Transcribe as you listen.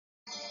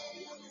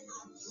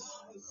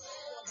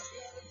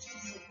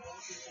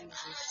Into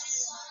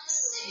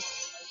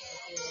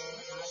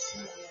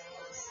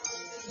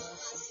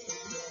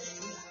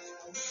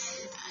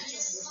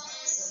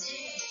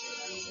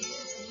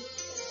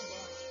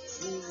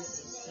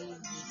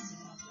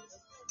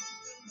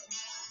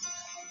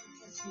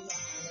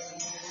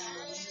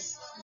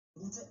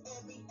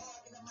every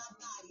organ of my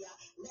body,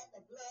 let the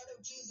blood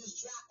of Jesus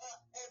dry up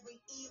every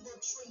evil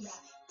tree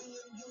being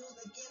used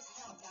against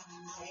health.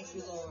 Thank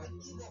you, Lord.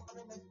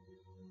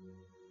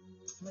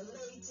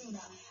 Militating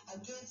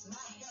against my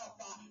health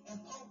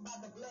imposed by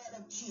the blood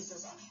of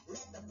Jesus.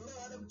 Let the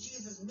blood of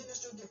Jesus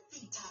minister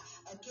defeat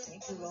against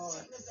every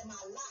sickness in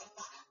my life.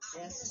 I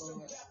minister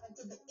death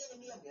into the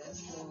enemy of good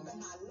health in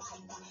my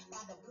life. By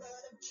the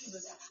blood of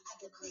Jesus, I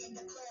decree and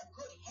declare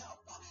good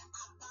health. I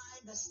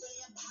bind the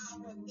staying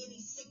power of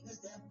any sickness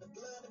that the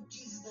blood of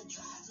Jesus that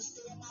tries to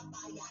stay in my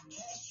body. I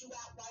cast you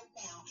out right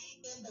now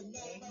in the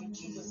name of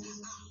Jesus.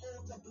 I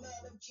hold the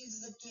blood of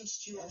Jesus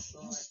against you.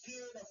 You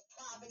spirit of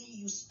poverty,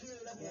 you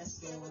spirit of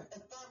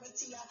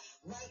infirmity,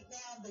 right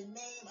now in the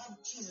name of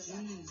Jesus. I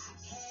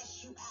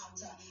cast you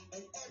out.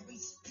 And every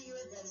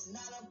spirit that is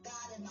not of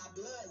God in my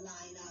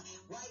bloodline,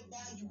 right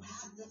now you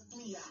have to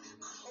flee. I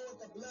hold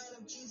the blood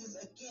of Jesus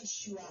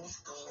against you. I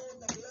hold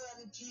the blood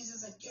of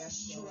Jesus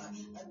against you.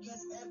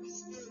 Against every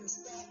spirit of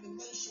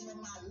stagnation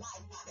in my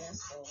life. I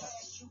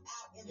cast you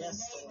out in the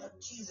name of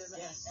Jesus.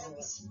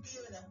 Every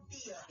spirit of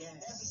fear,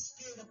 every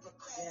spirit of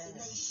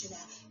procrastination,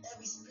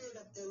 every spirit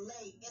of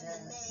delay in the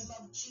name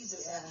of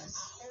Jesus. I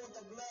hold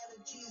the blood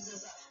of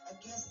Jesus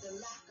against the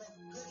lack of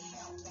good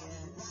health.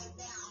 Right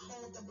now, I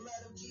hold the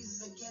blood of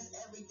Jesus against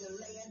every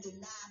delay and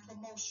denied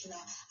promotion. I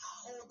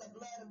hold the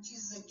blood of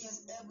Jesus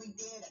against every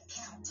dead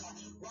account.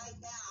 Right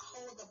now, I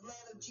hold the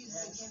blood of Jesus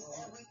against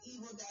every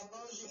evil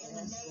diversion in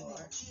the name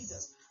of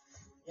Jesus.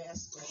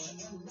 Yes,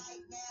 Lord. And right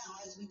now,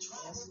 as we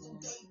travel to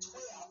day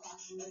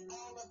 12, in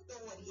all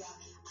authority,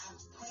 I'm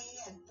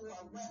praying for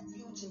a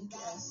refuge and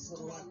guidance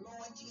through our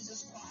Lord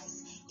Jesus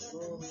Christ. In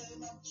the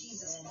name of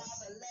Jesus,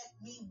 Father, let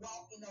me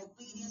walk in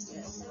obedience to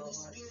the Holy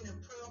Spirit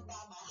and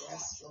purify my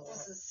heart for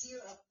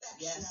sincere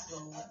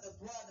affection of the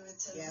brethren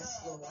to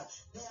love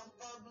them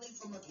firmly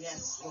from a pure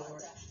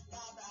heart.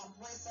 Father, I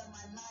brace on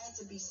my mind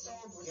to be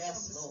sober,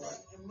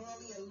 self-respect, and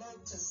merely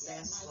alert to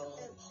set my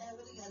hope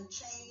holy,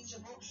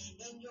 unchangeable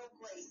in your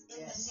grace.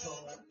 In the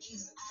name of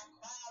Jesus, I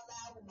cry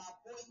aloud with my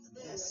voice to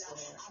the Lord.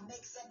 I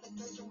make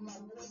supplication with my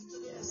voice to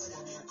the Lord.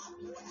 I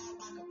pour out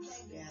my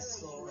complaint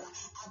before you.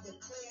 I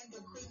declare and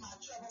decree my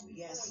trouble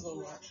before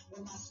you.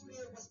 When my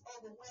spirit was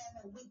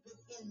overwhelmed and weak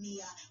within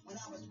me, when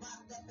I was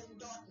wrapped up in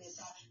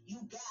darkness, you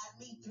guide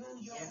me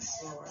through your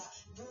path.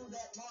 Through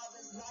that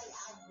marvelous light,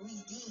 I've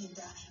redeemed.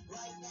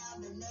 Right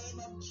now, in the name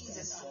of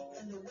Jesus,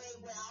 in the way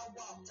where I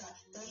walked,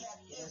 they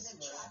have hidden a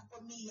trap for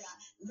me.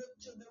 Look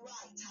to the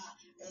right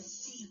and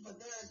see, for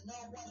there is no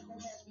one who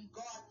has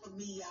regard for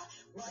me.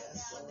 Right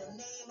now, in the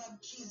name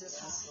of Jesus,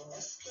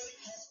 escape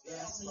has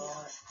failed me.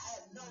 I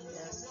have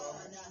nowhere to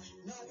run.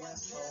 No one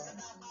cares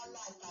about my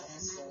life. I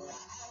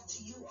cry out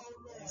to you, O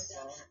Lord. I said,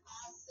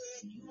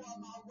 you are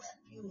my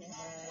refuge, my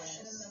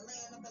portion in the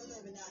land of the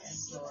living.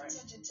 Give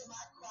attention to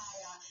my cry,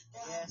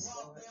 for I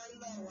brought very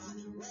low.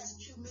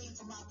 Rescue me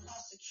from my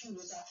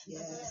persecutors. They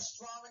are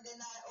stronger than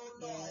I, O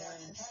Lord.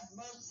 Have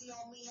mercy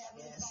on me,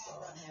 Heavenly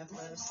Father.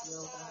 Bring my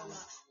soul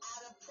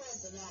out of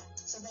prison,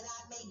 so that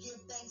I may give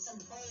thanks and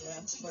praise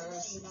unto your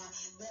name.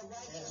 That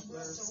righteous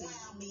will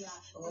surround me.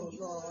 Oh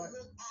Lord,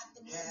 look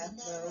after me in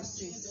the name of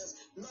Jesus.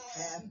 Lord,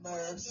 have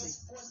mercy.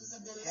 Forces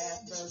of the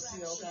have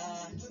mercy, oh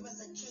God. Give us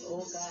a king,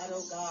 oh God,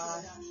 oh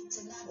God.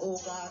 Oh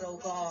God, oh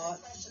God.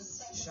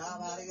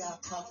 Shamaria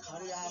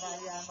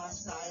Pakariya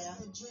Messiah.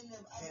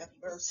 Have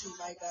mercy,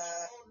 my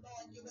God.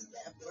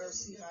 Have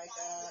mercy, my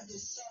God.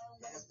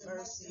 Have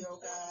mercy, oh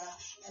God.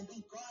 And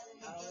be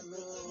guarded against the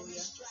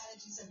enemy's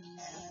strategies and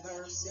have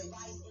mercy. Have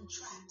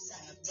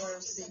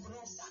mercy.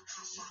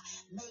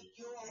 Make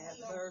your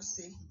will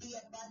be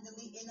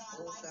abundantly in our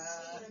life,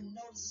 clear and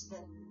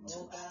noticeable.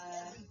 Oh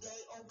God. Every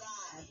day, oh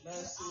God. Have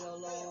mercy, oh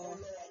Lord.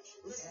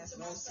 Have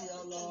mercy,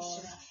 oh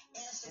Lord.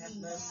 Have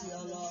mercy,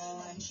 oh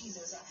Lord.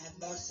 Have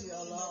mercy,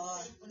 oh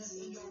Lord.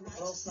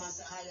 Oh,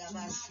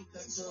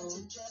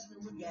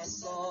 yes, Lord. Yes,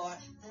 Lord.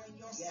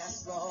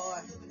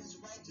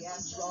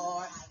 Yes,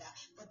 Lord.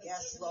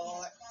 Yes,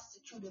 Lord.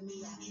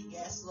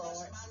 Yes,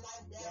 Lord.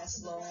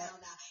 Yes, Lord.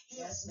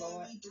 Yes,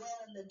 Lord. We dwell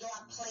in the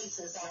dark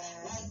places,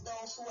 like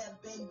those who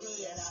have been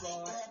dead.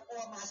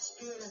 Therefore, my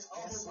spirit is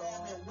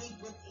overwhelmed and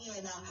weak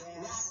within.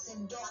 Wrapped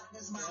in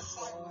darkness, my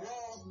heart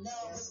grows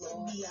numb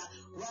within me.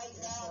 Right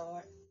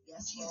now,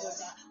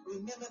 Jesus,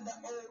 remember the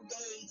old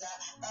days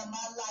of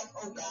my life,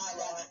 oh God.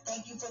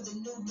 Thank you for the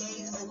new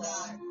days, oh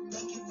God.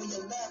 Thank you for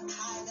your love,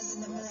 kindness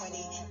in the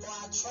morning. For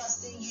I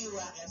trust in you.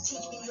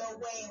 Teach me your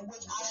way in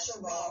which I shall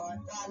walk.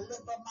 For I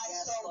lift up my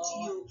soul to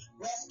you.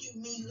 Rescue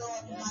me,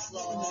 Lord, from my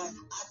enemies.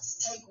 I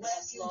take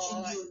refuge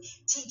in you.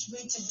 Teach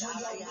me to do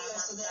your will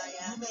so that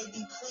you may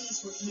be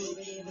pleased with me.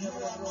 You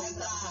are my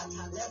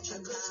God. Let your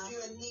good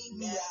spirit lead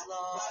me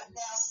right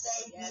now.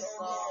 Save me, O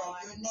Lord.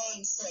 Your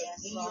name's sake.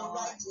 In your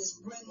righteousness,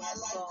 bring my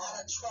life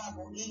out of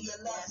trouble. In your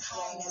love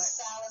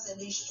kindness, silence and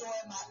destroy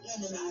my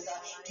enemies.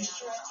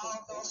 Destroy all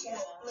those who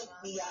afflict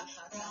me.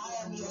 For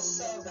I am your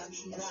servant,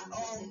 and I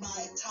owe my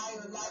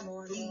entire life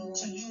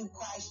to you,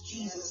 Christ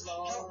Jesus.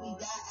 Help me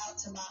die out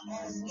to my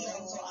own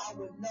will so I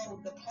would know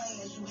the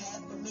plans you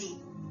have for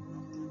me.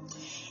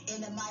 In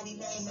the mighty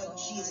name of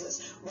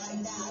Jesus, right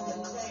now I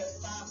declare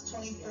Psalms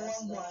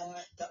 24:1.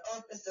 The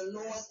earth is the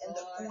Lord's and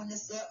the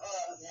fullness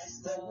thereof,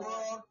 the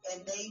world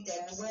and they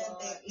that dwell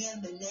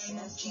therein. The name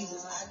of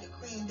Jesus, I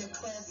decree and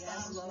declare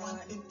Psalms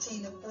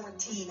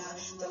 1:15-14.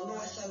 The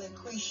Lord shall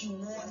increase you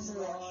more and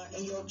more,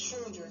 and your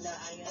children.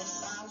 And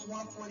Psalms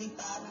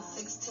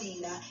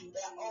 145:16.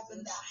 That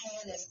open thy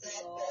hand and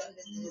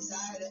steadfast and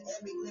desire to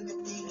every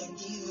living thing in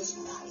Jesus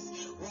Christ.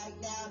 Right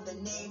now, in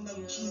the name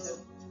of Jesus,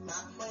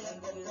 my prayer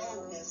for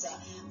boldness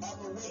of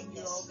a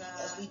witness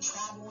as we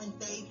travel in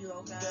faith, day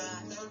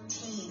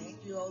 13.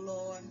 Thank you, O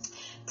Lord.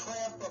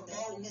 Prayer for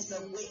boldness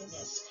of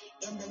witness.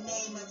 In the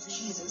name of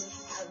Jesus,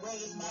 I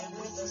raise my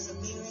voice of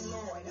Sumerian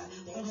Lord,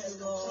 who has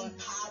complete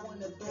power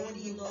and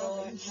authority in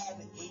earth and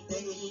heaven.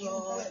 It is you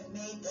who have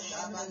made the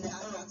heaven and the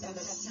earth and the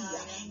sea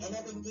and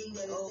everything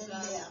that is in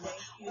them.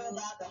 Who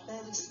by the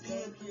Holy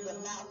Spirit through the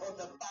mouth of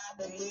the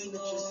Father David,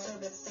 your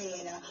servant,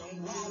 said,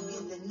 why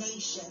did the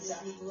nations,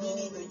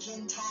 meaning the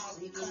Gentiles,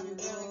 become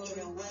arrogant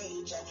and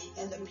rage,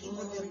 and the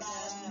people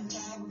devise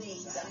futile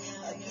things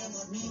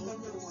against me, the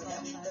Lord?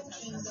 The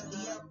kings of the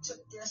earth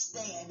took their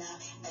stand,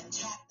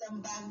 attacked them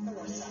by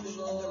force, and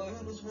the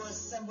rulers were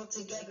assembled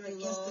together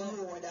against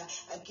the Lord,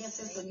 against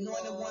his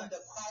anointed one, the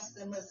Christ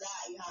the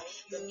Messiah,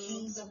 the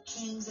kings of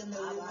kings and the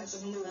lords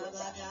of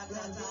lords.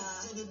 From this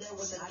city there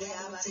was a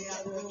gathering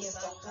together against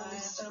the holy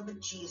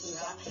servant Jesus,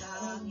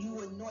 whom you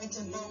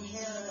anointed both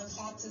Herod and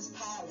Pontius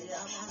Pilate,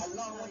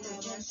 along with the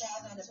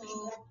Gentiles and the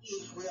people of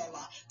Israel,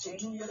 to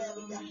do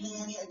whatever your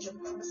hand had your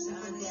purpose and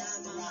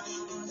predestined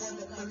before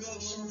the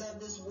creations of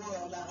this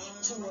world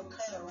to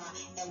occur.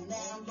 And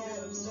now, Lord,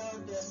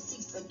 observe their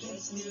cease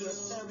against me, your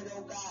servant,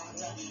 O God,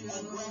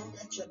 and grant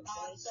that your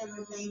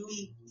bondservant may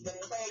be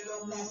declare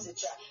your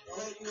message,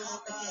 great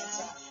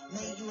confidence.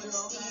 May you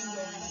extend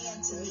your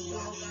hand to me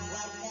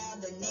right now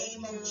in the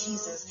name of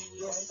Jesus.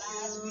 Your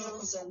signs,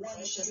 miracles, and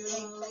wonders should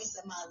take place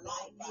in my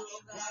life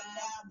right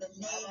now in the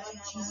name of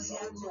Jesus,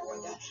 oh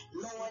Lord.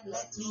 Lord,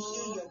 let me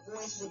hear your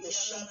voice with the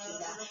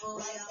shaking.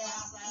 Right now,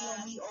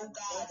 heal me, oh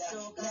God.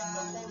 Let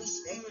the Holy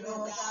Spirit,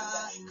 oh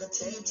God,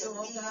 continue to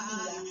lead me.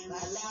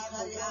 Allow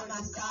the word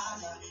of God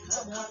to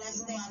come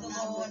through my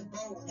mouth with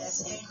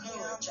boldness and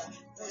courage.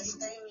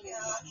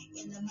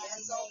 In the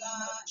mighty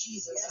name of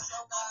Jesus,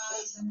 I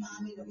place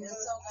upon me the word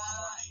of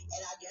God,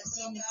 and I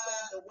decree and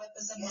declare the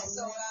weapons of my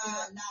warfare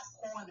are not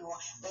carnal,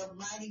 but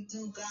mighty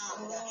through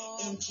God.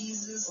 In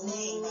Jesus'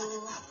 name,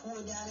 I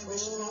pull down every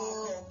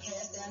stronghold,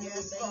 cast down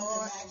every vain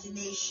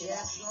imagination,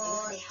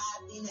 every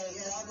high thing that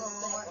exalts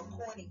itself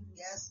according,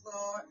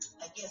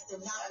 against the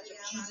knowledge of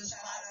Jesus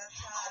Christ.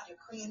 I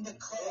decree and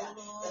declare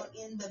that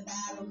in the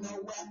battle, no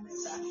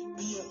weapons,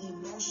 be it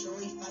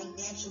emotionally,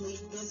 financially,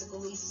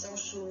 physically,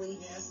 socially,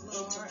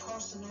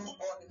 interpersonal,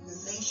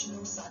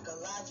 organizational,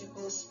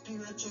 psychological,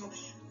 spiritual,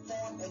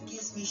 formed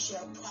against me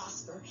shall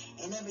prosper,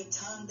 and every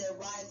tongue that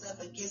rises up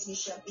against me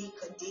shall be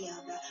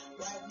condemned.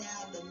 Right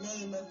now, in the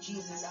name of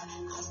Jesus,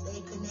 I stay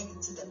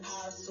connected to the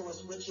power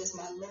source, which is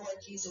my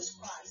Lord Jesus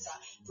Christ,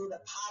 through the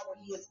power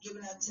he has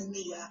given unto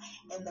me,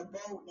 and the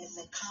boldness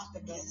and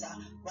confidence.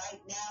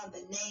 Right now, in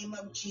the name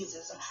of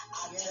Jesus,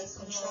 I take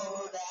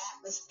control of the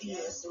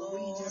atmospheres, the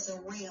regions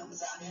and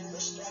realms, the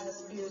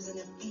stratospheres and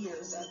the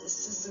spheres, the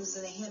systems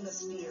and the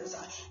hemispheres,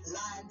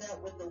 lined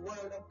up with the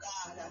word of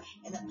God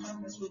and the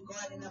purpose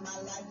regarding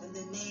my life. In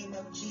the name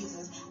of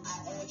Jesus,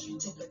 I ask you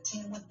to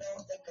contend with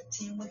those that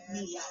contend with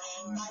me,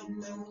 fight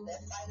those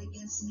that fight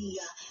against me,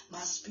 my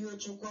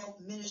spiritual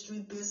growth, ministry,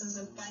 business,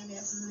 and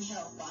finances, and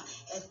health,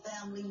 and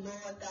family,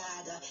 Lord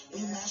God, be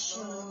my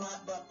shield and my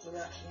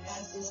buckler.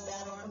 Fight this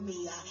battle for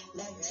me.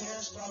 Let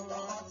terror strike the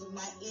hearts of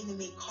my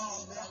enemy,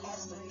 cause their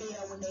hearts to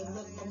fail when they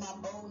look for my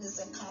boldness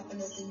and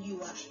confidence in you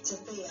to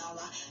fail.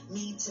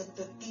 Me to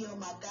fulfill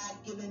my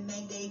God-given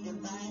mandate,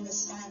 divine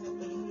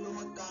assignment for you,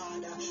 Lord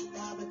God.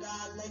 Father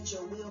God, let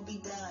your will be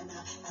done.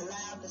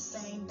 Allow the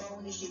same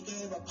boldness you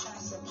gave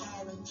Apostle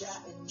Paul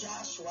and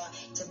Joshua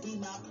to be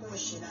my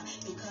portion,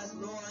 because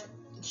Lord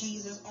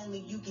Jesus, only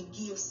you can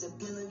give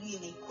stability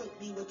and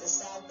equip me with the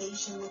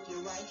salvation with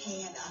your right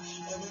hand.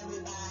 In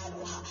every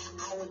battle,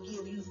 I will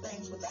give you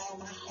thanks with all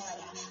my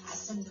heart. I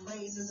sing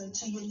praises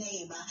unto your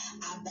name.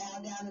 I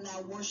bow down and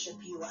I worship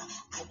you.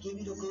 I give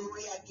you the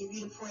glory. I give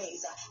you the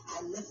praise.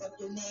 I lift up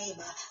your name.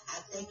 I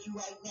thank you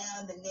right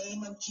now in the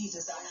name of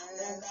Jesus.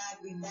 Oh God,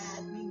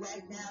 revive me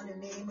right now in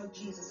the name of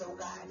Jesus. Oh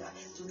God,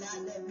 do not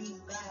let me,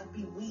 God,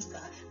 be weak,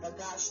 but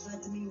God,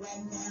 strengthen me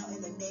right now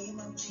in the name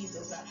of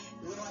Jesus.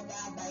 Lord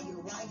God, by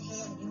your right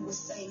hand, you will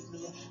save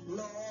me.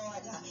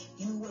 Lord,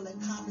 you will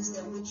accomplish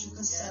that which you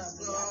concern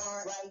me.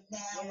 Right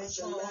now, with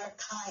your love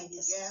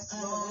kindness,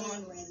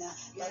 unwavering,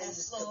 but it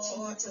just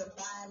continue to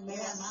abide more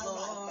in my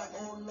life.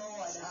 Oh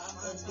Lord,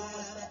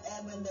 endure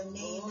forever in the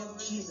name of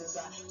Jesus.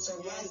 So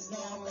right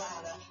now,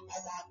 God,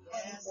 as I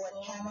pray for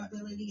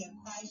accountability in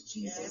Christ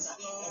Jesus,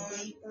 in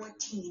day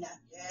 14,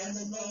 in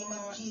the name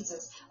of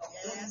Jesus,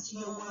 according to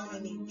your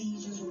word in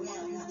Ephesians 1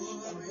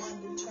 and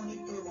 1 to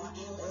 23,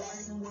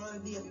 lesson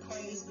worthy of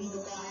praise be the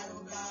God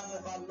and Father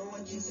of our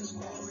Lord Jesus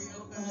Christ,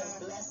 who has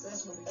blessed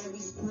us with every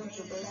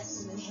spiritual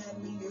blessing in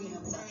heavenly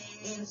realms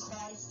in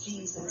Christ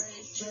Jesus,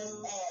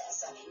 just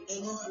as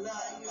in his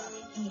love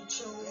he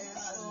chose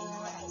us in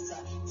Christ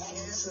and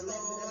he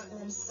selected us for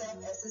himself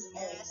as his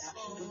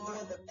own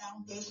before the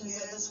foundations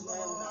of this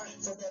world,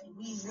 so that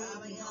we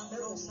will be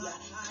holy,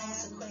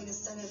 consecrated,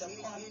 set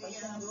apart for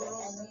him for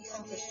own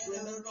purpose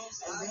driven,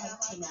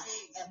 anointing,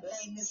 and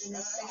blameless in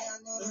his sight.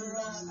 In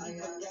love, he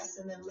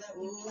predestined and love,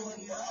 he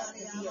planned for us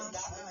to be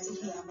adopted to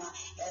him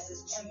as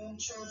his own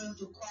children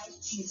through Christ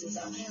Jesus,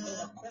 in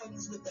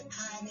accordance with the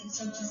kind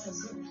intentions and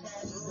good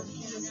pleasures of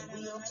his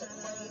will, to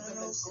praise of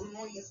his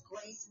glorious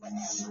grace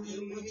forever,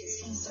 which is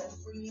he so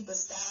freely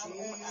bestowed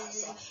on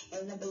us.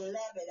 And the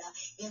beloved,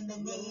 in the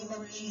name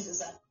of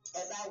Jesus,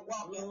 as I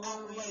walk and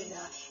operate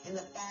in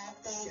the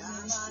fivefold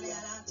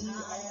ministry,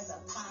 as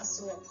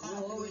apostle,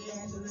 prophet,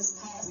 evangelist,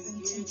 pastor,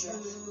 and teacher,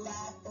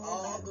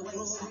 fivefold by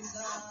grace, I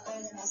pray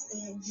and I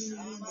stand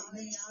unity in the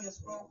ministry as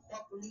well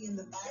corporately in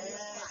the body of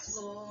Christ.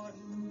 Oh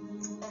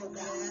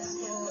God,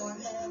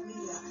 prepare me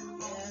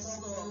also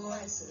for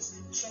crisis,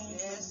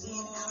 change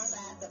within,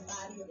 outside the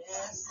body of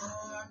Christ.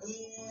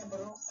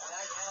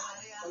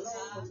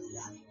 Globally,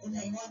 in the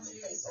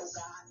marketplace, oh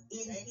God,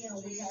 in him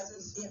we have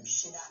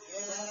redemption.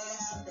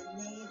 In the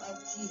name of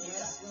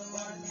Jesus,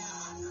 right now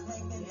I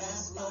claim it by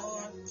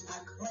fire. I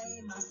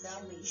claim my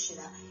salvation.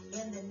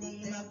 In the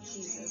name of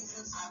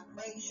Jesus, I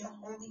praise your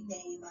holy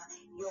name.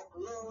 Your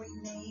glory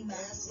name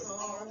is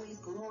always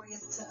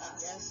glorious to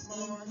us.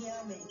 In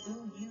him and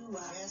through you,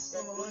 that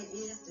it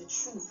is the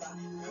truth.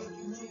 Good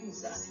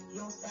news,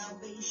 your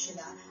salvation.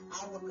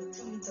 I will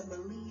continue to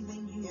believe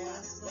in you.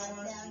 Right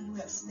now, you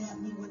have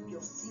stamped me with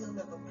your seal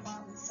of a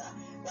promise.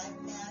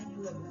 Right now,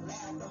 you have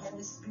allowed the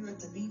Holy Spirit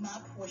to be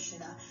my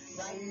portion.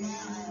 Right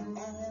now, I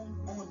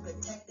am on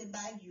protected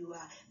by you.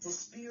 The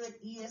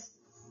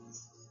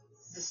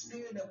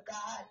Spirit of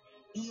God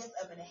is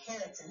of an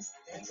inheritance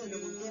unto the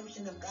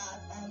redemption of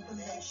God's own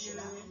possession,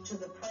 to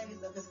the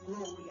praise of his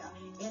glory.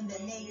 In the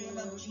name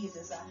of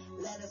Jesus,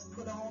 let us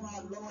put on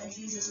our Lord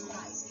Jesus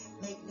Christ.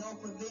 Make no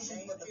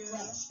provision for the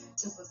flesh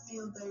to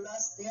fulfill the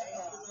lust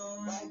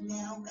thereof. Right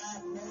now,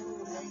 God,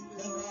 mold,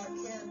 make our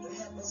character,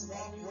 help us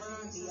walk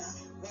worthy.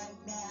 Right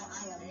now,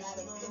 I am not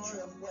a picture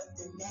of what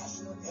the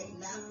national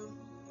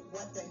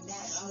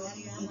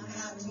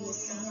economy is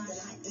saying that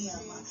I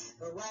am.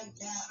 But right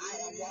now, I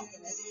am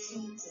walking as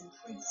kings and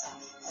priests,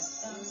 as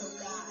sons of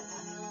God.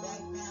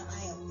 Right now,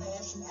 I am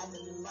fashioned after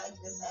the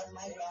likeness of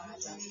my God.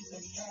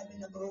 In heaven,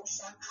 the blood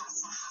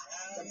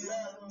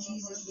of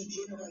Jesus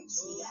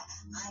regenerates me.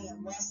 I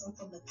am wrestling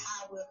from the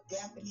power of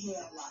death and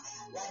hell.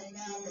 Right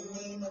now, in the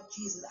name of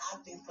Jesus,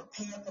 I've been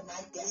prepared for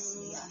my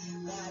destiny.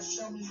 God,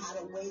 show me how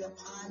to wait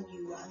upon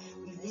you.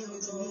 Reveal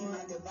to me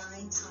my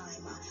divine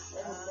time.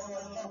 Oh,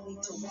 Lord, help me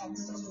to walk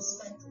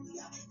circumspectly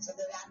so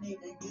that I may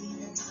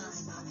redeem the time.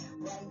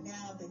 Right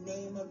now, in the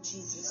name of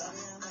Jesus,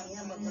 I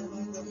am a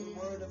believer of the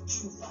word of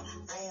truth.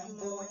 I am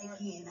born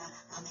again.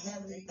 I'm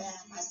heavenly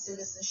bound. My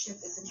citizenship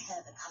is in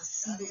heaven. I'm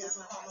seated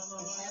with Christ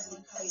in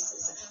heavenly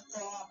places,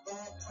 far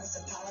above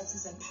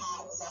principalities and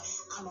powers.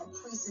 I'm a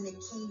priest and a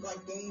king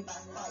ordained by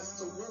Christ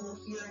to rule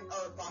here on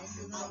earth.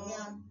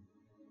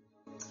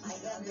 I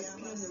am the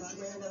spirit of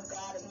dread of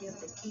God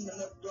against the kingdom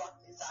of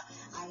darkness.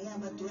 I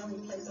am a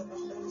dwelling place of the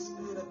Holy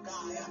Spirit of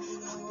God.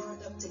 I'm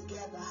built up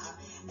together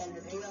and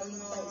the dwelling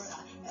place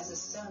as a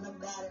son of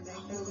God in the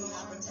holy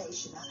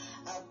habitation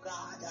of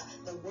God.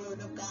 The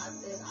word of God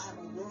says I'm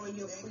a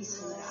royal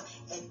priesthood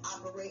and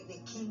operating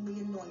in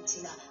kingly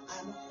anointing.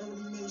 I'm a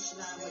holy nation.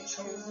 I'm a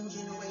chosen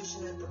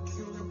generation and a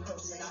peculiar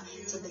person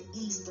to the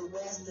east, the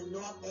west, the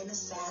north, and the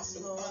south,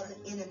 and other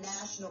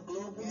international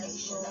global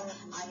nations.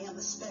 I am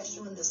a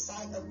special in the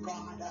sight of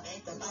God.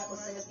 The Bible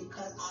says,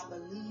 because I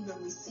believe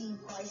and receive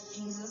Christ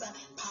Jesus,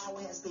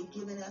 power has been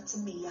given unto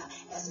me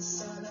as a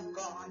son of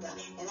God,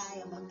 and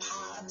I am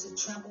empowered to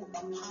trample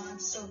upon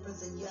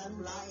serpents and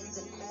young lions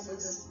and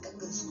cobras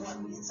and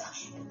scorpions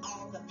and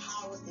all the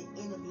powers of the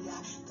enemy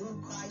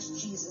through Christ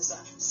Jesus.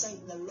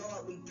 Satan, the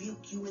Lord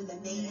rebuke you in the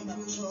name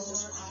of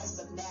Jesus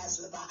Christ of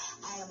Nazareth.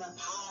 I am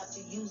empowered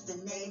to use the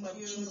name of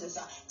Jesus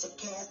to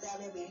cast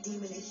out every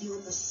demon and heal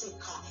the sick,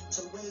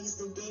 to raise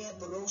the dead.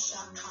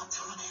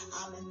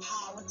 I'm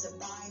empowered to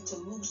bind, to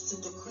loose,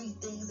 to decree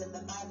things. And the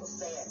Bible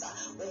says,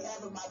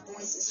 wherever my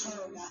voice is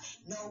heard,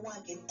 no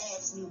one can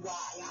ask me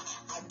why.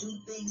 I do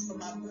things, for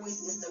my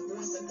voice is the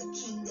voice of the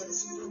King that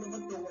is full of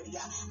authority.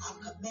 I'm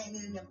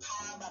commanded and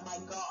empowered by my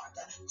God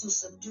to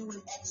subdue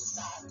and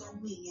exercise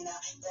dominion.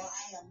 For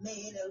I am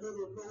made a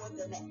little lower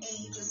than the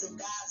angels, and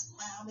God's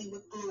crowned me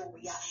with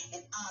glory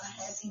and honor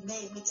has He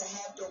made me to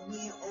have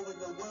dominion over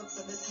the works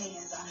of His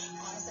hands.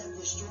 Christ has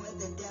destroyed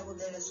the devil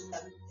that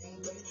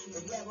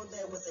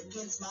was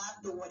against my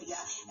authority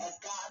as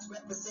God's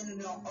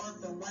representative on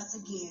earth. And once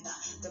again,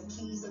 the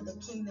keys of the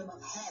kingdom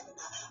of heaven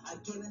are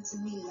given to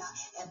me.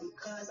 And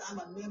because I'm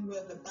a member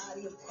of the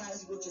body of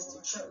Christ, which is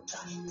the church,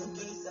 the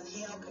gates of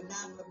hell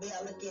cannot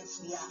prevail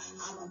against me.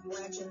 I'm a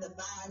branch in the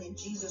vine, and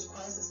Jesus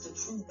Christ is the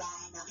true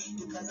vine.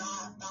 Because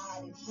I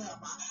abide in Him,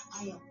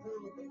 I am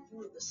full of the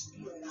fruit of the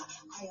Spirit.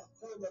 I am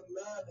full of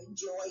love and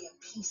joy and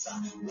peace,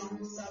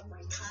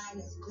 long-suffering,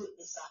 kindness,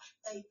 goodness,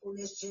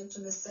 faithfulness,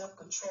 gentleness,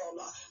 self-control.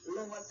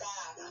 Lord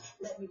God,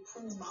 let me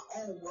prove my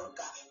own work.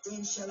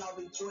 Then shall I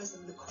rejoice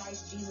in the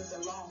Christ Jesus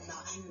alone,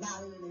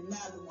 not in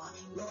another one.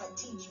 Lord,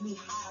 teach me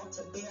how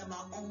to bear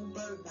my own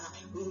burden.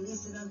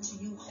 Release it unto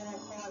you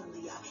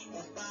wholeheartedly.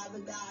 And Father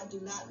God, do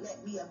not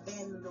let me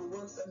abandon the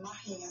works of my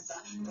hands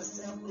for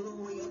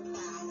self-glory or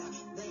pride,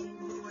 vain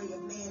glory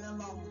of man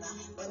alone,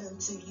 but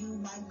unto you,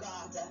 my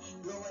God,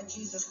 Lord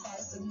Jesus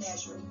Christ of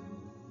Nazareth.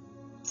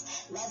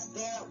 Let's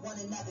bear up one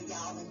another,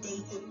 y'all, in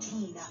day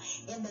 15.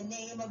 In the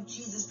name of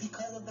Jesus,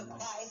 because of the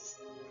Christ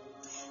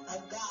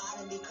of God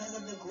and because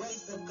of the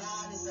grace of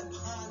God is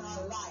upon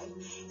our life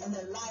and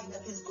the light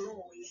of His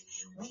glory,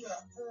 we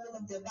are full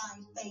of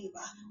divine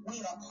favor. We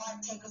are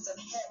partakers of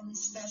heavenly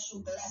special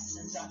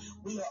blessings.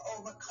 We are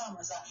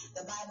overcomers.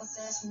 The Bible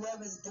says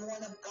whoever is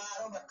born of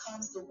God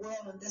overcomes the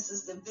world, and this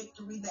is the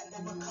victory that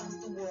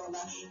overcomes the world,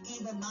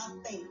 even my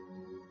faith.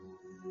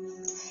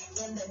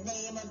 In the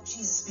name of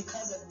Jesus,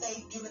 because of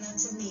faith given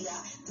unto me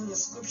through the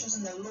scriptures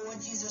in the Lord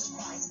Jesus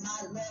Christ,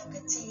 my love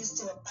continues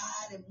to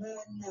abide and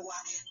more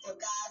for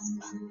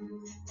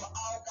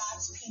all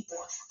God's people.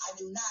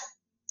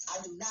 I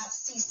do not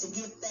cease to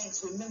give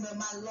thanks. Remember,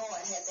 my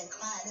Lord has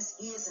inclined His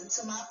ears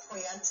into my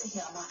prayer unto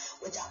Him,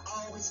 which I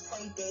always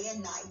pray day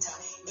and night,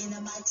 in the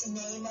mighty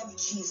name of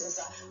Jesus.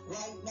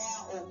 Right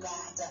now, oh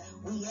God,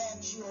 we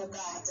ask you, oh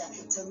God,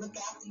 to look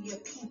after your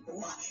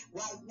people.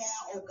 Right now,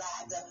 oh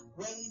God,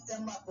 raise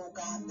them up, oh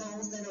God,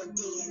 those that are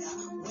dead,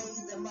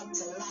 raise them up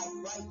to life.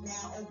 Right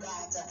now, oh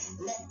God,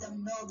 let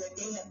them know that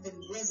they have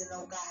been risen,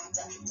 oh God,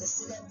 to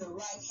sit at the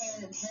right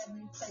hand in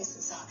heavenly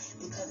places,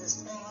 because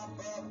it's far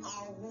above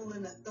all rule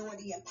and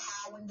authority and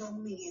power and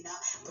dominion.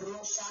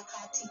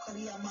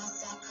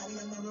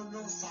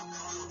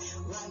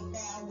 Right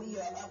now, we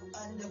are up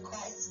under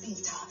Christ's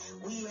feet.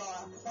 We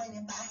are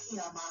appointed by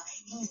Him.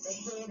 He's the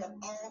head of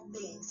all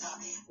things.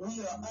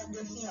 We are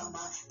under Him,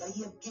 but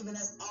He has given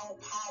us all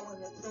power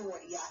and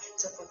authority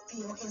to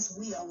fulfill His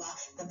will.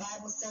 The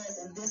Bible says,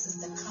 and this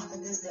is the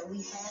confidence that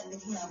we have in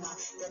Him,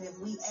 that if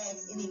we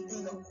ask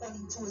anything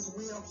according to His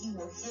will, He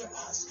will hear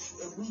us.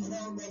 If we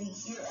know that He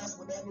hears us,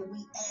 whatever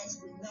we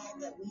ask, we know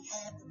that we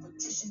have the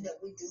petition that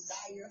we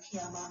desire of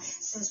Him.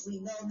 Since we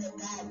know that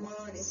God's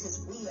word is His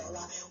will,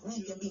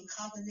 we can be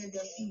confident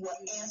that He will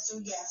answer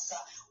yes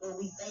when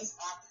we base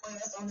our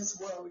prayers on His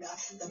word.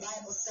 The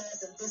Bible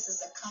says, and this is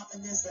the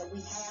confidence that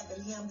we have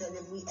in Him, that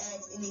if we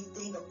ask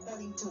anything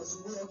according to His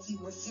will, He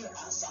will hear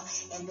us.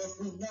 And if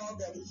we know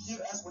that He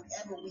hears us,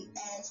 whatever we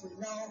ask, we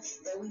know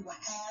that we will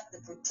have the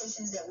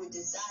petitions that we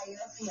desire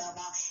of Him.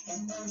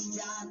 In 1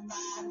 John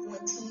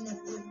 5:14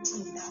 and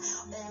 15,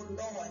 oh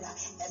Lord,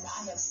 as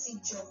I have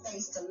sought your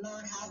face to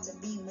learn how to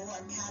be more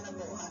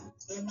accountable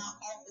in my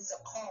office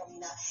of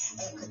calling,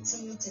 and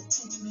continue to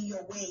teach me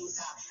your ways.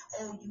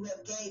 Oh, you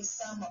have gave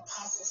some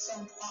apostles,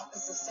 some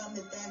prophets, and some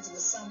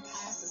evangelists, some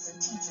pastors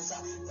and teachers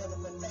for the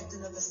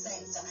perfecting of the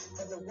saints,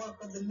 for the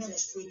work of the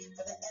ministry,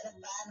 for the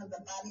edifying of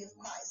the body of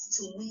Christ,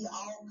 till we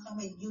all come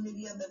in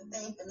unity of the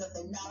faith and of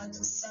the knowledge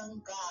of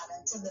Son God,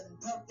 unto the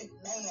perfect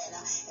man,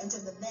 and to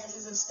the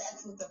measures of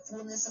stature of the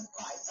fullness of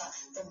Christ,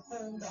 from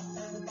whom the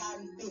whole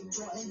body fit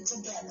joined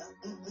together.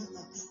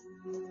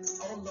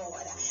 Oh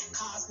Lord,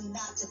 cause me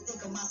not to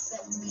think of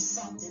myself to be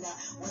something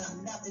when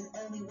I'm nothing,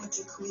 only what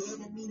you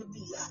created me to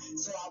be.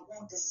 So I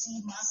won't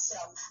deceive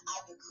myself. I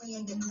decree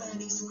and declare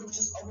these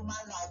scriptures over my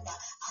life.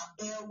 I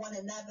bear one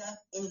another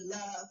in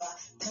love,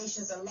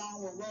 patience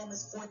along with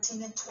Romans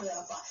 14 and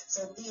 12.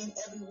 So then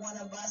every one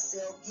of us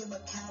shall give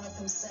account of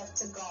himself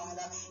to God.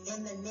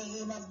 In the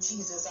name of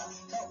Jesus,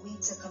 help me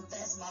to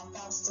confess my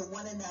faults to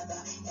one another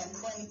and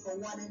pray for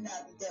one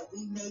another that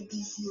we may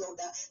be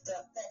healed. The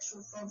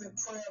effectual fervent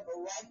prayer of a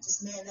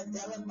righteous man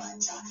availeth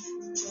much.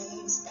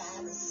 James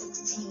 5 and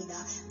 16.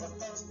 But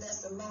 1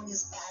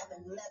 Thessalonians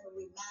 5:11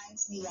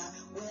 reminds me,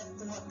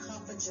 wherefore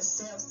comfort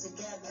yourselves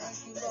together.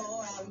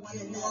 Lord, we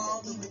give you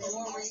all the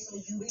glory. We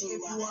give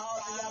you all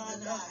the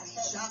honor.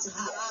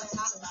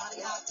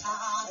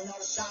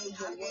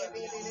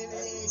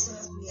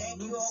 Thank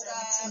you, oh God. Thank you, oh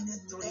God.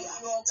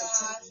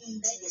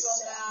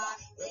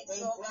 Thank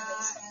you, oh God. Thank you, oh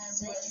God.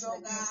 Thank you,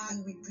 oh God.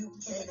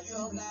 Thank you,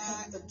 oh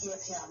God.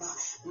 Forgive him.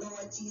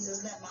 Lord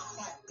Jesus, let my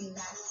heart be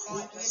not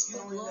heartless,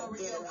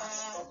 glory, oh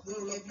God. We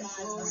give you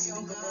glory,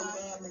 oh God.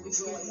 Love and We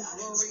joy. give you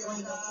glory,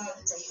 oh God.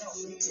 To help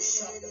me to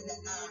sharpen the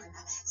iron.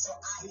 So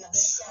I am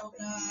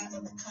sharpened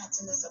from the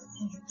continents of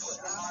who you put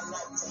in my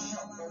life to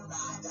help, oh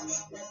God. Let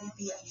me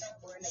be a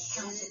helper and a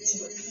counselor to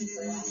your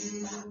people.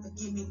 God,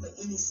 forgive me for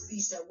any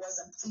speech that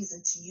wasn't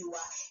pleasing to you.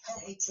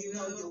 Help me to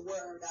know your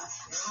word.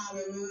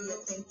 Hallelujah.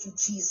 Thank you,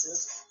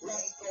 Jesus.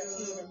 Let's go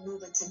ahead and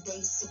move into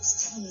day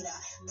 16.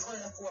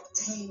 Prayer for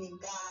obtaining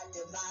God,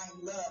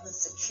 divine love and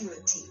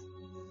security.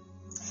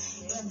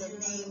 In the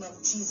name of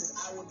Jesus,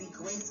 I will be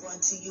grateful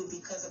unto you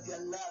because of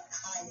your love,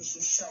 kindness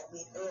you show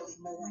me early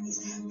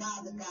mornings.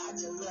 Father God,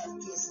 your love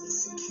gives me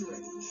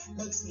security,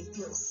 makes me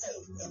feel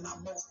safe in my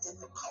most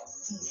difficult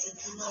season.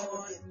 I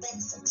will give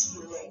thanks unto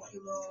you,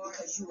 Lord,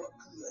 because you are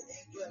good.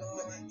 Your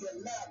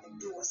love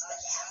endures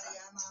forever.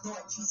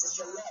 Lord Jesus,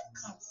 your love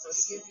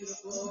comforts me. Give you the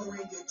glory.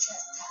 Your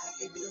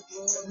chastisement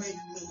to make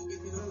me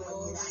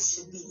more than I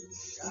should be.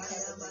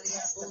 Because of the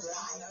test of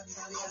life,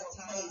 I will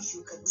praise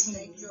you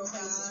continually.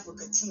 Praises will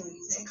continue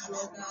to come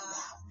out of my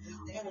mouth.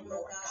 Oh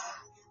Lord God,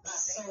 my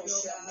soul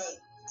shall make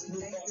me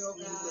boast in you,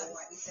 Lord.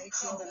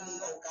 Humble me,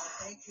 oh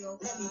God.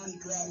 Let me be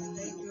glad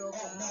in you.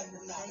 Oh,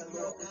 magnify the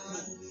Lord with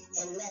me,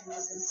 and let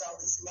us exalt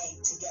his name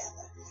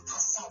together. I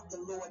sought the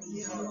Lord,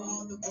 he heard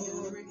me, and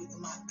delivered me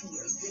from my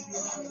fears.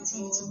 As I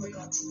continue to look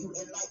unto you,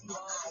 enlighten my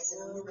eyes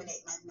and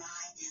illuminate my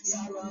mind, so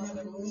I will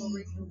never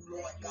leave you,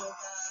 Lord God,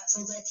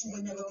 so that you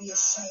will never be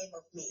ashamed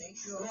of me.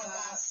 Lord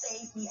God,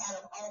 save me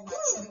out of all my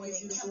trouble and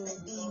keep the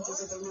angels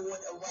of the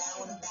Lord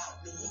around about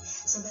me,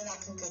 so that I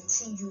can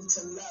continue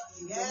to love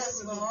you.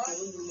 Deliver me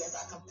daily as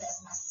I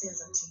confess my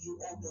sins unto you,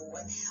 oh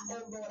Lord.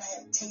 Oh Lord, I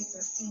have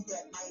tasted and see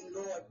that my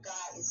Lord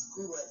God is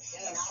good,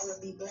 and I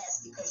will be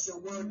blessed because your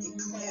word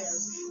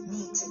declares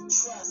me to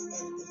trust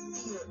and to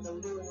fear the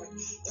Lord.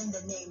 In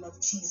the name of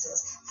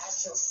Jesus, I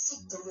shall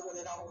seek the Lord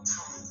at all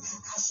times.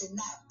 I should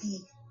not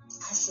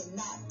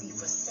be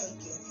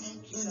forsaken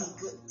any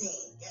good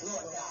thing.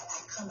 Lord God, I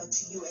come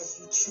unto you as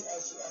the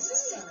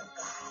Son of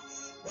God.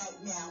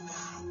 Right now,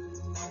 God,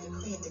 I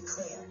decree and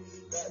declare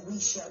that we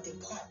shall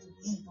depart from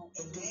evil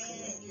and do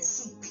good.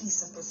 Seek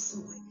peace and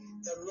pursue it.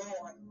 The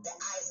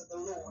eyes of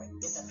the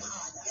Lord is upon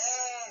us.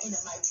 In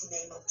the mighty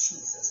name of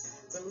Jesus.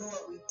 The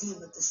Lord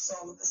redeemeth the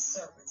soul of his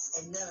servants,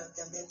 and none of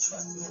them that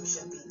trust in him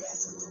shall be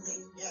desolate.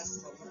 Yes,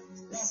 Lord.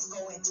 Let's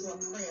go into a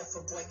prayer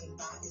for breaking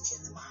bondage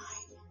in the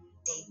mind.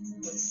 Day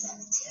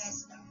 17.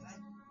 Yes,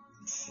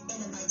 in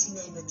the mighty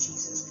name of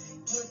Jesus,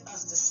 give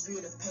us the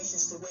spirit of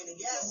patience to wait in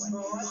you,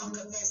 Lord. I'm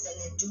convinced that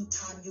in due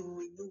time you will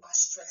renew my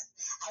strength.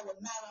 I will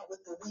mount out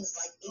with the wings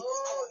like eagles.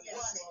 I will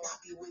run and not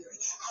be weary.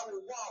 I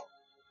will walk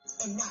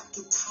and not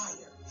get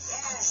tired.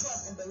 I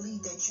trust and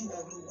believe that you,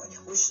 O Lord,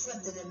 will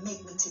strengthen and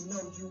make me to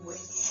know you will.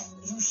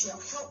 You shall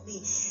help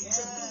me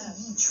to be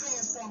ye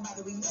transformed by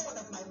the renewing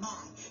of my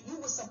mind. You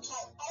will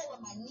supply all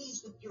of my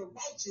needs with your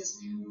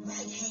righteous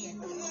right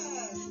hand, O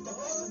Lord. The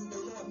blessings of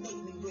the Lord make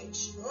me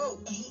rich.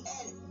 And he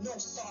added no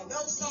sorrow.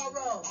 No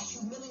sorrow. By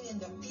humility and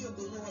the fear of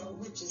the Lord are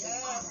riches and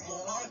honor.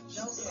 And life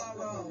no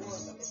sorrow. The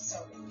words of his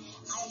servant.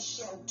 I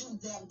shall do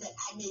them that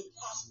I may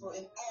prosper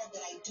in all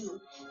that I do.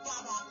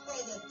 Father, I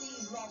pray that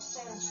these lost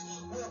souls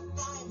will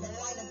find the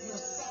light of your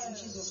Son,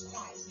 Jesus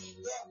Christ.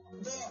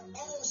 Their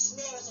own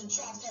snares and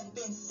traps have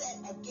been set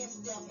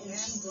against them in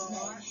Jesus' name.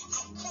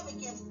 I come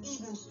against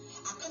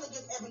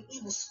every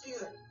evil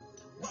spirit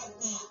right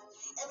now.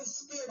 Every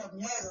spirit of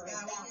murder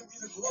and violence,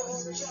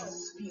 every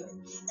jealous spirit,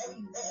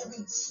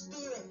 every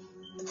spirit,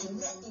 the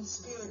connecting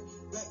spirit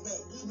that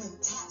even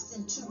taps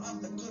into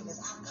unforgiveness.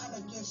 I come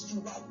against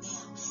you right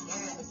now. I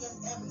come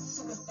against every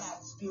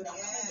suicide spirit. I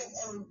come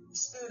against every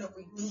spirit of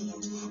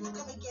revenge. I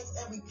come against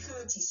every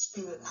purity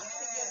spirit. I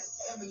come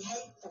against every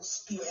hateful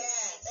spirit,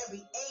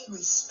 every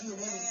angry spirit,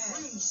 every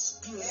greedy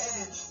spirit,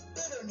 every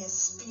bitterness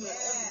spirit,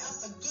 every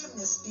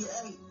unforgiveness spirit,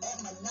 every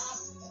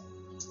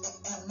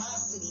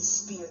animosity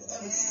spirit,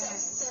 every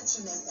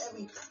self-centeredness,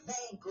 every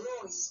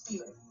vainglory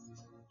spirit.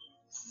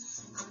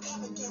 I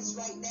come against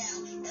right now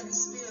every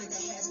spirit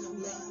that has no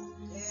love.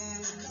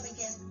 I come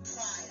against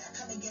pride. I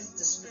come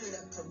against the spirit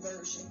of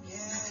perversion.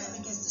 I come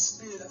against the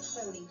spirit of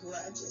holding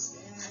grudges.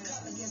 I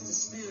come against the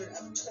spirit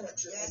of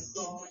torture and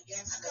envy.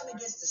 I come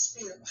against the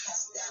spirit of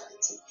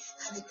hostility.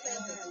 I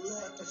declare that the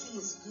Lord, for he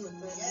is good,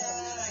 for his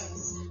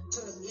kindness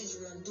towards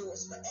Israel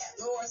endures forever.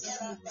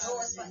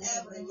 Endures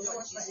forever.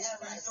 Endures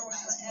forever. Yes, Lord.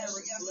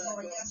 Yes,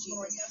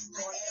 Lord. Yes,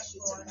 Lord. I ask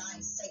you to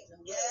bind Satan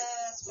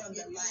from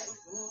the life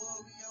of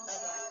our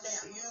family.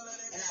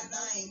 And I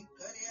bind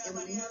and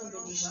remove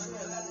and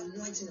destroy by the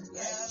anointing of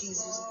Christ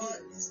Jesus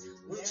bitterness,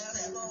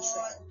 witchcraft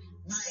control,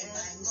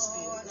 mind-binding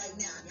spirit. Right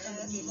now, I come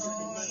against you in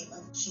the name of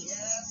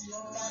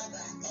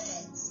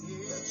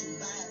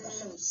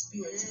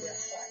you into their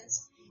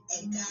hearts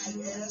and guide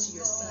them to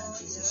your Son,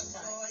 Jesus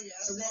Christ,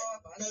 so that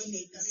they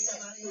may be set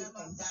free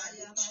from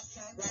bondage.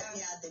 Right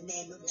now, in the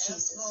name of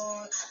Jesus,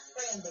 I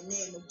pray in the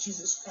name of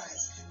Jesus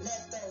Christ,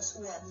 let those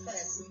who are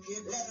oppressed,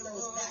 let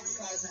those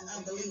backsliders and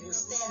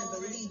unbelievers stand and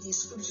believe these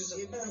scriptures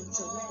according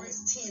to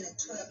Romans 10 and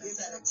 12 and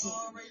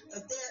 17.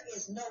 But there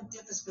is no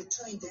difference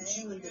between the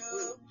Jew and the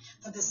Greek,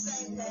 for the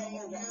same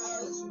Lord over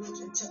all is rich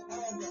unto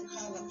all that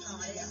call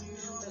upon him.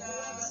 For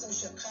whoever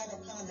shall call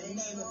upon the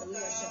name of the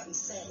Lord shall be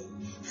saved.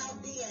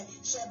 Howbeit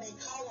shall they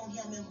call on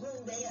him in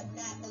whom they have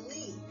not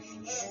believed?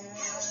 And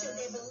how shall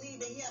they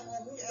believe in him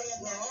on whom they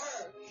have not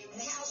heard?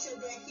 And how shall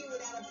they hear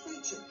without a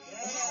preacher?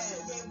 And how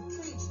shall they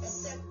preach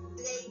except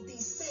they be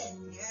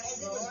sent?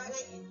 As it is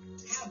written,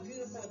 how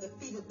beautiful are the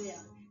feet of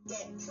them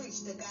that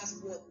preach the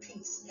gospel of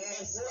peace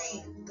and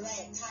bring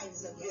glad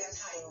tidings of good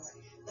tidings.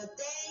 But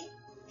they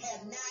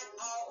have not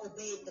all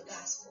obeyed the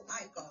gospel.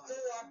 My God. For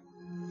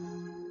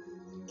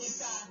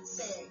Esau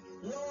said,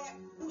 Lord,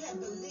 who have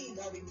believed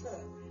our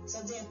report? So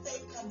then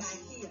faith come by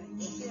hearing,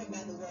 and hearing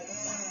by the word of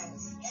God.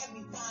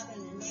 Heavenly Father,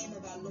 in the name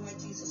of our Lord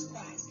Jesus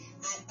Christ,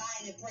 I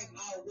bind and break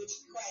all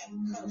witchcraft,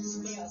 curse,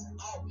 spells,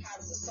 and all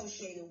powers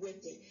associated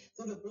with it.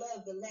 Through the blood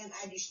of the Lamb,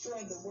 I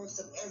destroy the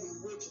works of every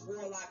witch,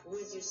 warlock,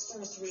 wizard,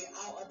 sorcery, and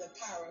all other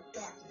power of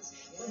darkness.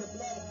 Through the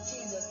blood of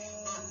Jesus,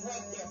 I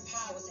break their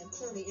powers,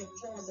 including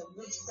influence of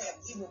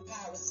witchcraft, evil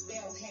powers,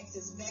 spells,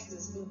 hexes,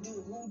 vexes,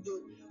 voodoo,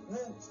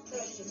 roots,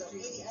 pressures, or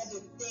any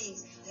other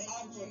things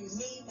over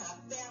me, my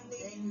family,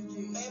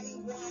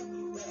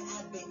 everyone that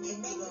I've been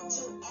connected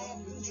to,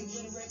 all future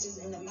generations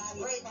in the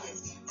body of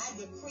Christ. I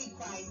decree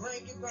Christ.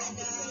 Break it right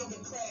now. I decree and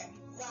declare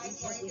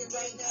Christ has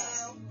redeemed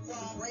us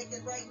from my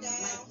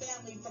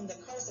family from the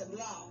curse of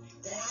law,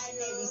 that I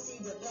may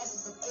receive the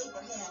blessings of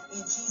Abraham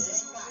in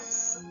Jesus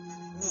Christ.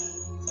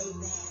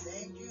 Amen.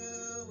 Thank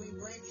you. We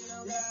break it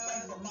on. Let's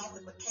pray for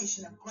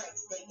multiplication of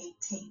grace, day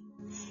 18.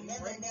 In the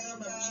name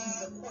of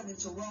Jesus, according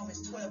to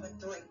Romans 12 and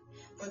 3.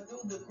 For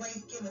through the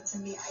grace given to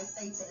me, I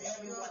say to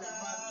everyone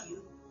among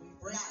you,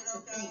 not to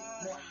think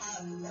more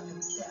highly of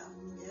himself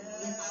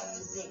than ought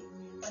to think,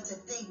 but to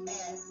think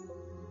as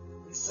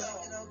so,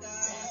 to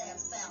have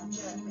sound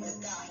judgment as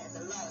God has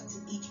allotted to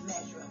each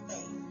measure of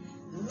faith.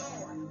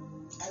 Lord,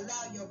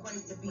 allow your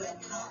grace to be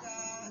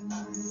upon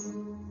us,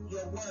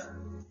 your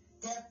word.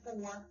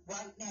 Therefore,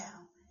 right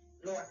now,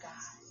 Lord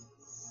God,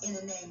 in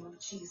the name of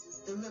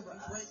Jesus, deliver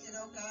us.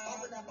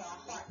 Open up our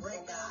hearts,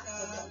 oh God,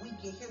 so that we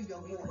can hear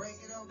your voice. Break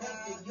the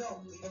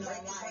yoke in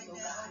our lives, oh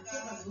God.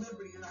 Give us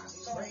liberty in our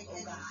souls,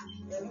 oh God,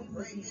 that we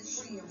will be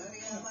free and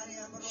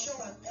repent. Show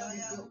us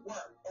every good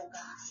work, oh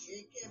God.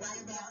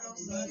 Right now,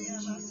 in the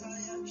name of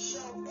Jesus,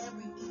 show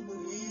every evil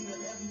deed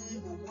and every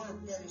evil work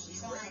that is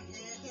trying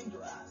to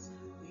hinder us.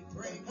 We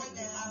break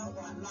it out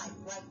of our life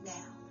right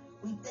now.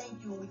 We thank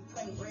you and we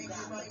praise you,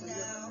 God, for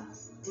delivering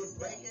us this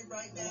day,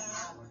 right now,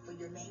 hour, for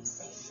your name's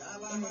sake.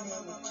 In the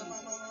name of Jesus,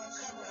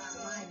 cover our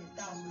mind and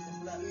thoughts with the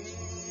blood of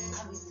Jesus. I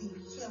receive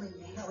healing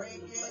and health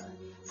in the blood.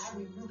 I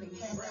rebuke and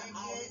cast out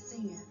all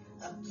sin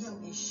of guilt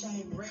and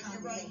shame and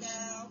condemnation.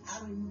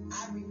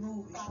 I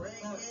remove false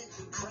burdens.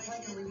 I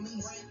break and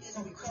release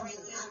from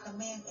curses. I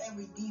command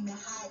every demon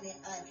hiding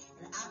and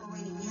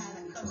operating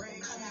behind a curse to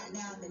come out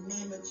now in the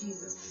name of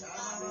Jesus.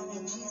 Father,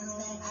 in Jesus'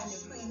 name, I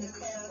decree and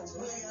declare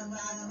for wisdom,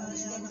 knowledge, and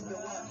understanding of your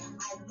word.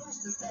 I loose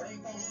the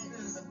sevenfold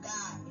spirits of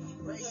God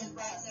in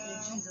us in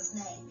Jesus'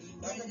 name.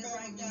 In the name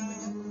of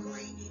Jesus,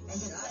 decree and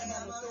declare the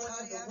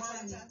authority of the word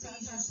in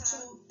Ephesians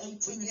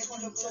 2:18 and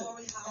 22.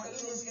 For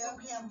it is through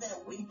him that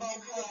we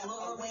both have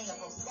a way of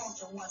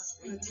approaching one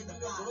spirit to the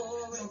Father.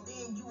 So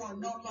then you are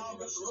no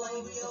longer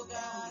strangers or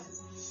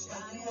aliens,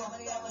 but you are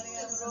fellow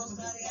citizens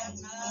with the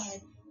saints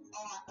and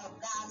are of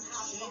God's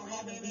household,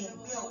 having been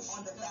built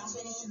on the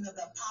foundation of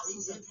the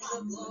apostles and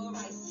prophets of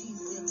Christ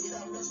Jesus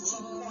himself, the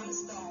chief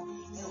cornerstone,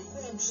 in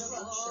whom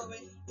structure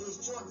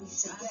is jointly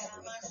together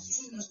and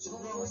continues to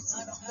grow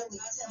into the holy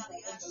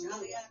temple of the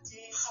Lord.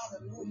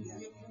 Hallelujah.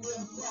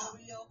 In him,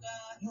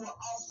 you are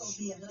also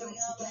being built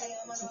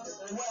together into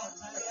the dwelling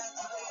place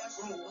of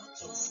our Lord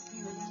in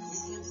spirit and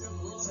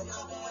truth. So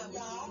come on,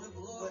 y'all.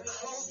 We're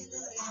closing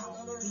this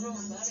out.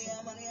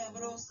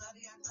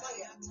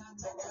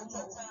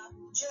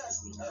 Judge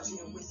the earth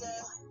and wicked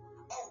one.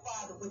 Oh,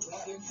 Father, which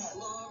art in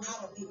heaven,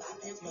 hallowed be thy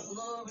name.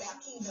 Thy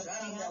kingdom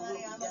come, thy will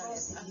be done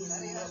as it is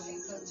in heaven.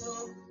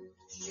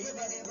 Give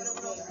us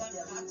this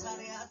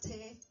day our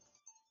daily.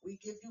 We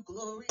give you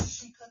glory,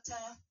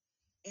 Shikata,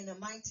 in the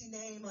mighty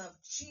name of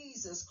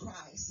Jesus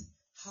Christ.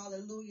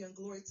 Hallelujah and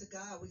glory to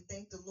God. We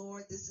thank the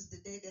Lord. This is the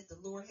day that the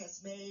Lord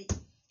has made,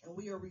 and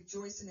we are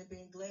rejoicing and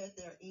being glad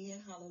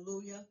therein.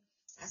 Hallelujah.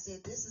 I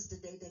said, this is the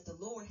day that the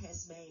Lord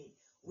has made.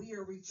 We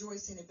are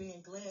rejoicing and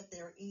being glad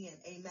therein.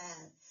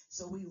 Amen.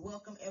 So we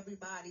welcome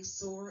everybody.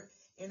 SOAR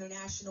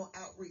International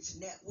Outreach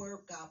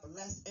Network. God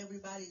bless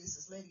everybody. This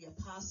is Lady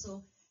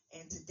Apostle,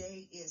 and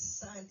today is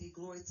Sunday.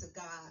 Glory to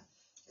God.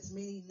 As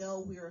many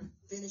know, we are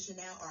finishing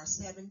out our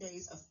 7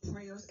 days of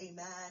prayers.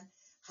 Amen.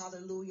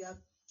 Hallelujah.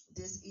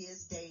 This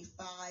is day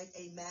 5.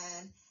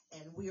 Amen.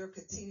 And we are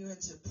continuing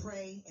to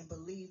pray and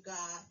believe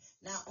God,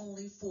 not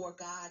only for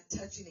God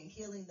touching and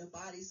healing the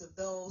bodies of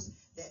those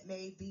that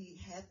may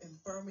have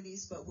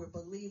infirmities, but we're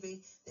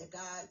believing that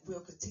God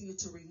will continue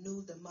to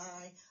renew the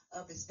mind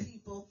of his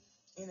people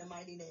in the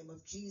mighty name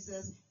of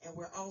Jesus. And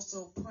we're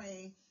also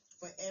praying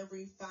for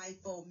every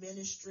fivefold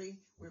ministry.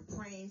 We're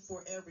praying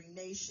for every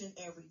nation,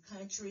 every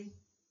country,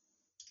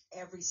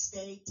 every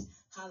state,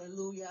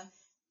 hallelujah,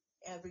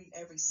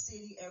 every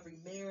city, every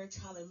marriage,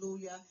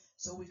 hallelujah.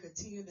 So we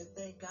continue to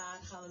thank God,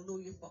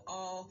 hallelujah, for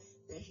all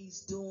that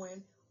he's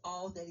doing,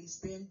 all that he's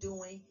been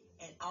doing,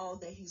 and all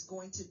that he's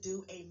going to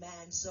do,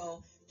 amen.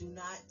 So do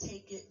not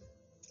take it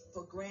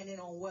for granted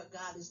on what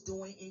God is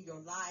doing in your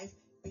life.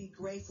 Be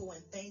grateful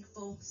and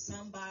thankful.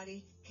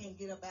 Somebody can't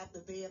get up out the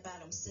bed by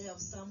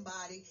themselves.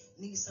 Somebody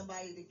needs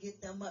somebody to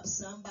get them up.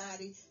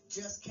 Somebody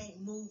just can't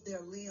move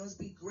their limbs.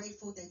 Be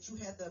grateful that you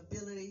have the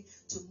ability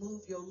to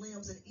move your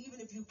limbs. And even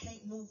if you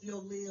can't move your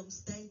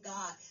limbs, thank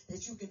God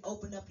that you can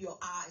open up your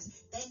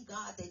eyes. Thank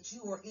God that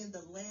you are in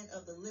the land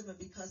of the living,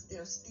 because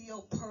there's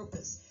still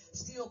purpose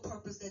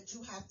that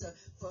you have to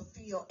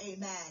fulfill.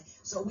 Amen.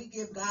 So we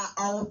give God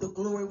all the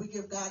glory. We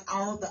give God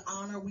all the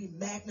honor. We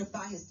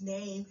magnify his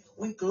name.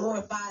 We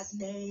glorify his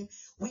name.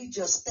 We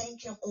just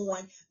thank him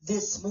on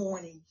this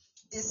morning.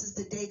 This is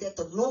the day that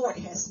the Lord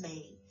has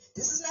made.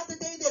 This is not the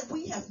day that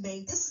we have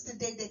made. This is the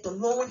day that the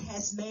Lord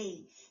has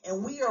made.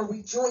 And we are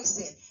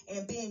rejoicing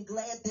and being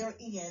glad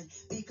therein,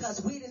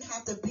 because we didn't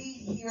have to be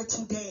here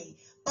today.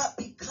 But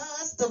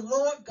because the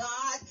Lord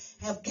God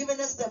have given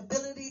us the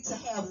ability to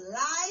have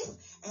life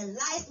and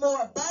life more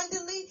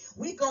abundantly,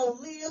 we going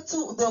to live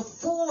to the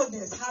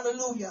fullness.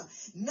 Hallelujah.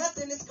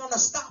 Nothing is going to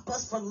stop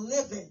us from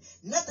living.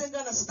 Nothing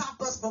going to stop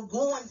us from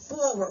going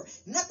forward.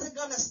 Nothing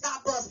going to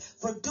stop us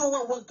from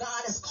doing what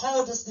God has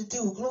called us to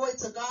do. Glory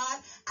to God.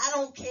 I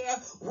don't care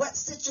what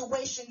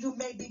situation you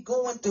may be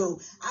going through.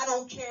 I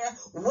don't care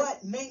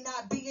what may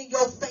not be in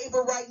your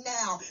favor right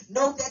now.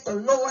 Know that the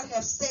Lord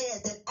has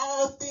said that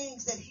all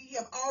things that he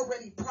have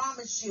already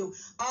promised you,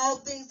 all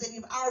things that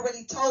he's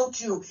already told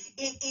you,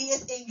 it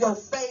is in your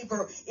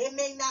favor. It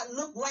may not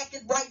look like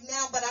it right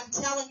now, but I'm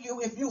telling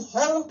you, if you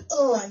hold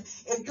on,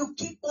 if you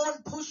keep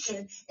on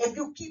pushing, if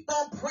you keep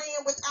on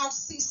praying without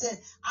ceasing,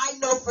 I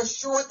know for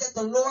sure that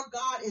the Lord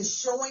God is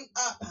showing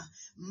up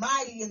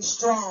mighty and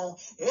strong.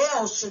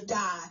 El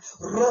Shaddai,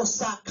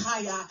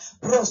 Rosakaya,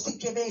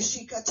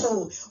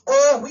 Brosikebeshikato.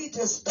 Oh, we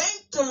just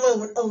thank the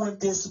Lord on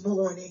this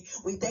morning.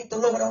 We thank the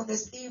Lord on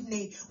this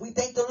evening. We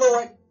thank the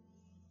Lord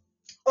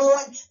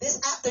on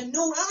this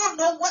afternoon. I don't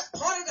know what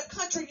part of the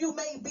country you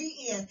may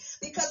be in,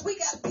 because we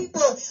got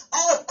people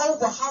all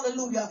over.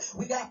 Hallelujah.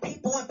 We got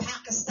people in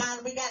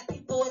Pakistan. We got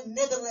people in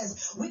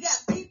Netherlands. We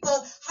got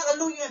people,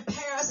 hallelujah, in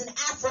Paris, in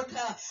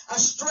Africa,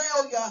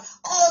 Australia,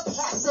 all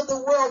parts of the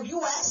world,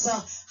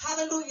 U.S.,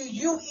 hallelujah,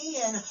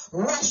 UN,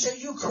 Russia,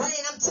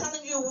 Ukraine. I'm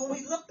telling you, when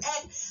we looked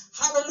at,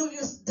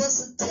 hallelujah, the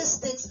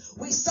statistics,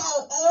 we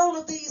saw all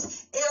of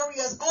these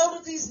areas, all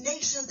of these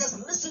nations that's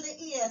listening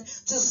in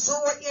to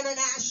Sword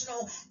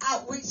International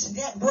Outreach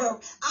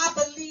Network. I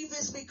believe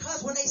it's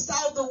because when they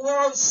saw the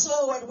word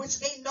sword, which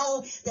they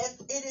know that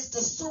it is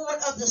the sword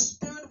of the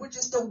Spirit, which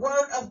is the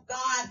word of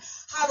God,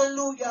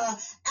 hallelujah,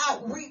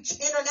 Outreach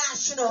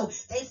International,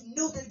 they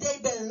knew that they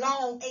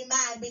belong,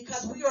 amen,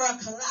 because we are a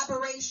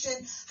collaboration,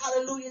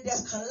 hallelujah,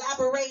 that's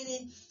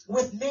collaborating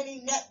with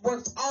many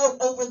networks all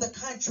over the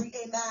country,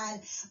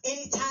 amen.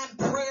 Anytime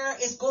prayer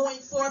is going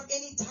forth,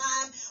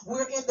 anytime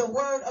we're in the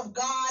word of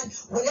God,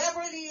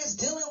 whatever it is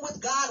dealing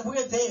with God,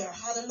 we're there,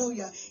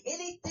 hallelujah.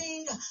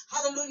 Anything,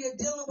 hallelujah,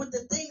 dealing with the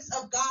things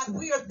of God,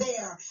 we are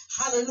there,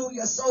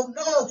 hallelujah. So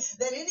know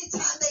that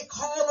anytime they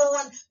call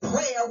on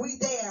prayer, we're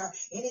there.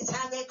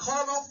 Anytime they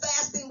call on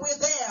fasting, we're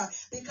there,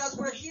 because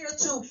we're here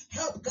to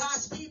help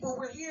God's people.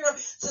 We're here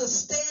to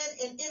stand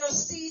and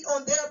intercede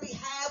on their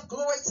behalf.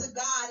 Glory to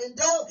God. And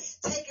don't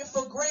take it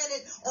for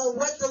granted on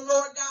what the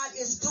Lord God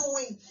is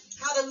doing.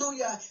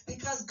 Hallelujah.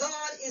 Because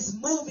God is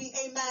moving.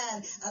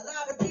 Amen. A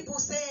lot of people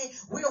saying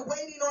we're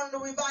waiting on the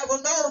revival.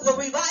 No, the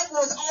revival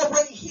is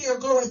already here.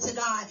 Glory to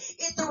God.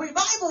 If the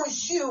revival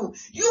is you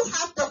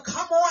have to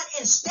come on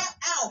and step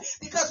out.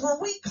 Because when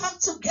we come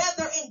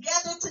together and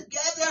gather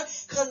together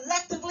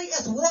collectively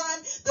as one,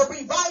 the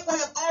revival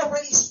has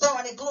already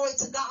started. Glory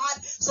to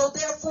God. So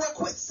therefore,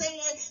 quit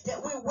saying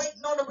that we're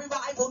waiting on the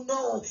revival.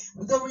 No,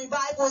 the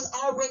revival is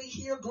already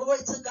here. Glory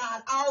to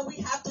God. All we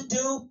have to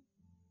do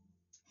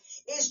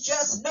is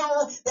just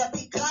know that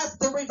because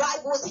the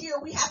revival is here,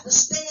 we have to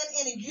stand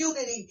in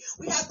unity.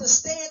 We have to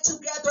stand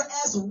together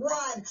as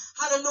one.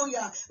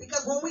 Hallelujah.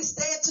 Because when we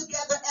stand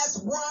together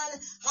as one,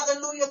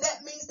 hallelujah,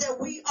 that means that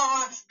we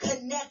are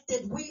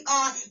connected. We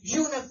are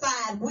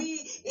unified.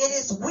 It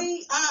is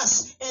we,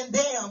 us, and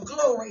them.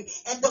 Glory.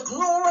 And the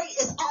glory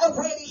is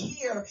already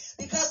here,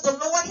 because the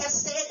Lord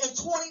has said in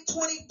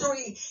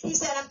 2023, he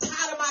said, I'm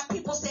tired of my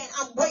people saying,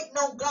 I'm waiting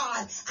on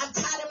God. I'm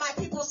tired of my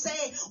people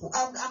saying,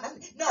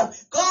 no,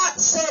 God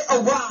said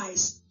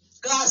arise.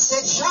 God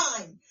said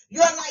shine.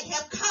 Your light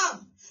have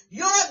come.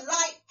 Your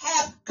light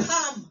have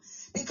come,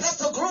 because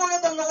the glory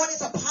of the Lord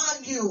is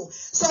upon you. you.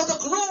 So the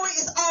glory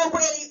is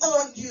already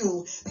on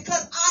you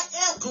because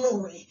I am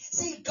glory.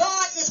 See,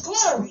 God is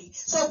glory.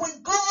 So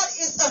when God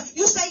is,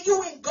 you say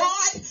you in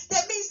God,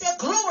 that means that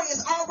glory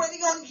is already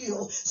on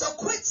you. So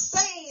quit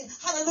saying,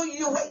 hallelujah,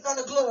 you're waiting on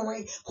the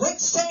glory. Quit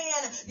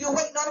saying you're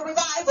waiting on a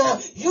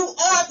revival. You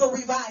are the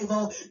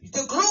revival.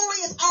 The glory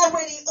is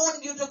already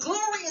on you. The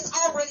glory is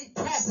already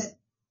present.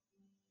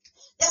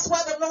 That's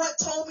why the Lord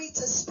told me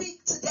to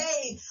speak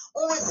today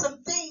on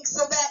some things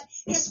so that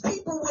his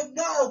people would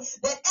know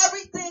that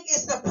everything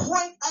is the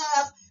point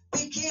of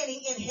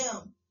beginning in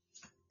him.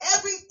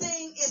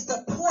 Everything is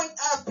the point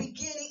of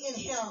beginning in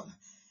him.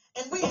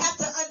 And we have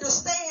to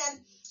understand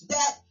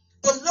that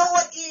the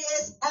Lord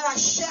is our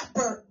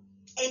shepherd.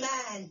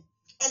 Amen.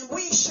 And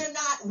we should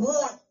not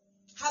want.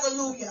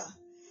 Hallelujah.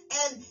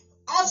 And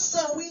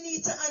also we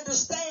need to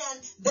understand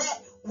that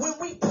when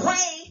we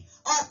pray,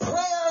 our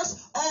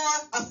prayers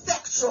are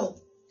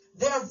effectual.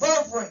 They're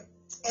fervent.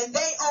 And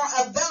they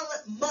are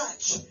available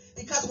much.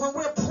 Because when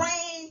we're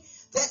praying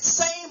that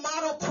same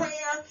model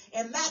prayer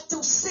in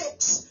Matthew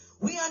 6,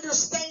 we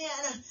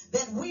understand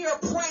that we are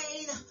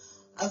praying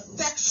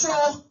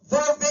effectual,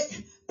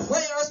 fervent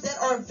prayers that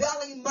are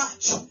availing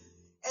much.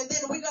 And then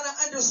we're going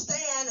to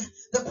understand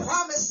the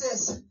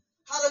promises,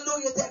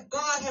 hallelujah, that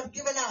God has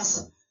given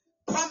us.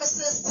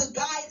 Promises to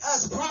guide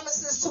us,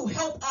 promises to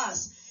help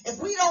us. If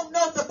we don't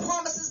know the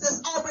promises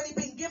that's already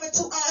been given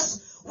to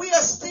us, we'll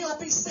still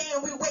be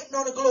saying we're waiting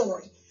on the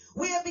glory.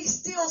 We'll be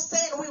still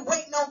saying we're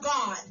waiting on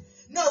God.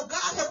 No,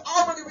 God has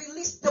already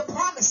released the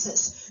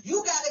promises.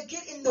 You got to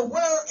get in the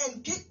word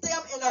and get them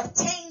and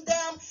obtain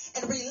them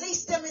and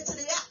release them into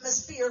the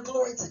atmosphere.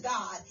 Glory to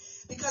God.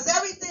 Because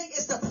everything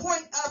is the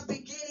point of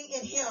beginning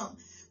in him.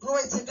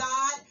 Glory to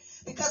God.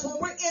 Because when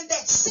we're in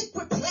that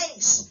secret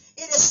place,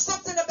 it is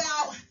something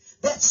about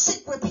that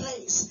secret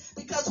place.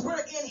 Because we're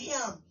in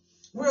him.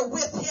 We're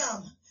with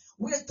him.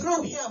 We're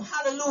through him.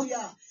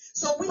 Hallelujah.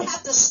 So we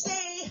have to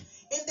stay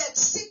in that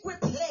secret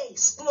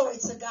place. Glory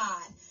to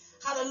God.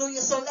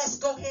 Hallelujah. So let's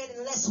go ahead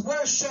and let's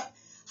worship.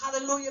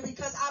 Hallelujah.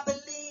 Because I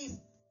believe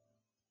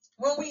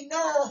when we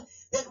know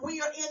that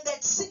we are in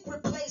that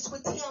secret place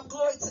with him,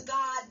 glory to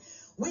God,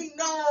 we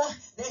know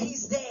that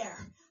he's there.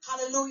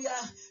 Hallelujah.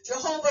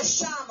 Jehovah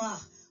Shammah,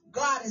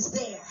 God is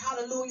there.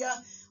 Hallelujah.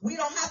 We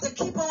don't have to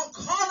keep on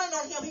calling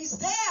on him. He's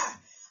there.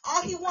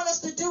 All he wants us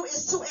to do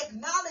is to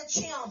acknowledge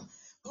him.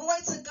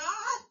 Glory to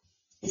God.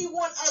 He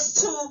wants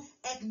us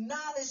to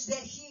acknowledge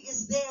that he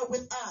is there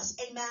with us.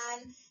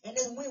 Amen. And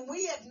then when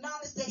we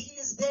acknowledge that he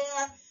is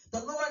there,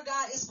 the Lord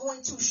God is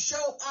going to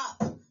show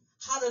up.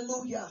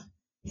 Hallelujah.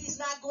 He's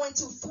not going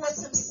to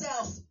force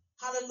himself.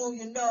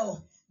 Hallelujah.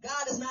 No.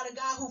 God is not a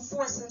God who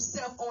forces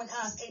himself on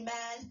us.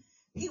 Amen.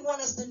 He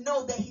wants us to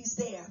know that he's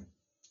there.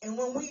 And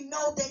when we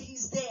know that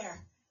he's there,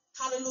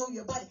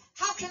 hallelujah. But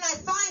how can I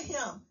find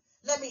him?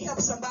 Let me help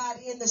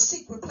somebody in the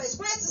secret place.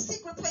 Where's the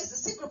secret place? The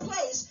secret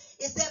place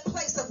is that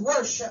place of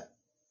worship.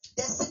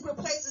 That secret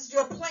place is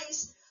your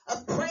place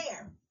of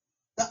prayer.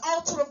 The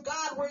altar of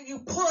God where you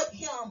put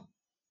him,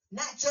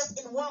 not just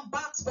in one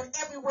box, but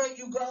everywhere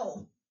you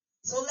go.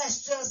 So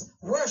let's just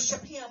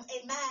worship him.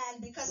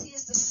 Amen. Because he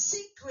is the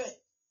secret.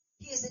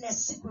 He is in that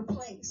secret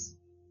place.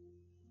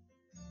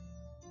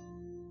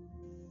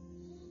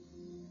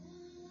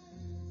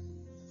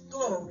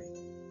 Glory.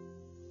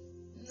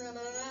 Na, na,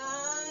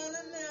 na,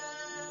 na,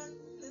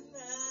 na,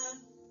 na.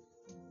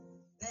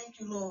 Thank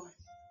you, Lord.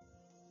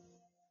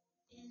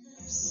 In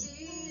a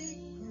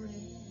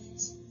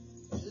secret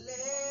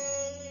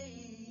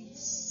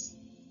place,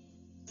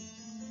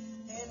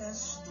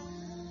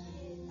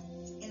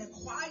 in a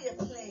quiet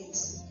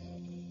place.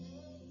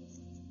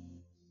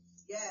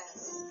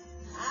 Yes.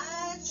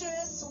 I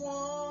just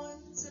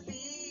want to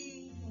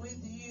be with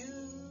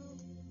you.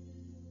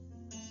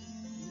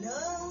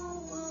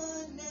 No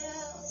one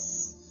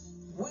else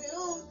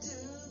will do.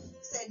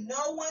 Say,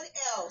 no one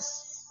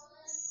else.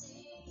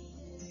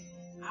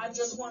 I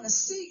just want to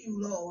see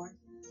you, Lord.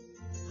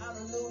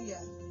 Hallelujah.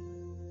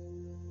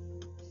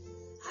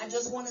 I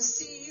just want to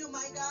see you,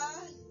 my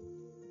God.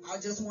 I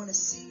just want to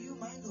see you,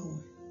 my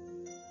Lord.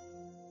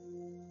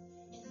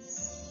 In the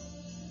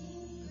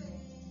secret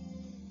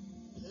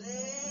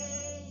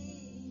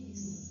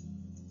place,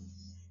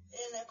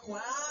 in a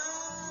quiet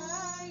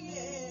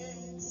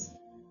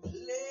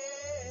place,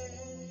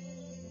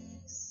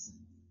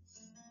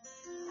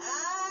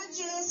 I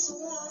just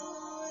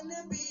want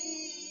to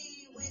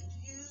be with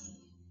you.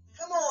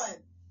 Come on.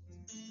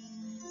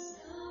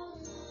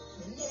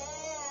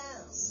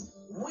 Yes,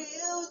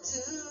 will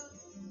do.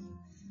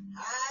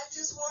 I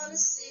just want to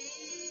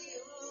see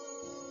you.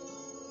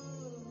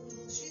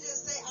 She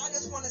just say, I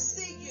just want to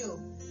see you.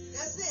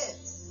 That's it.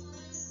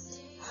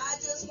 I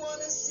just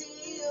want to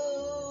see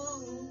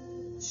you.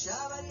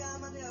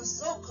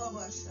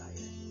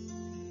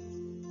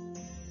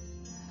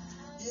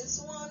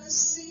 Just want to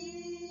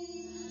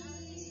see.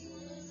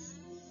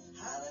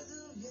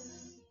 Hallelujah.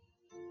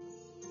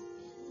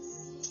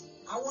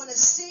 I want to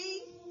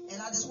see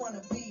and I just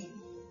want to be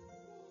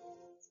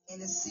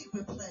in a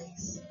secret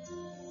place.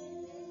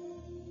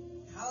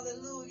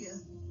 Hallelujah.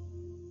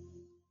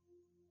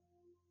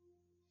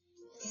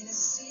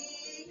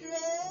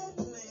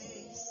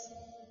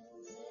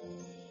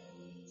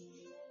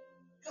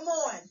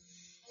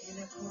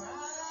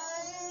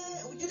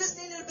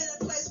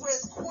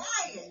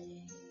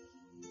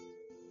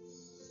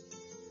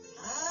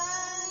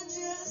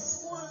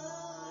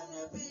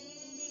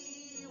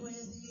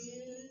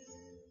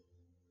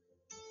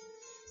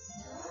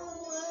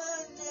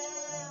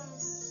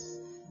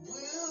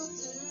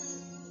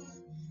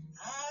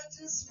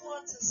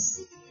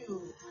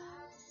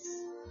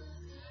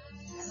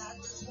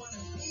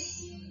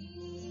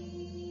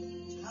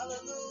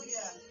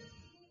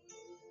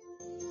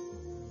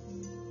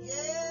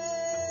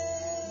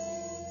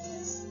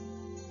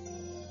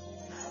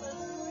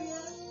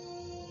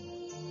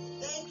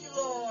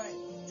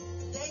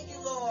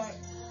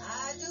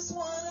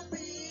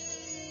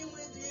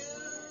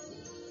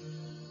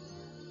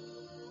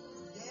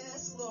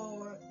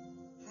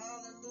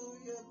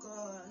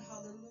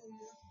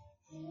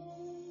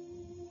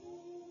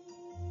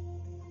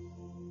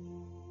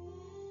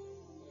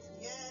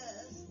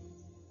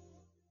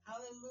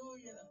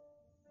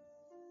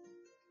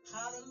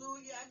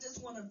 I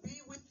just want to be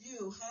with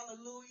you.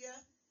 Hallelujah.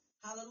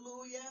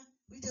 Hallelujah.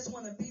 We just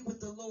want to be with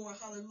the Lord.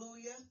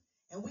 Hallelujah.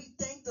 And we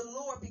thank the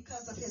Lord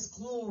because of his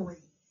glory.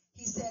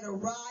 He said,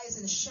 arise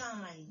and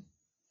shine.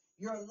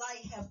 Your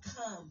light have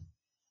come.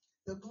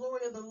 The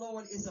glory of the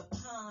Lord is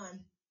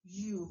upon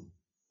you.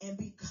 And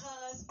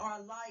because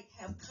our light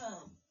have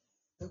come,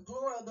 the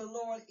glory of the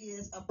Lord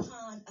is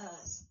upon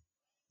us.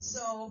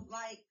 So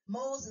like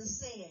Moses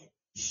said,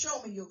 show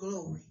me your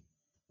glory.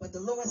 But the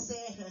Lord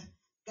said,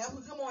 God,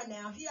 come on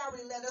now. He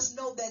already let us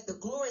know that the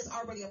glory is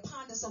already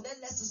upon us. So that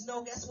lets us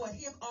know, guess what?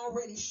 He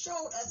already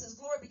showed us his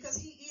glory because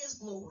he is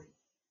glory.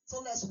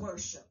 So let's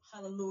worship.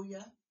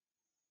 Hallelujah.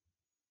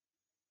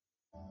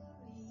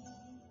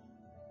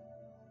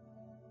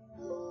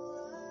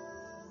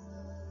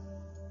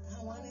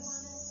 I want to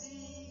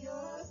see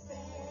your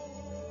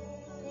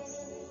face.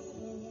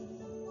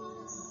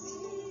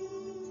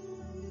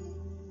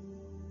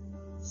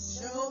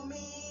 Show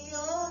me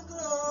your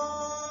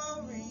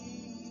glory.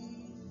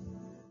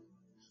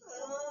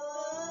 Oh,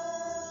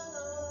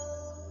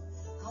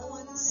 I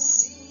want to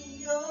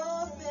see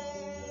your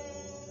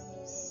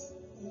face.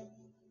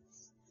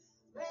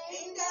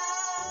 Rain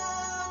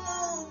down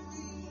on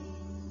me.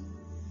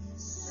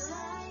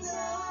 Shine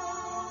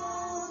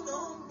down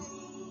on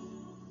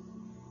me.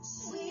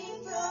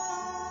 Sweep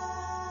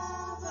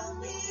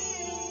over me.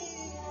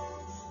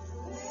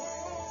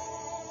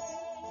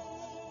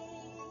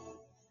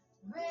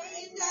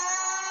 Rain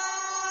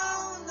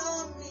down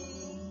on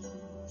me.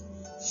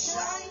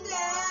 Shine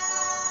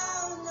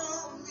down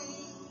on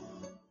me.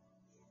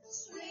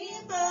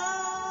 Sweep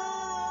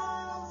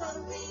over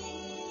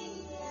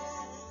me.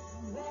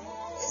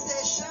 It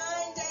says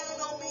shine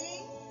down on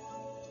me.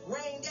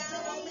 Rain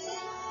down on me.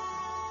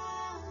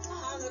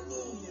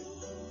 Hallelujah.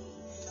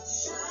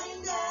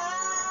 Shine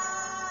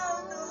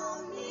down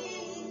on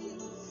me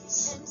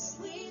and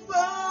sweep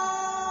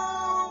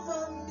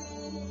over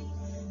me.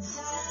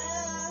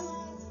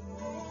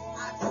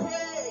 I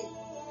pray.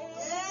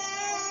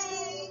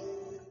 Hey,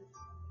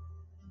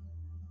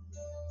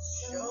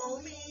 show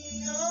me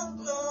your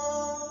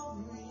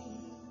glory.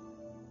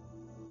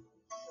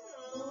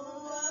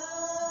 Oh,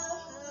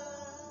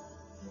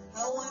 I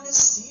want to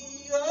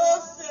see your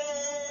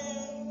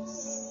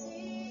face.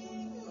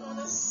 I want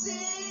to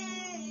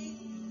see.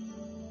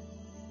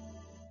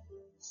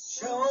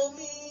 Show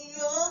me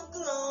your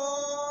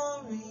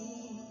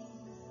glory.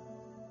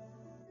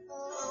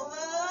 Oh,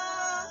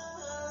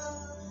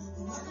 I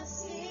want to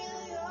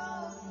feel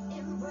your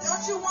embrace.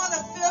 Don't you want to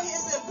feel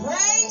his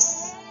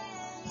embrace?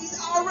 He's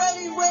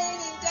already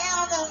raining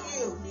down on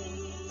you.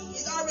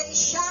 He's already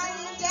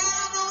shining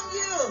down on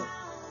you.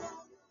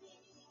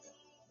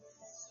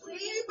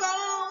 Sweep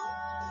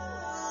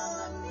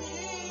on me.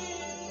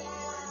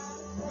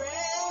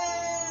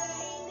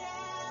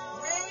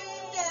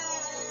 Rain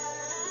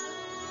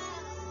down.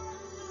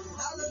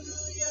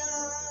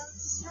 Hallelujah.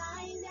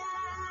 Shine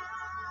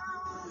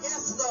down.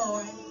 Yes,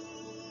 Lord.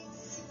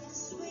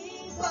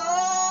 Sweep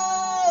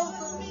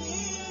over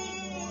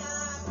me. I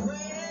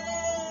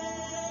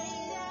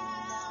pray.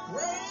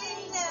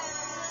 Rain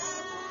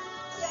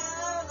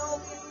down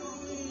on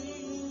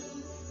me.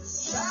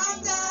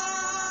 Shine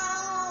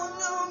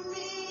down on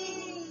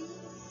me.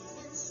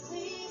 And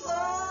sweep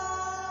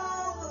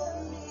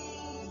over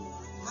me.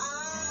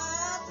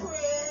 I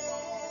pray.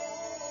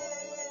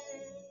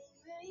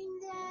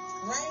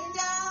 Rain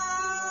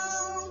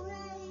down.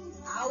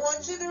 I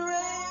want you to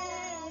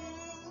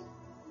rain.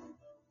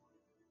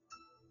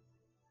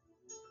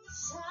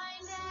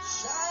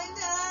 Shine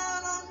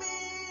down on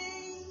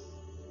me.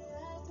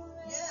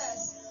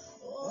 Yes.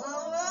 Oh,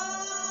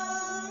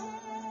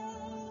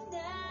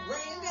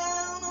 rain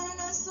down on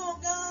us, oh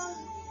God.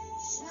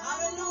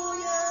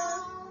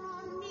 Hallelujah.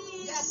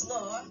 Yes,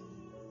 Lord.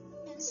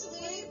 And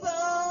sweep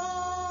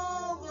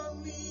over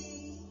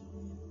me.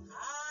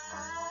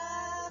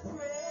 I pray.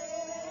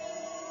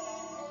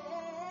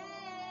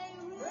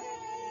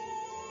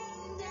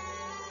 Rain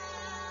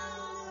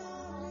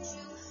down.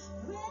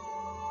 Rain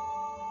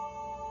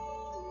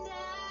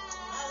down.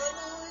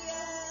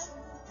 Hallelujah.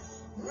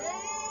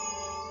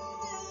 Rain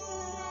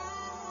down.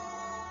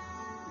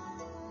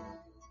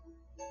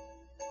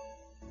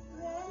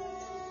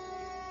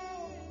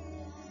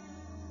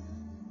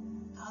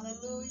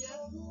 Hallelujah.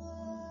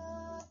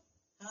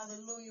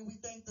 Hallelujah. We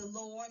thank the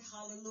Lord.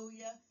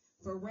 Hallelujah.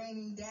 For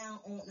raining down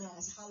on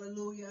us.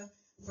 Hallelujah.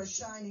 For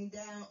shining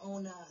down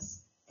on us.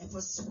 And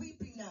for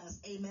sweeping us.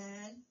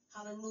 Amen.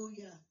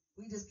 Hallelujah.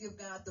 We just give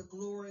God the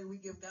glory. We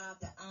give God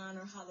the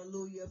honor.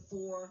 Hallelujah.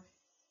 For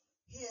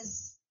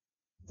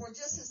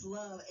just his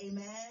love.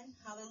 Amen.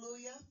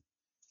 Hallelujah.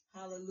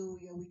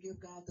 Hallelujah. We give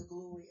God the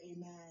glory.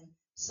 Amen.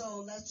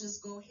 So let's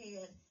just go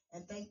ahead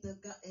and thank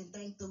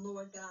the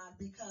Lord God,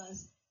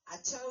 because I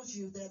told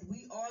you that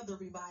we are the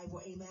revival.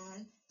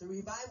 Amen. The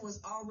revival is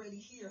already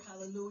here.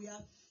 Hallelujah.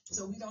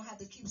 So we don't have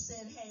to keep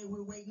saying, hey,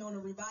 we're waiting on a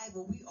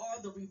revival. We are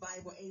the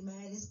revival.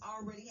 Amen. It's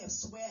already have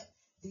swept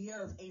the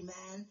earth.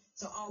 Amen.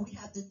 So all we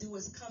have to do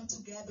is come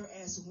together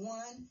as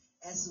one,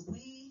 as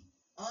we,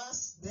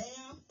 us,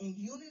 them, in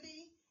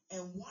unity,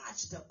 and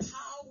watch the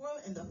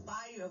power and the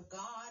fire of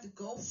God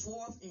go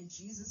forth in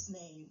Jesus'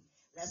 name.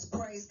 Let's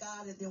praise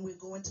God, and then we'll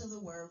go into the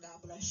word.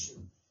 God bless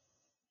you.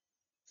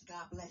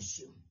 God bless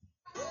you.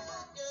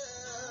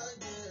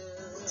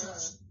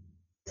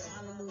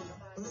 Hallelujah.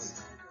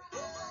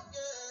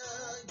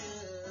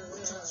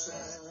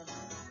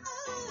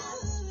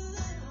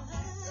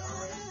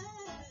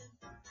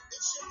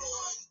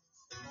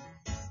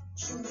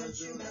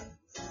 Judah.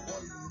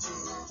 1, 2,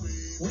 3.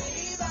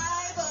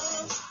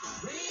 Revival,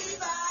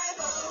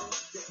 revival,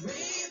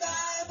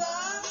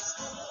 revival.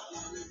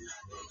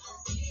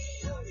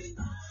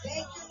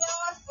 Thank you,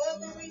 Lord, for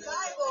the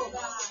revival,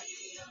 God.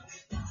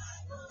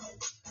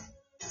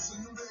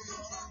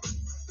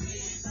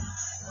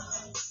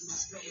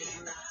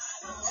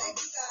 Thank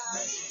you, God.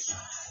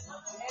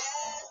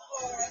 Yes,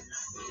 Lord.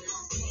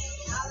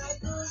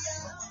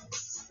 Hallelujah.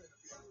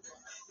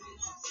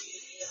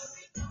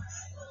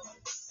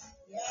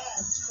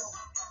 Yes, Lord.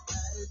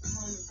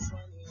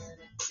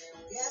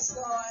 Yes,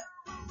 Lord.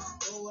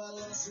 Oh, I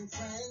lost some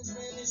friends,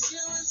 man, this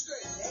year was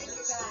great. Thank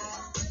you,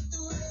 God.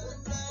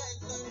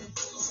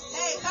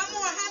 Hey, come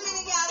on, how many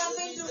of y'all done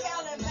been through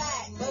hell and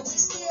back? But we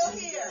still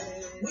here.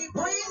 We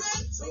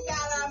breathing, we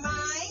got our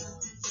mind,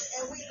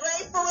 and we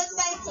grateful and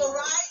thankful,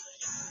 right?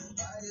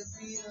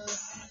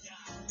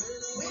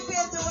 We've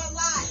been through a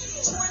lot.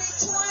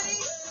 2020,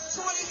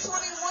 2021,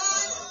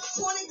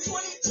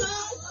 2022,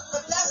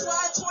 but that's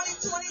why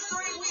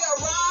 2023 we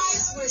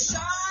arise, we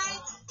shine,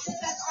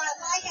 because our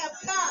light have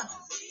come.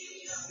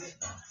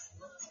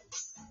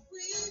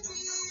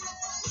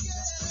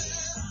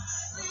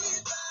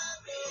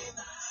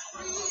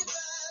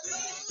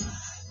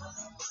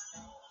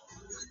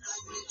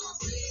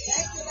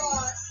 Thank you,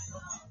 Lord.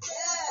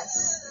 Yes.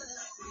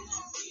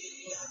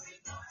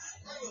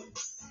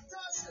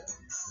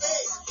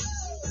 Hey.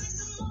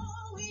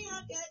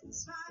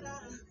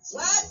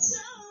 What? So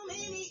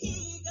many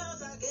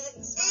egos are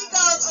getting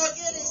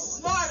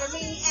smarter,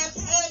 meaning and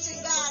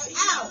edging God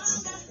out.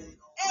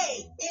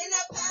 Hey, in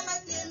the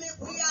pandemic,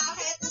 we all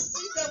had to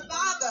see the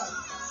Father.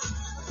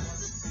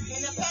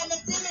 In the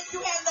pandemic,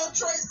 you had no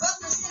choice but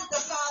to see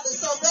the Father.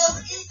 So those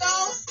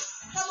egos,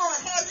 come on,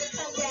 had to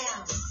come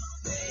down.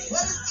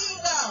 What is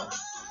ego?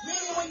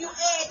 Meaning when you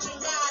edging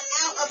God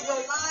out of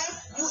your life,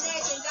 you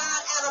edging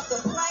God out of the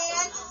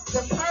plan,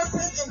 the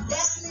purpose, and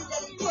destiny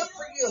that He put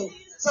for you.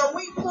 So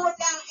we pour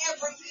down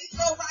every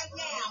ego right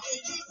now in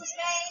Jesus'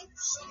 name.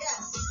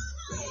 Yes.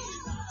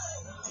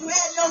 You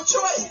had no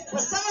choice.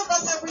 But some of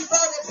us have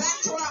reverted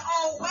back to our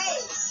own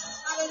ways.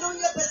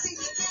 Hallelujah. But see,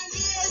 the thing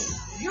is,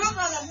 you're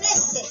going to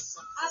miss it.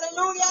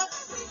 Hallelujah.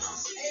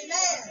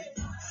 Amen.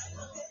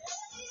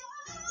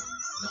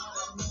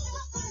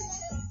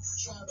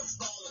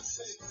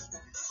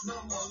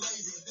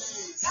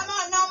 Come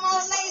on, no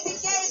more lazy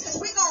days, because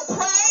we're going to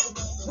pray.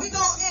 We're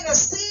going to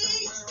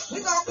intercede.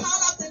 We're going to call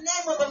out the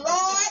name of the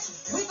Lord.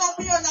 We're going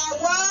to be on our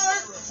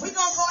word. We're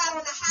going to go out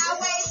on the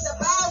highways, the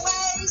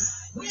byways.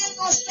 We ain't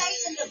going to stay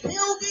in the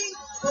building,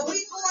 but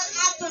we're going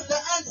after the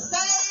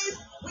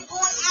unsaved. We're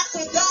going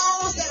after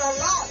those that are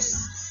lost.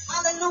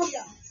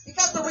 Hallelujah.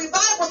 Because the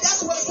revival,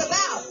 that's what it's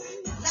about.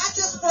 Not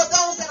just for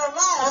those that are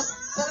lost,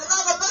 but a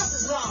lot of us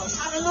is lost.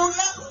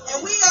 Hallelujah. And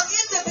we are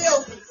in the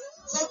building.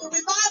 So the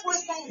revival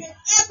is going to hit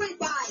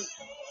everybody.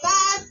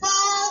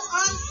 Fivefold,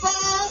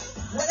 unfold,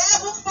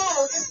 whatever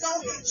fold is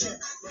going to hit you.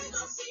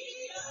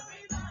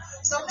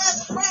 So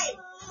let's pray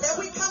that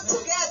we come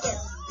together.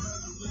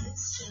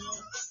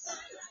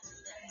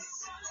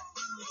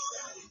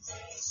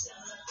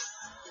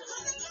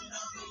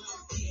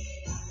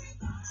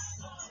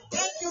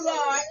 Thank you,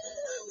 Lord.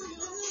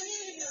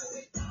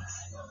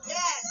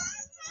 Yes.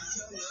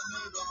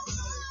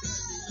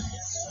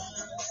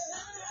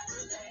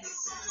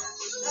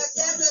 A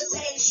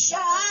visitation.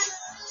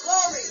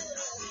 Glory.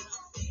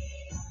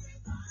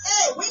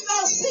 Hey, we're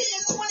going to see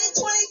in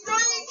 2023.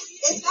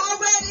 It's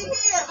already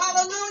here.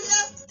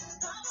 Hallelujah.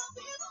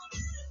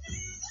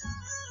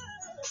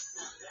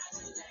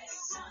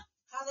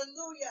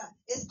 Hallelujah.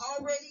 It's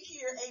already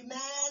here.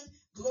 Amen.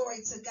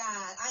 Glory to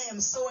God. I am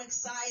so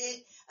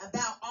excited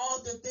about all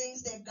the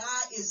things that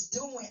God is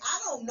doing. I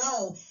don't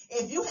know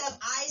if you have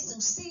eyes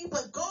to see,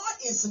 but God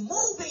is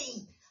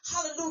moving.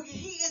 Hallelujah.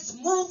 He is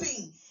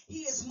moving.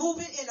 He is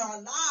moving in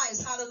our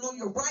lives.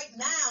 Hallelujah. Right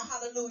now.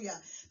 Hallelujah.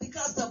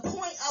 Because the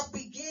point of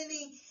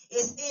beginning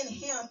is in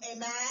Him.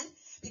 Amen.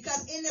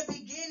 Because in the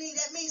beginning,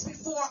 that means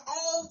before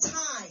all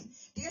time.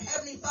 Dear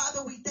Heavenly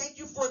Father, we thank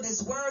you for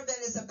this word that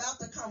is about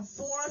to come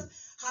forth.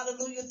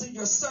 Hallelujah, through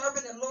your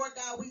servant. And Lord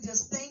God, we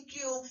just thank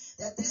you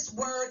that this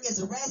word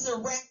is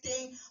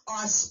resurrecting.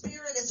 Our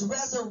spirit is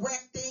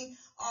resurrecting.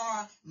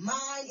 Our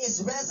mind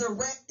is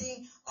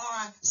resurrecting.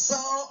 Our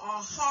soul,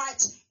 our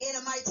heart, in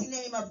the mighty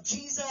name of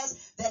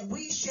Jesus, that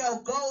we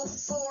shall go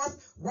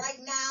forth right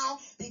now,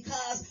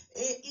 because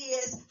it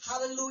is,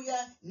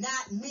 hallelujah,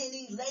 not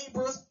many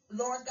laborers,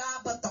 Lord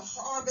God, but the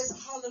harvest,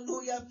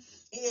 hallelujah,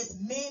 is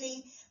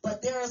many.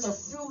 But there is a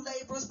few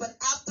laborers. But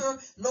after,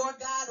 Lord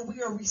God,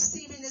 we are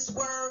receiving this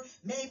word,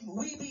 may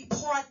we be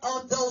part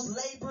of those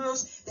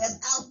laborers that's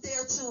out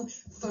there to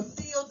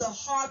fulfill the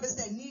harvest. harvest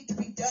that need to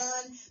be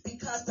done,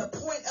 because the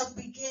point of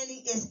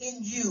beginning is in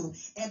you.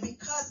 And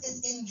because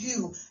it's in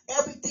you,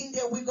 everything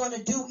that we're going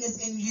to do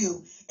is in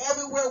you.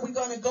 Everywhere we're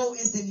going to go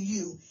is in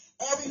you.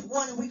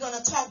 Everyone we're going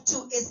to talk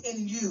to is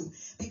in you,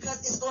 because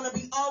it's going to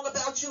be all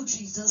about you,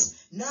 Jesus.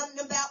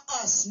 Nothing about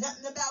us,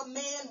 nothing about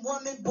man,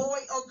 woman, boy,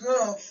 or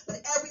girl, but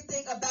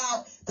everything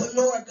about the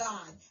Lord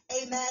God.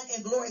 Amen,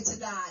 and glory to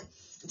God.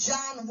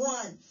 John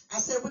 1, I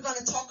said we're going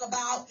to talk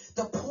about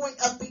the point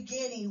of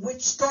beginning,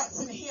 which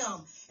starts in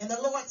him. And the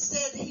Lord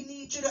said he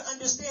needs you to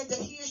understand that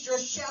he is your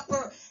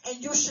shepherd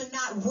and you should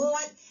not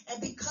want.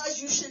 And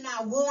because you should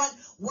not want,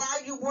 why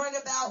are you worrying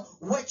about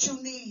what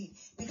you need?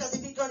 Because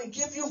if he's going to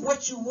give you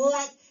what you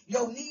want,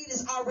 your need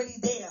is already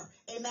there.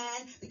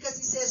 Amen. Because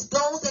he says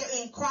those that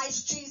are in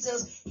Christ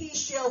Jesus, he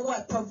shall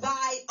what?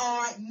 Provide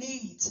our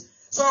needs.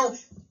 So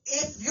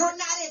if you're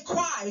not in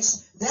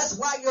Christ, that's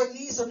why your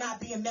needs are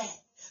not being met.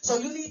 So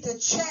you need to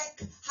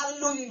check,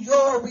 hallelujah,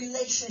 your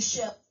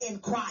relationship in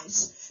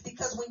Christ.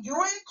 Because when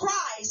you're in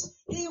Christ,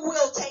 he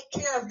will take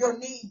care of your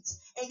needs.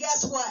 And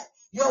guess what?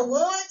 Your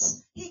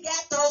wants, he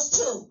got those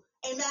too.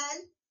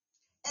 Amen.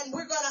 And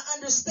we're going to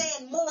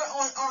understand more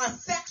on our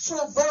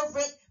effectual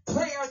fervent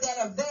prayer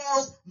that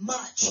avails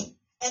much.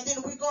 And then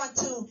we're going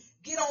to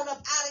get on up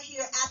out of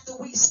here after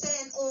we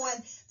stand on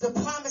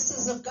the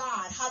promises of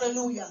God.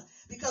 Hallelujah.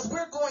 Because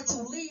we're going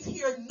to leave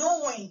here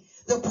knowing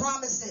the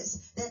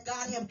promises that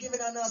God has given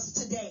on us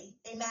today.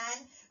 Amen.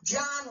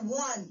 John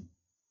 1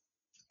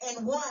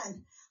 and 1.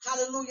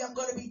 Hallelujah. I'm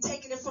going to be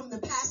taking it from the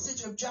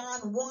passage of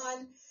John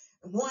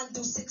 1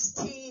 through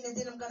 16. And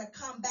then I'm going to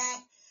come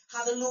back,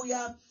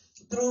 hallelujah,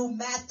 through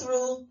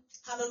Matthew,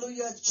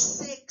 hallelujah,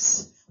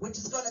 6, which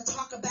is going to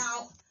talk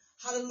about,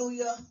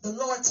 hallelujah, the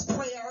Lord's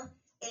Prayer.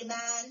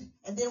 Amen.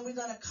 And then we're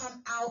going to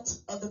come out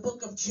of the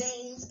book of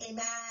James.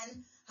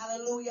 Amen.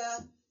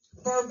 Hallelujah.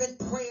 Fervent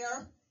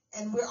prayer.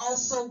 And we're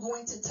also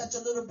going to touch a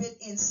little bit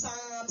in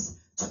Psalms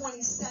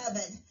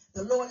 27.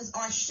 The Lord is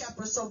our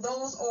shepherd. So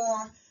those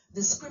are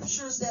the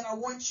scriptures that I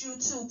want you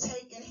to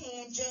take in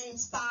hand.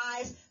 James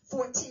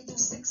 5:14 through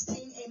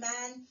 16.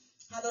 Amen.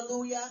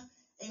 Hallelujah.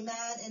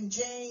 Amen. And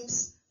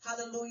James,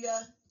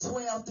 hallelujah,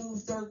 12 through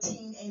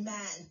 13.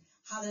 Amen.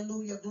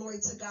 Hallelujah. Glory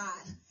to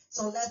God.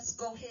 So let's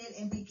go ahead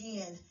and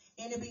begin.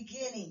 In the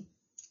beginning,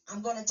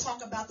 I'm going to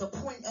talk about the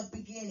point of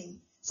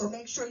beginning. So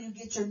make sure you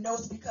get your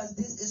notes, because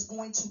this is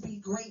going to be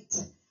great.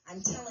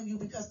 I'm telling you,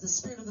 because the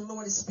Spirit of the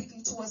Lord is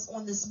speaking to us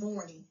on this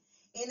morning.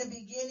 In the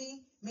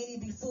beginning, meaning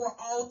before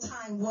all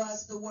time,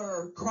 was the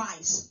Word,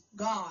 Christ,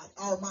 God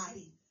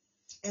Almighty.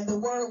 And the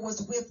Word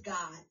was with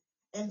God.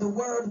 And the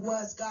Word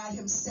was God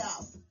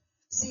himself.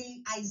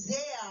 See,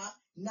 Isaiah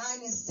 9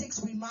 and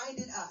 6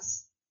 reminded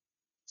us.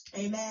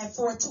 Amen.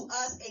 For to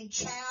us a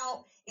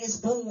child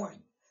is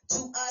born.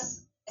 To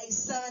us a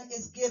son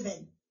is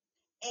given.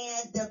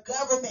 And the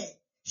government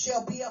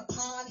shall be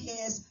upon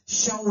his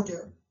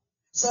shoulder.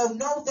 So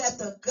know that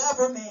the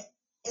government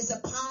is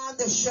upon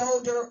the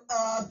shoulder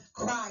of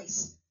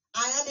Christ.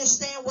 I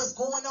understand what's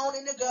going on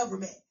in the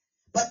government,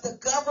 but the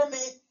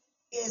government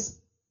is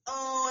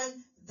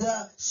on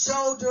the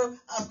shoulder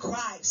of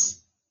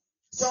Christ.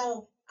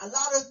 So a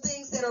lot of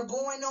things that are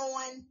going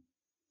on,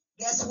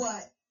 guess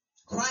what?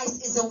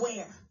 Christ is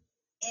aware,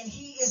 and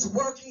he is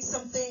working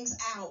some things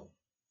out.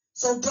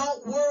 So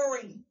don't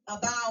worry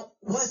about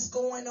what's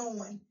going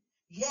on.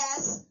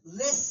 Yes,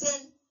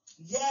 listen.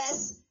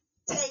 Yes,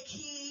 take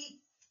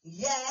heed.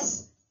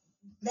 Yes,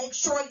 make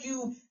sure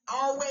you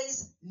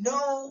always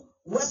know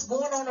what's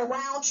going on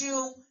around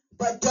you.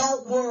 But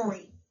don't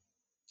worry.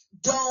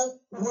 Don't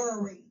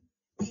worry.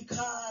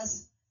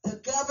 Because the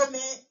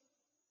government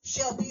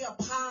shall be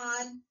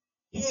upon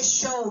his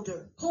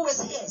shoulder. Who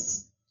is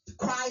his?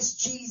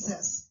 Christ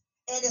Jesus.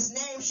 And his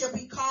name shall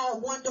be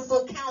called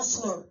Wonderful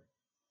Counselor.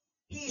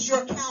 He's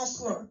your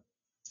counselor.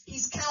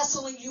 He's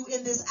counseling you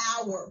in this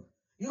hour.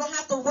 You don't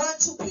have to run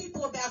to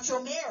people about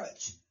your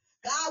marriage.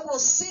 God will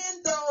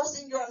send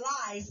those in your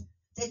life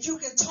that you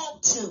can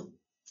talk to,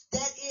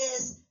 that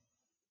is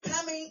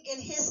coming in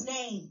his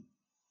name.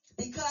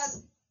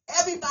 Because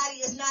everybody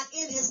is not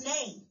in his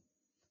name.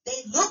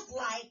 They look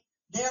like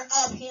they're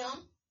of him,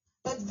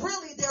 but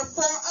really they're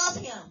for of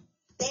him.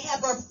 They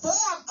have a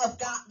form of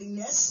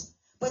godliness,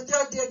 but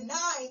they're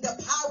denying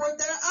the power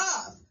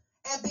thereof.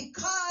 And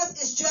because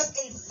it's just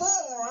a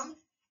form,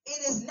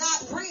 it is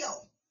not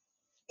real.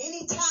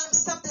 Anytime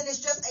something is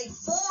just a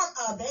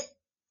form of it,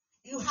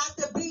 you have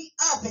to be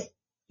of it.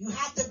 You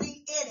have to be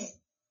in it.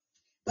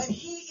 But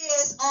he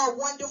is our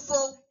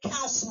wonderful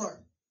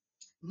counselor,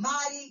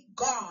 mighty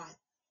God,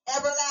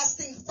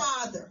 everlasting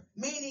Father,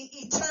 meaning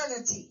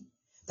eternity,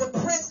 the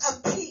Prince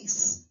of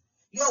Peace.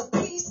 Your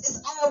peace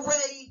is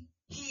already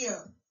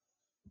here.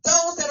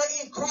 Those that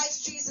are in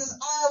Christ Jesus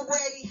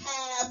already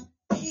have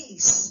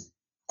peace.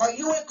 Are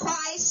you in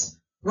Christ?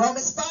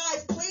 Romans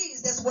 5,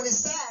 please. That's what it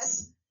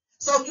says.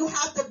 So you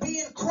have to be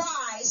in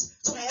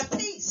Christ to have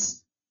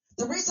peace.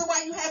 The reason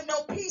why you have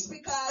no peace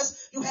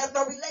because you have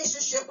no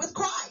relationship with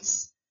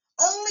Christ.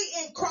 Only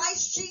in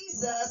Christ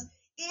Jesus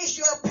is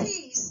your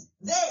peace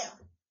there.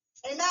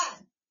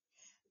 Amen.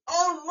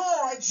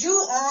 Oh Lord, Lord,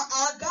 you are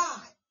our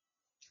God.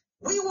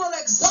 We will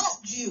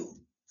exalt you.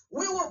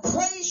 We will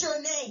praise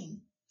your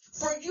name,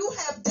 for you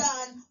have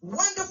done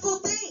wonderful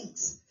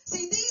things.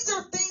 See, these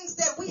are things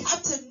that we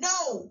have to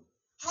know,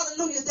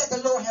 hallelujah, that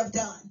the Lord have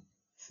done.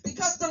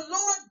 Because the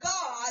Lord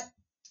God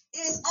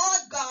is our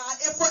God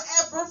and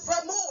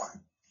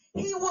forevermore.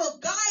 He will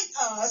guide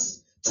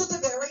us to the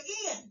very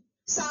end.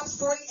 Psalms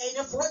 48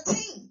 and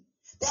 14.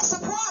 That's a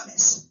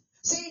promise.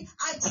 See,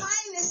 I'm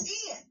tying this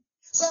in.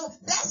 So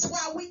that's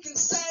why we can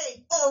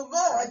say, oh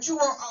Lord, you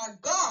are our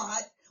God.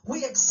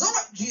 We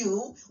exhort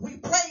you. We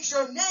praise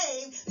your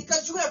name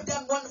because you have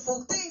done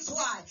wonderful things.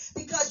 Why?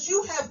 Because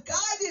you have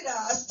guided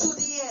us to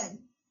the end.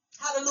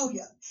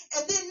 Hallelujah.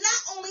 And then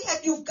not only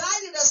have you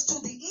guided us to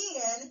the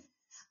end,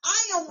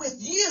 I am with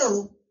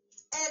you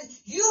and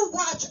you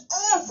watch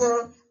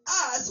over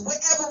us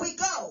wherever we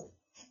go.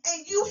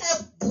 And you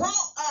have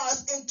brought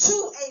us into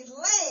a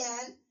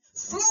land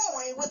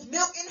flowing with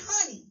milk and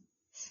honey.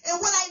 And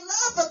what I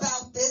love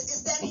about this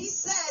is that he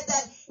said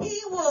that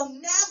he will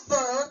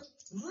never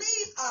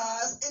leave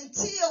us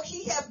until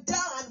he have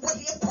done what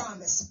he had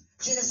promised.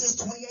 Genesis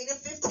 28 and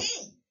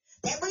 15.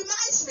 That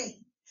reminds me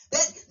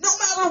that no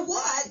matter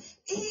what,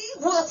 he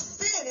will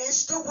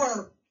finish the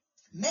work.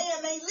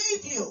 Man may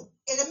leave you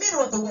in the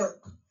middle of the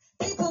work.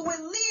 People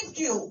will leave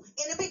you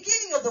in the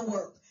beginning of the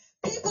work.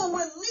 People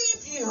will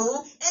leave you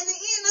in the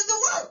end of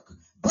the work.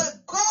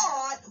 But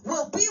God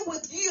will be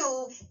with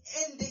you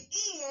in the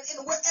end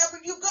and wherever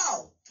you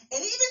go.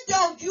 And even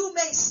though you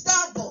may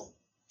stumble,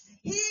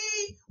 he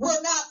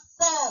will not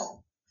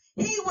fall.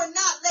 He will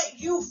not let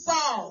you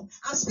fall.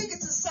 I'm speaking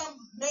to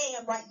some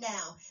man right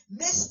now.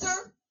 Mr.,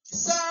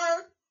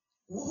 sir,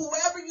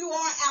 whoever you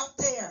are out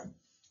there,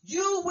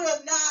 you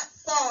will not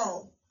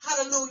fall.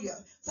 Hallelujah.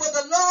 For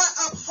the Lord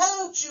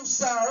upholds you,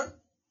 sir,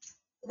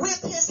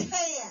 with his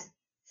hand.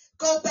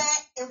 Go back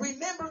and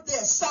remember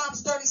this,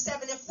 Psalms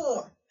 37 and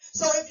 4.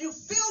 So if you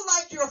feel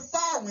like you're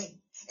falling,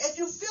 if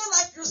you feel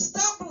like you're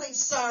stumbling,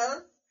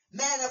 sir,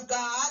 man of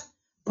God,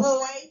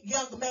 boy,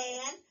 young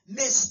man,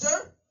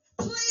 mister,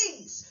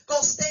 please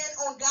go stand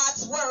on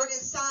God's word in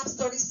Psalms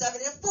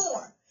 37 and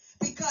 4.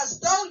 Because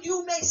though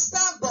you may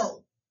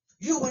stumble,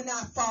 you will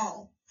not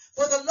fall.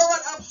 For the Lord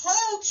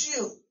upholds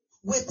you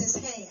with his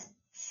hand.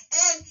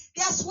 And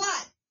guess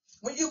what?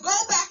 When you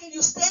go back and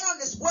you stand on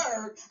this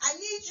word, I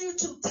need you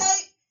to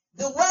take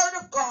the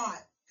word of God,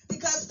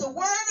 because the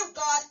word of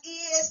God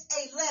is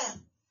a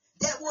lamp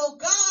that will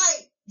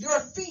guide your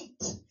feet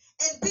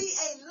and be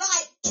a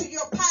light to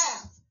your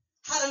path.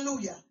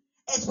 Hallelujah.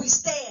 As we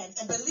stand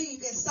and believe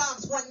in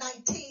Psalms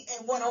 119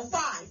 and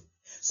 105.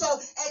 So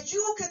as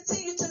you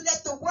continue to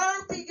let the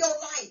word be your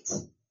light,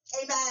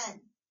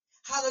 amen.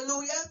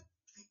 Hallelujah.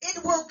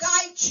 It will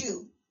guide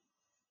you.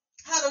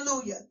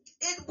 Hallelujah.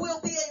 It will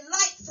be a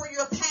light for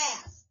your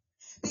path,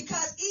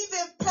 because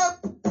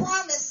even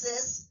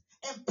promises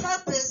and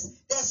purpose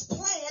that's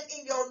planned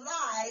in your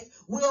life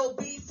will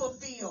be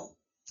fulfilled.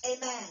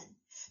 Amen.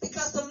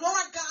 Because the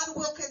Lord God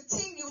will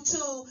continue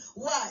to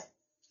what?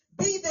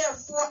 Be there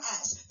for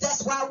us.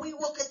 That's why we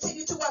will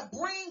continue to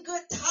bring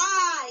good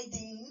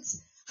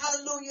tidings,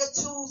 hallelujah,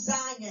 to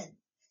Zion.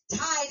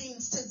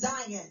 Tidings to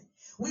Zion.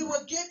 We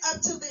will get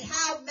up to the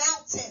high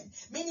mountain,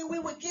 meaning we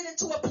will get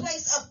into a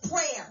place of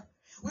prayer.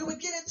 We would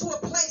get into a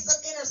place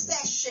of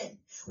intercession.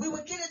 We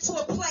would get into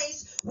a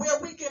place where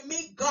we can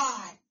meet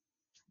God.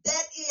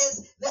 That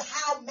is the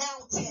high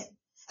mountain.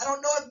 I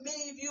don't know if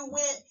many of you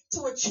went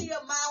to a Chia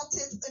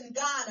Mountain in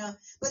Ghana,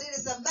 but it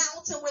is a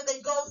mountain where they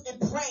go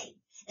and pray.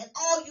 And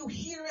all you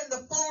hear in the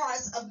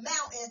forest of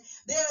mountain,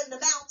 there in the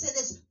mountain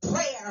is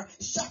prayer.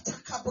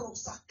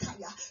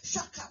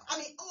 I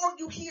mean, all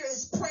you hear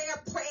is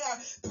prayer, prayer,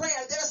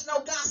 prayer. There's no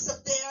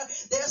gossip there.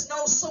 There's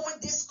no sowing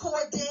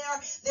discord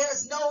there.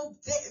 There's no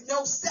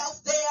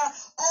self there.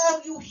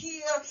 All you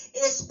hear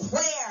is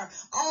prayer.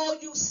 All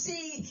you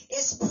see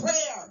is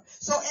prayer.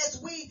 So as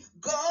we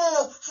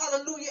go,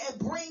 hallelujah, and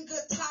bring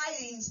good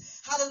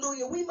tidings,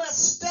 hallelujah, we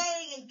must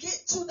stay and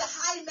get to the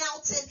high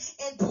mountain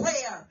in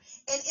prayer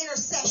and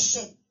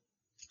intercession.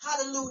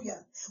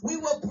 Hallelujah. We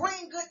will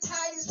bring good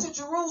tidings to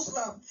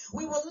Jerusalem.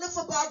 We will lift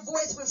up our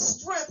voice with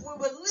strength. We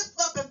will lift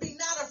up and be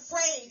not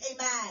afraid.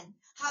 Amen.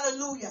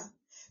 Hallelujah.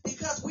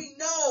 Because we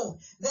know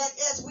that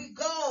as we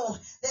go,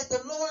 that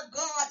the Lord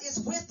God is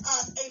with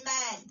us.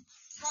 Amen.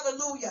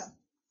 Hallelujah.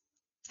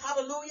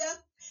 Hallelujah.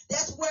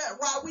 That's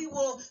why we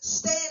will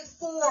stand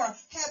for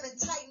having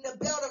tightened the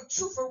belt of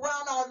truth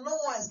around our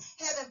loins,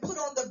 having put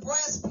on the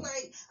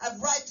breastplate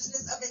of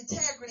righteousness, of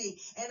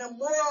integrity, and a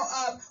moral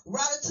of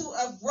attitude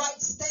of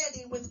right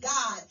standing with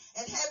God,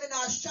 and having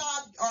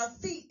our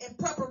feet in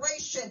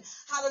preparation,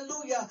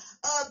 hallelujah,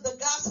 of the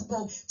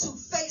gospel to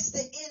face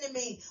the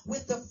enemy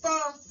with the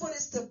firm-footed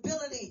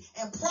stability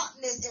and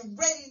promptness and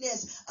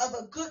readiness of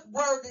a good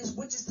word,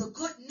 which is the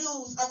good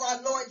news of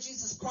our Lord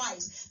Jesus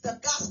Christ, the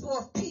gospel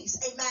of peace.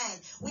 Amen.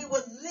 We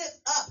would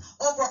lift up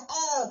over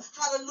all,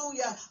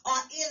 hallelujah,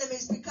 our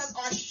enemies, because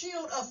our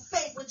shield of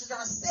faith, which is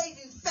our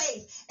saving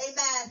faith,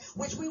 amen,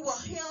 which we will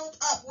held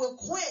up, will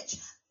quench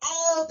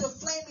all the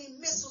flaming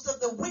missiles of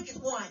the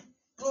wicked one.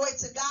 Glory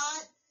to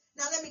God.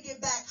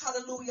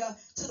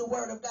 the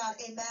word of God.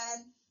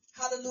 Amen.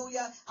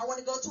 Hallelujah. I want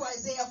to go to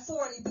Isaiah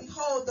 40.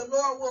 Behold, the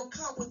Lord will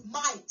come with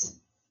might,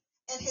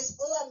 and his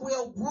arm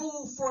will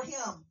rule for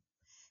him.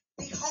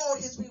 Behold,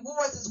 his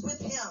reward is with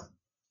him,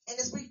 and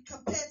his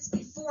recompense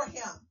before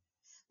him.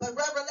 But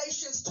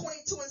Revelations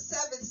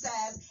 22:7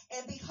 says,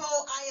 and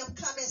behold, I am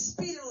coming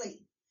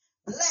speedily.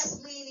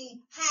 Blessed,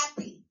 meaning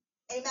happy.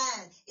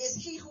 Amen. Is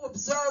he who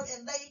observed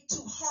and laid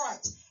to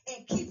heart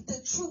and keep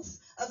the truth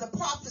of the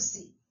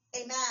prophecy.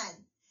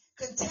 Amen.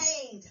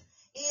 Contained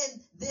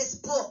in this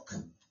book.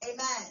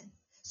 Amen.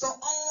 So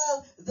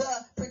all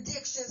the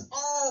predictions,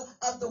 all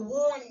of the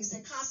warnings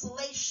and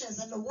consolations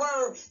and the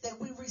word that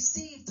we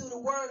receive through the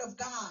word of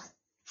God.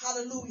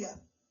 Hallelujah.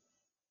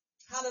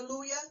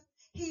 Hallelujah.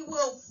 He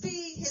will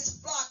feed his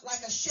flock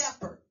like a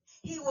shepherd.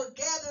 He will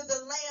gather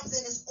the lambs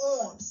in his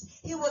arms.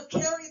 He will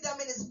carry them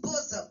in his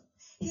bosom.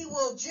 He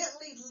will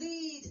gently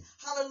lead,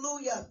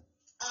 hallelujah,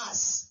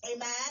 us.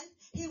 Amen.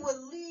 He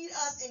will lead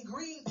us in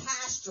green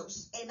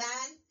pastures. Amen.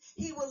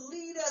 He will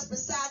lead us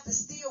beside the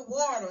still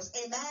waters.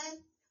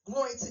 Amen.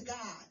 Glory to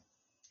God.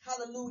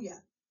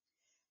 Hallelujah.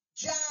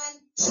 John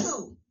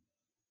 2.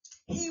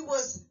 He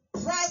was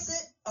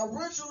present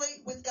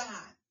originally with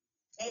God.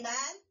 Amen.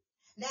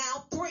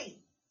 Now 3.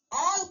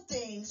 All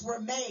things were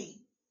made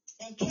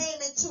and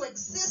came into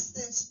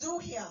existence through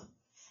him.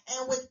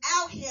 And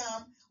without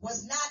him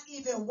was not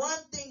even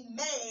one thing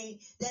made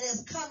that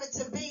is coming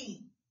to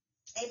be.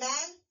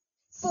 Amen.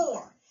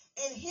 4.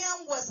 In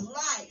him was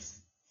life,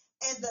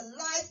 and the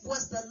life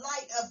was the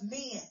light of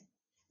men.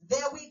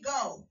 There we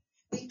go.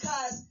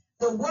 Because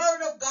the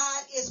word of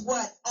God is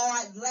what?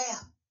 Our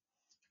lamp.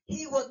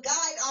 He will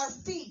guide our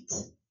feet,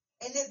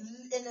 and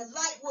the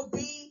light will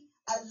be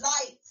a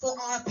light for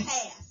our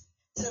path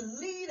to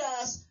lead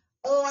us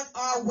on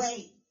our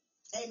way.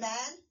 Amen.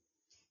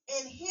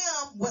 In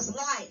him was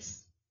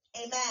life.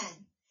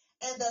 Amen.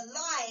 And the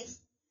life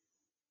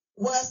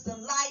was the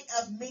light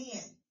of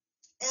men.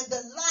 And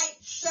the light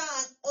shone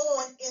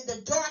on in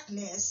the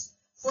darkness,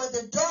 for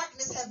the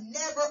darkness have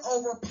never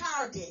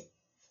overpowered it.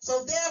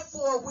 So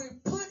therefore we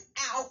put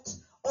out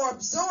or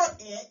absorb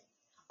it,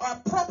 or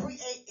appropriate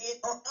it,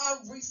 or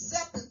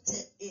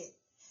unreceptive it.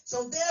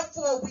 So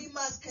therefore we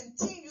must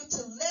continue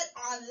to let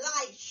our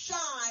light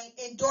shine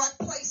in dark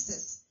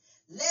places.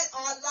 Let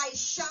our light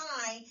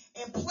shine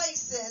in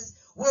places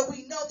where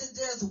we know that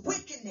there's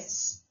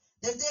wickedness,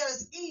 that there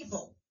is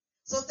evil,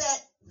 so that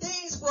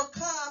things will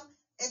come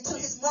into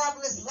his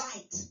marvelous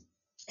light,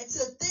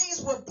 until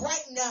things will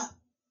brighten up.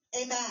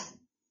 Amen.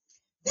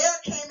 There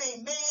came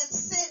a man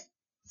sent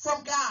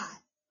from God,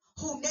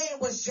 whose name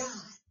was John.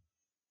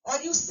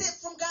 Are you sent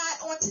from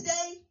God on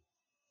today?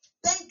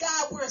 Thank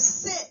God we're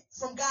sent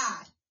from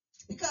God.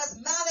 Because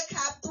Malachi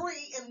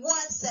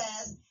 3:1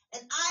 says,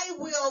 and I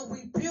will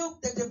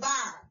rebuke the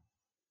devourer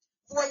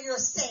for your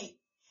sake,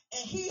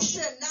 and he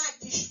shall not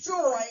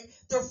destroy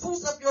the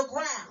fruits of your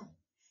ground,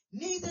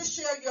 neither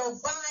shall your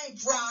vine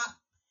drop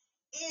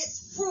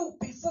its fruit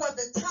before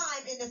the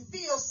time in the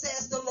field,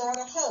 says the Lord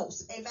of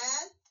hosts.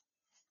 Amen.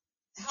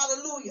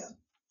 Hallelujah.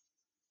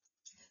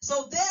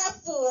 So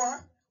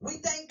therefore, we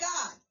thank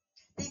God,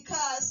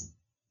 because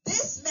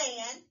this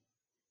man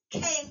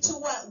came to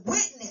what?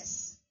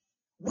 Witness.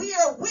 We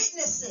are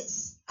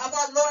witnesses of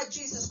our Lord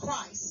Jesus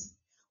Christ.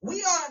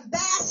 We are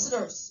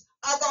ambassadors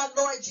of our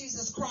Lord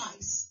Jesus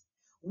Christ.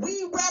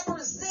 We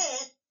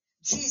represent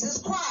Jesus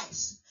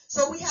Christ.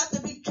 So we have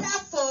to be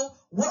careful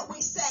what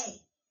we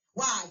say.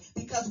 Why?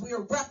 Because we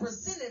are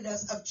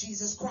representatives of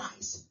Jesus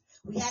Christ.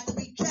 We have to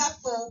be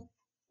careful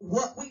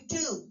what we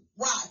do.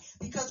 Why?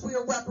 Because we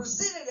are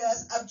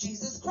representatives of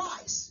Jesus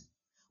Christ.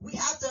 We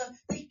have to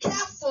be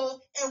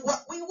careful in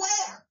what we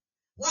wear.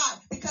 Why?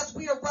 Because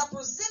we are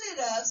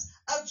representatives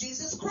of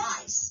Jesus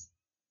Christ.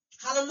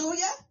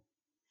 Hallelujah.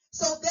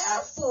 So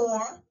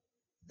therefore,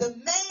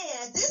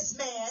 this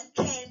man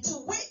came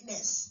to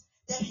witness,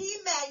 that he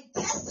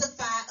may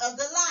testify of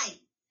the light,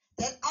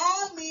 that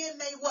all men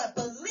may what?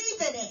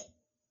 Believe in it.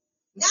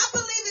 Not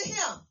believe in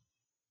him.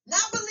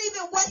 Not believe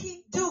in what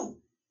he do.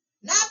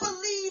 Not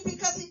believe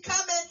because he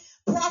come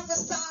and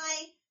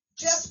prophesying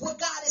just what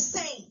God is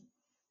saying.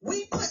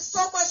 We put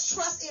so much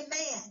trust in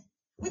man.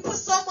 We put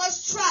so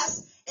much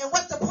trust in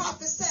what the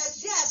prophet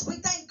says. Yes, we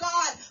thank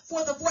God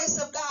for the voice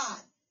of God.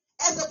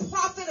 As a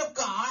prophet of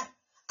God,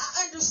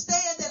 I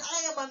understand that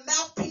I am a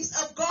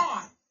mouthpiece of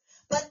God.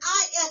 But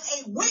I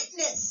am a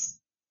witness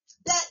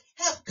that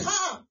have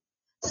come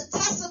to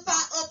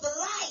testify of the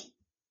light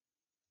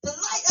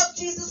of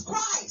Jesus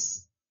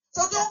Christ.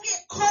 So don't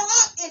get caught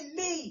up in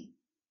me.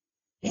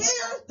 Hear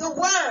the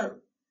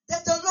word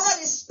that the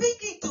Lord is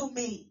speaking to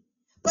me.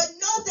 But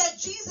know that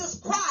Jesus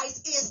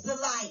Christ is the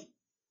light.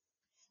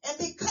 And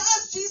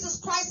because Jesus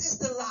Christ is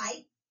the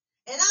light,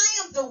 and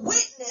I am the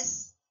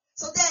witness,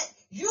 so that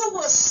you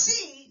will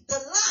see the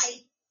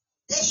light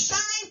that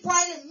shines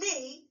bright in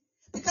me,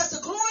 because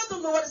the glory of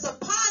the Lord is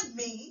upon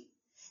me,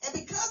 and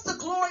because the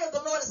glory of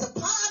the Lord is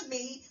upon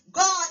me,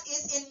 God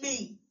is in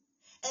me.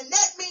 And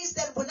that means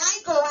that when I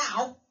go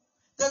out,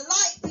 the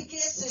light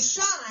begins to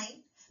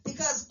shine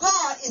because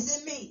God is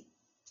in me.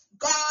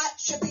 God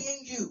should be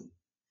in you.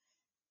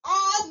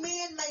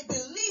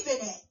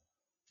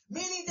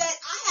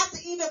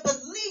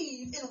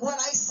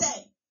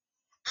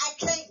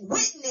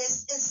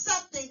 witness in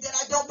something that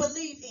I don't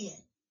believe in.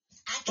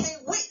 I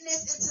can't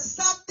witness into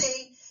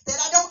something that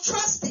I don't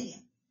trust in.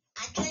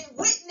 I can't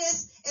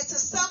witness into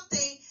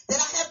something that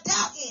I have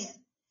doubt in.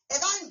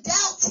 If I'm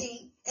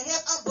doubting and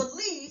have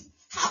unbelief,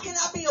 how can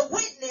I be a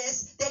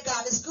witness that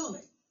God is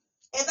good?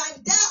 If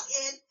I'm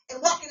doubting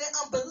and walking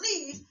in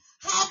unbelief,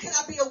 how can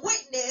I be a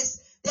witness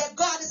that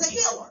God is a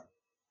healer?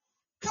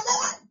 Come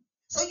on.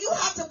 So you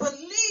have to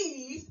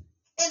believe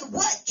in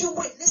what you're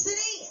witnessing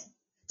in.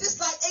 Just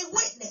like a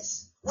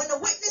witness. When the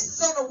witness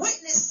is on a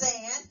witness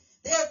stand,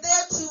 they're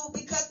there too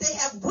because they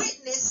have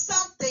witnessed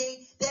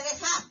something that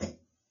has happened.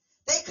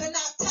 They could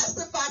not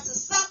testify to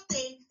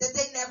something that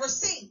they never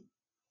seen.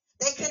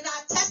 They could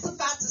not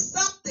testify to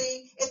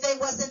something if they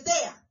wasn't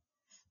there.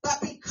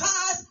 But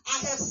because I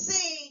have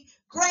seen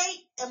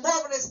great and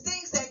marvelous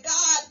things that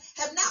God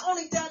have not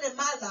only done in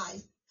my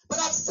life, but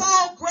I've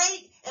saw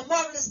great and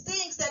marvelous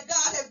things that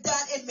God have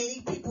done in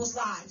many people's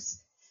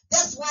lives.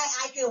 That's why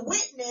I can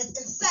witness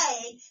and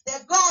say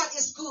that God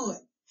is good.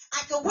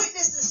 I can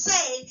witness and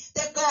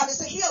say that God is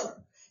a healer.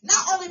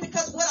 Not only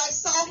because what I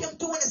saw him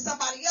doing in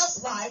somebody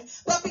else's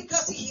life, but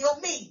because he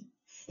healed me.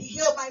 He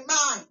healed my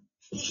mind.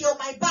 He healed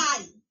my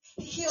body.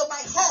 He healed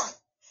my heart.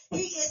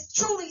 He is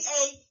truly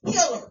a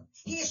healer.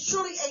 He is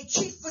truly a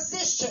chief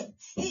physician.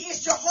 He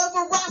is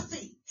Jehovah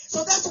Rapha. So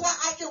that's why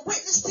I can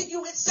witness to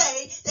you and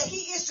say that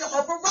he is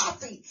Jehovah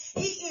Rapha.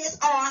 He is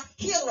our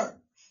healer.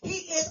 He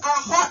is our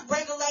heart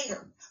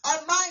regulator,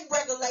 our mind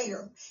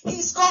regulator.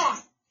 He's God.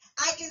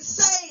 I can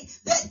say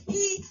that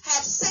he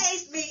has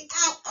saved me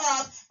out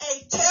of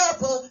a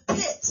terrible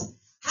pit.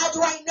 How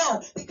do I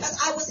know? Because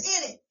I was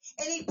in it,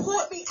 and he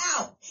pulled me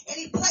out, and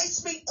he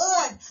placed me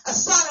on a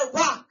solid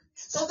rock.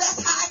 So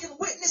that's how I can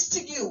witness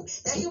to you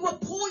that he will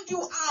pull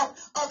you out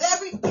of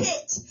every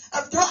pit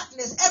of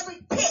darkness,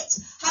 every pit,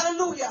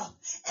 hallelujah,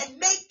 and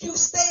make you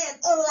stand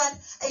on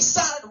a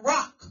solid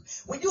rock.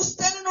 When you're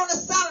standing on a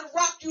solid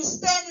rock, you're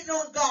standing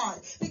on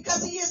God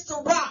because he is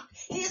the rock.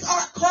 He is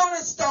our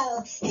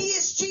cornerstone. He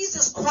is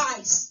Jesus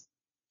Christ.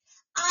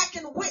 I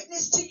can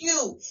witness to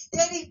you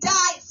that he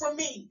died for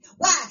me.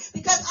 Why?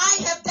 Because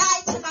I have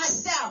died to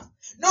myself.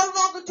 No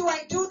longer do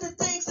I do the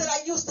things that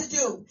I used to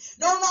do.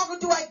 No longer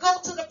do I go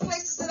to the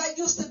places that I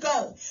used to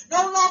go.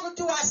 No longer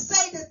do I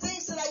say the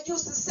things that I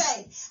used to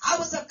say. I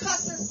was a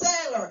cussing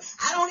sailor.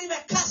 I don't even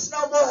cuss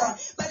no more.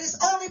 But it's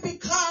only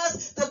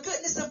because the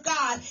goodness of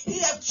God, he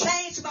have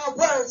changed my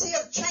words. He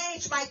have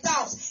changed my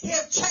thoughts. He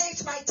have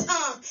changed my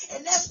tongue.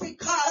 And that's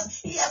because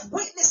he have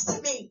witnessed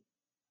to me.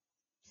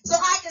 So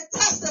I can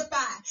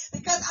testify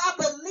because I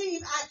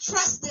believe, I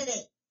trust in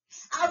it.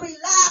 I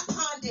rely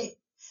upon it,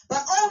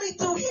 but only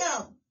through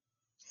him.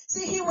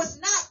 See, he was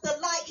not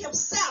the light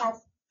himself,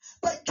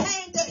 but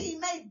came that he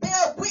may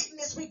bear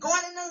witness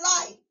regarding the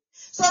light.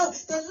 So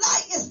the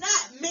light is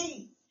not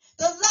me.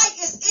 The light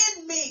is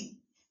in me.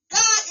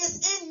 God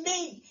is in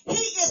me. He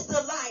is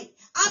the light.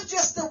 I'm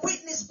just the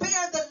witness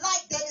bearing the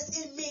light that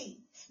is in me.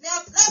 Now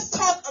let's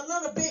talk a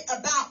little bit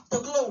about the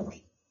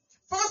glory.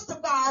 First of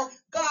all,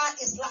 God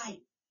is light.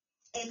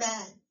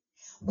 Amen.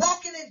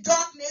 Walking in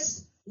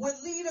darkness will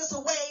lead us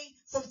away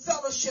from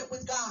fellowship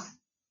with God.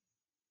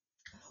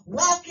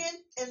 Walking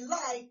in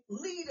light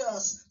lead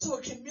us to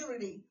a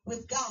community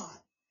with God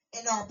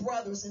and our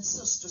brothers and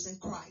sisters in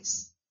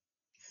Christ.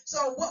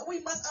 So what we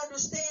must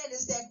understand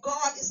is that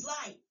God is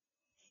light.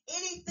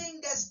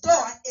 Anything that's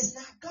dark is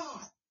not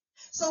God.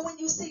 So when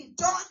you see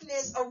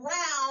darkness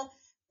around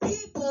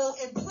people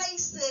and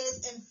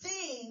places and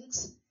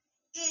things,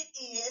 it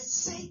is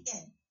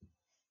Satan.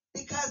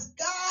 Because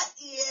God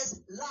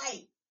is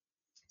light.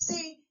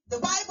 See, the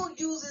Bible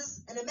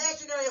uses an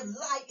imaginary of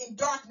light and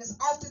darkness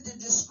often to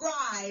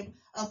describe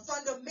a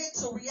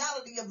fundamental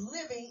reality of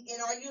living in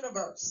our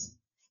universe.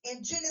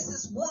 In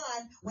Genesis 1,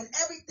 when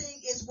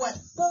everything is what?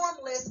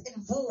 Formless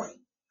and void.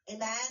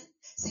 Amen?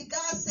 See,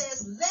 God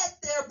says, let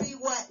there be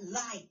what?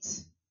 Light.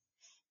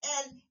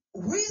 And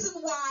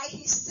reason why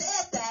he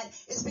said that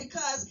is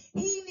because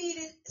he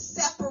needed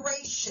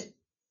separation.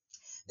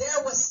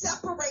 There was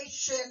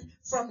separation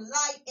from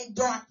light and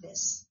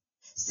darkness.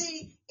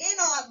 See, in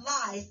our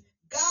life,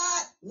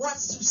 God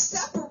wants to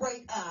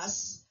separate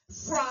us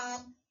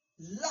from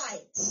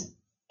light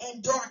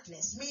and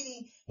darkness,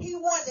 meaning he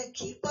wants to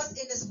keep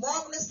us in this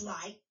marvelous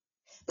light,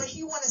 but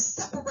he wants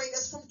to separate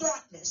us from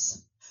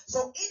darkness.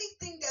 So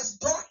anything that's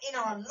dark in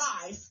our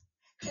life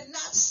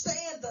cannot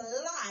stand the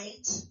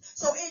light,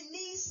 so it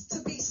needs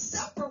to be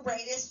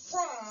separated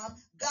from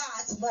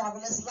God's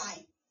marvelous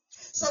light.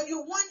 So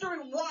you're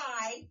wondering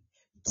why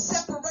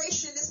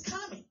separation is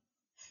coming.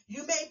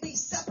 You may be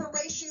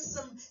separation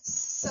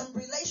some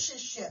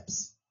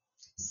relationships,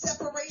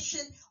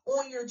 separation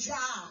on your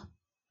job,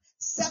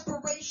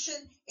 separation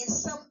in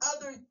some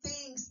other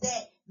things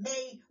that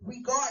may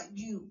regard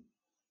you.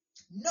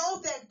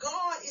 Know that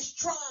God is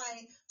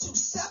trying to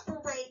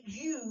separate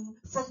you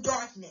from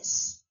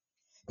darkness,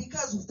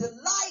 because the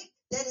light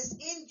that is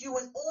in you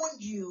and on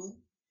you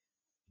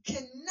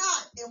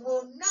cannot and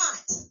will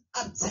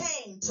not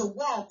obtain to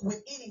walk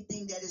with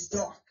anything that is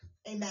dark.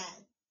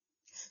 Amen.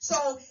 So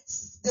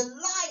the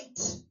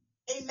light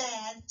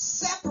amen,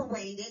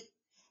 separated,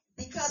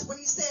 because when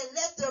he said,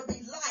 let there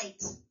be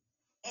light,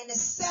 and it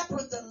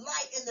separated the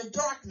light and the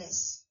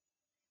darkness.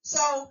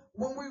 So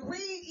when we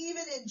read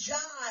even in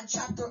John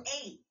chapter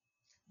 8,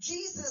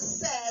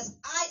 Jesus says,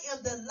 I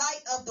am the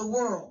light of the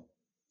world.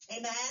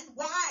 Amen.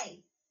 Why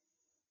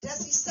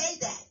does he say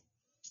that?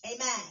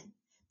 Amen.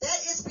 That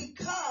is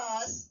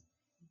because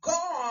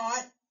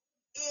God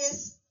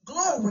is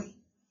glory.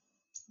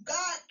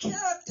 God's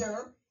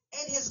character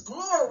and his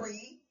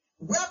glory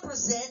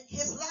represent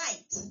his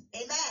light.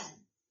 Amen.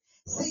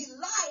 See,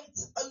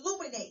 light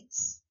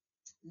illuminates.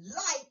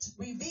 Light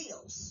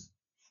reveals.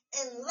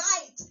 And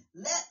light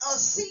let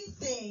us see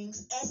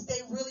things as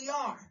they really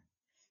are.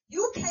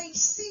 You can't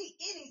see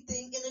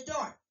anything in the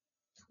dark.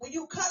 When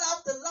you cut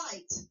off the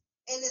light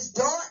and it's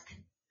dark,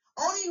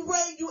 only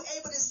way you're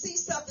able to see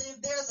something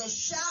if there's a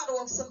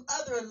shadow of some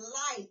other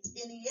light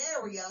in the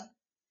area,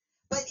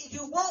 but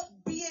you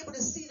won't be able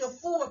to see the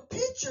full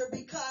picture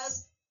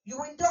because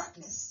you're in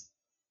darkness.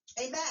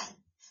 Amen.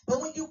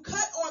 But when you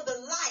cut on the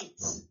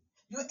light,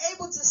 you're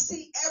able to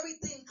see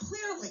everything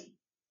clearly.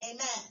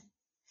 Amen.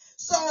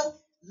 So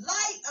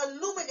light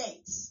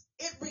illuminates.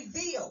 It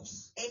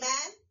reveals. Amen.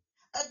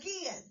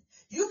 Again,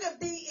 you can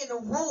be in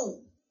a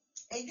room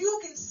and you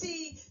can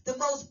see the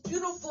most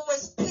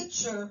beautifulest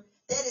picture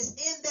that is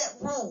in that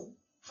room.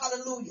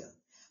 Hallelujah.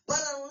 But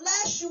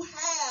unless you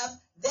have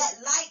that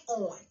light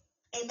on,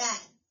 amen,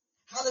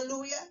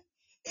 hallelujah,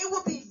 it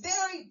will be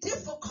very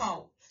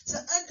difficult to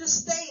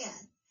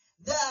understand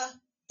the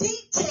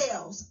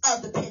details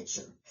of the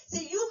picture.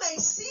 See, you may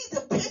see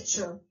the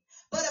picture,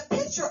 but a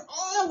picture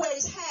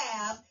always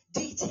have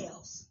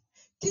details.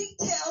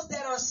 Details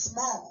that are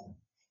small.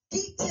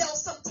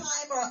 Details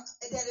sometimes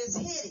that is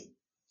hidden.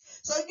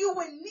 So you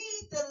would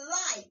need the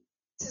light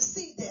to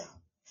see them.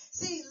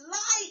 See,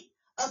 light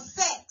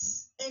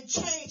affects and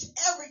change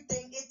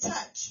everything it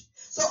touches.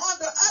 So on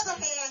the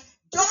other hand,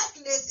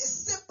 darkness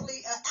is simply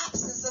an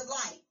absence of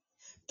light.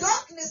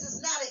 Darkness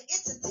is not an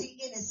entity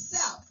in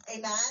itself.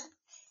 Amen.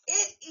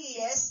 It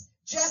is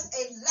just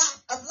a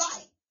lack of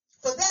light.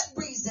 For that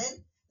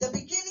reason, the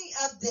beginning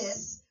of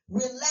this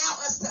will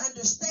allow us to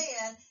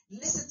understand.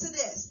 Listen to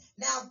this.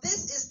 Now,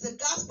 this is the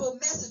gospel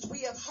message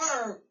we have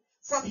heard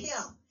from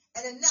him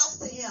and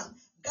announced to him.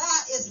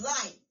 God is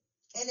light,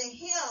 and in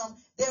him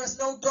there is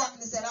no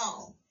darkness at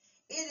all.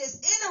 It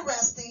is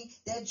interesting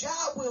that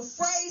John will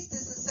phrase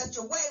this in such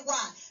a way.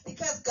 Why?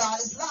 Because God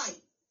is light,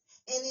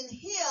 and in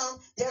him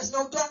there's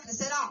no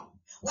darkness at all.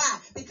 Why?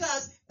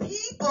 Because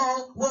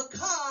people will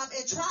come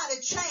and try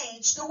to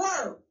change the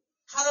word.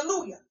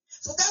 Hallelujah.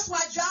 So that's why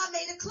John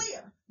made it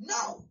clear.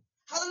 No.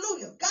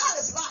 Hallelujah. God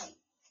is light,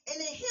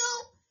 and in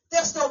him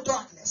there's no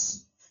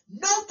darkness.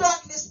 No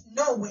darkness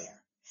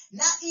nowhere.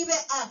 Not even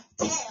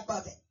a tab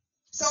of it.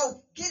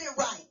 So get it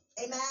right.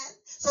 Amen.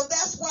 So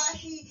that's why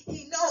he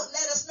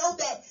let us know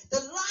that the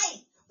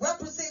light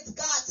represents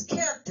God's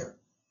character.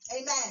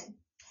 Amen.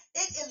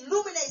 It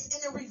illuminates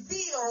and it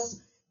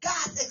reveals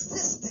God's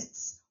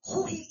existence,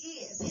 who he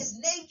is, his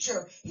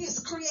nature, his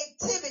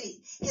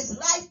creativity, his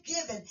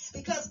life-giving,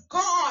 because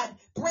God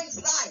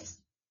brings life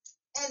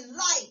and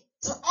light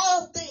to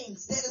all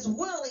things that is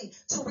willing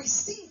to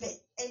receive it.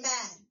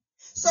 Amen.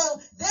 So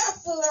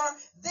therefore,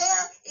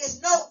 there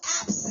is no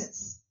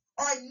absence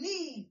or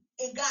need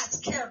in God's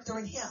character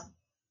in him.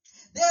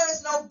 There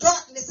is no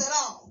darkness at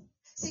all.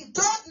 See,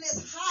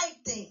 darkness hides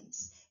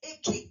things.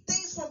 It keeps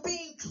things from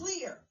being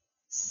clear,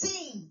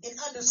 seen, and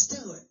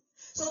understood.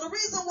 So the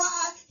reason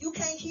why you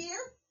can't hear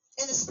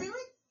in the spirit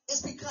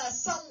is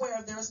because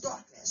somewhere there's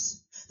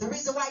darkness. The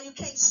reason why you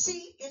can't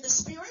see in the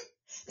spirit,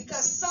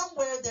 because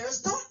somewhere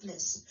there's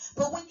darkness.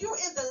 But when you're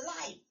in the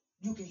light,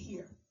 you can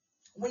hear.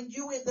 When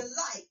you're in the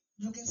light,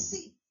 you can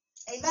see.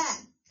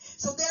 Amen.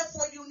 So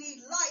therefore you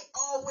need light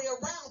all the way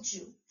around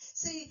you.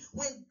 See,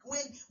 when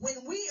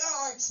we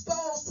are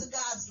exposed to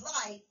God's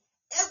light,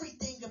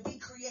 everything can be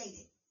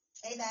created.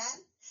 Amen.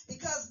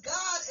 Because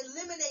God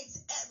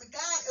illuminates,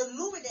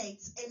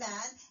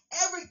 amen,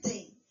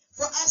 everything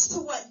for us to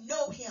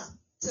know him,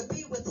 to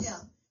be with him,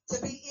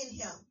 to be in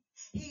him.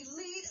 He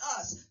lead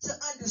us to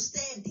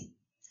understanding.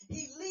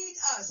 He lead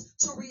us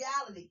to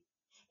reality.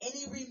 And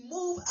he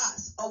remove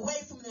us away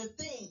from the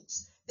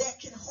things that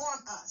can harm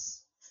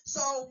us.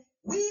 So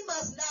we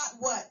must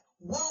not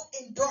walk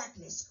in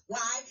darkness.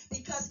 Why?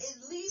 Because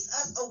it leads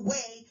us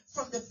away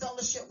from the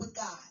fellowship with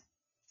God.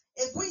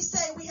 If we say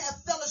we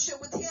have fellowship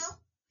with him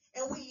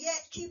and we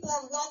yet keep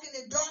on walking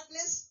in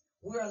darkness,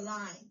 we're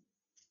lying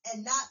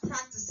and not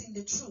practicing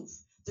the truth.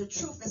 The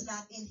truth is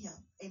not in him.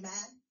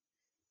 Amen.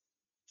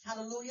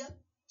 Hallelujah.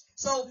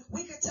 So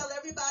we could tell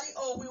everybody,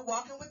 oh, we're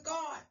walking with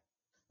God.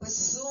 But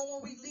soon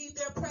when we leave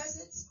their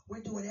presence,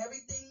 we're doing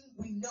everything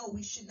we know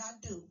we should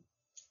not do.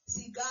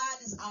 See,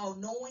 God is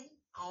all-knowing,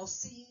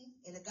 all-seeing,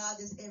 and a God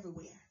that's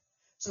everywhere.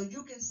 So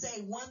you can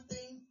say one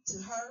thing to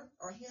her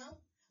or him,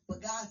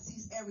 but God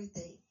sees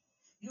everything.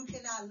 You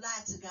cannot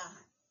lie to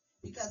God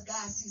because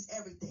God sees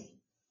everything.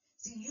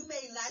 See, you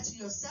may lie to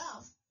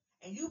yourself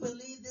and you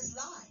believe this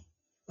lie.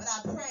 But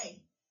I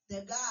pray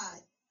that God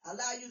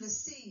allow you to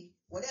see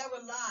whatever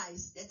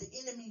lies that the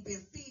enemy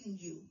been feeding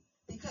you,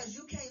 because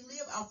you can't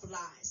live off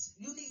lies.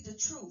 You need the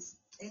truth.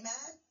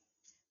 Amen.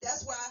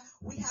 That's why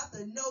we have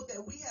to know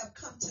that we have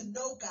come to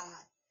know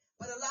God.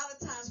 But a lot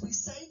of times we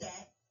say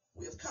that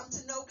we have come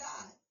to know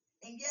God,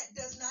 and yet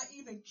does not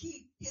even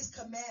keep his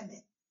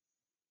commandment.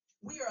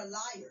 We are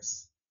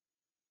liars.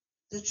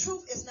 The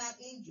truth is not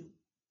in you.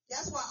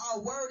 That's why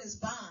our word is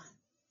bond.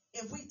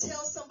 If we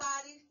tell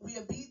somebody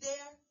we'll be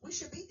there, we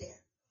should be there.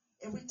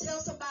 If we tell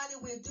somebody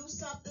we'll do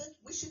something,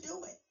 we should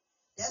do it.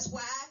 That's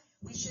why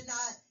we should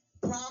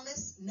not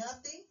promise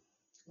nothing.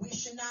 We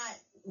should not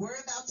worry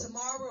about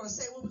tomorrow or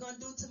say what we're going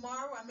to do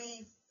tomorrow. I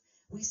mean,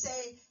 we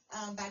say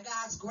by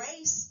God's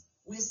grace,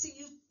 we'll see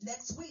you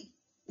next week,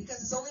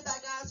 because it's only by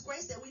God's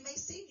grace that we may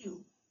see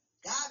you.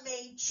 God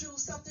may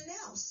choose something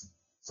else.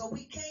 So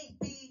we can't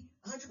be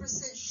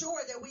 100%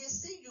 sure that we'll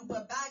see you,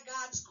 but by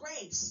God's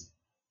grace,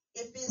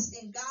 if it's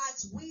in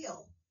God's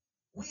will,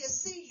 we'll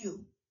see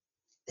you.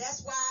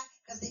 That's why,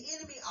 because the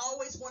enemy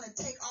always want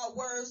to take our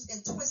words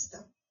and twist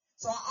them.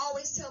 So I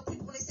always tell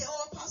people when they say,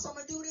 oh, Apostle, I'm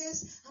going to do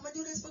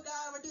this for God,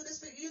 I'm going to do this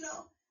for you,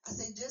 I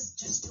say,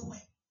 just do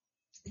it.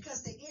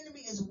 Because the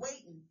enemy is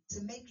waiting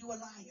to make you a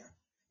liar.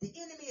 The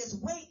enemy is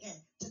waiting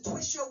to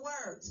twist your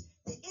words.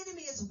 The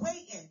enemy is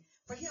waiting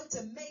for him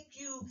to make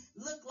you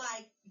look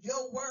like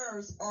your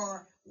words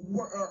are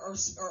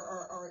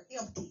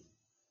empty.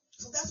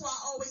 So that's why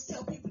I always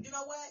tell people, you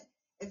know what?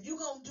 If you're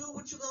going to do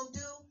what you're going to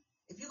do,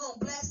 if you're going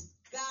to bless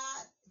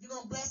God, if you're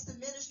going to bless the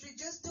ministry,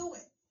 just do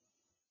it.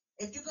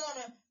 If you're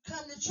going to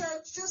come to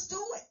church, just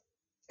do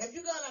it. If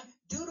you're going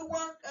to do the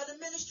work of the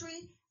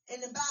ministry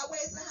in the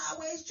byways and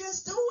highways,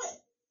 just do it.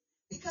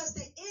 Because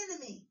the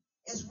enemy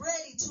is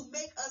ready to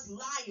make us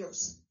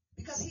liars,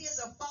 because he is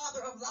a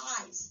father of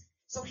lies.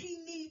 So he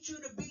needs you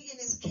to be in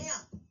his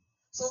camp.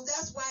 So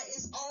that's why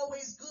it's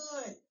always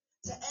good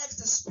to ask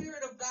the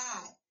Spirit of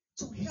God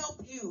to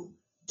help you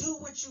do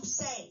what you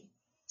say,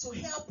 to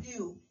help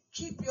you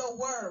keep your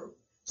word,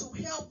 to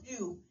help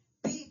you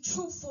be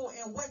truthful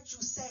in what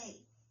you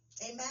say.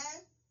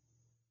 Amen.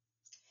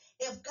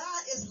 If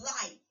God is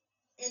light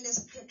and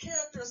his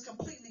character is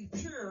completely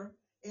pure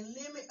and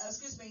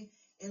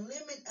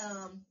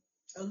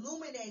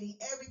illuminating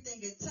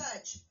everything it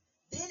touch,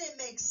 then it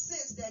makes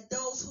sense that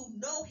those who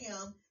know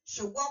him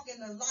should walk in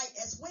the light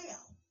as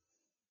well.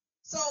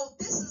 So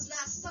this is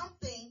not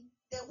something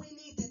that we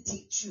need to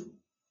teach you.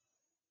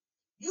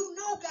 You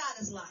know God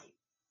is light,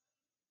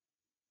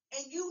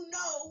 and you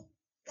know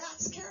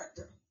God's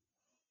character.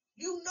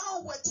 You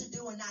know what to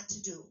do and not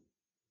to do,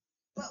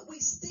 but we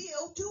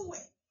still do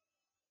it.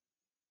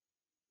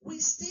 We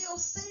still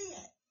say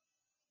it.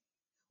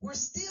 We're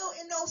still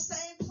in those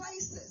same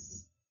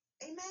places.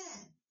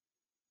 Amen.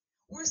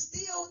 We're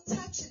still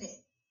touching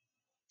it.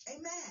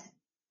 Amen.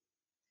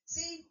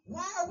 See,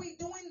 why are we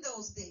doing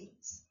those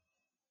things?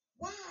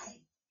 Why?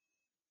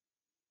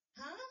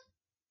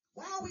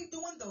 Why are we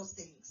doing those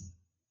things?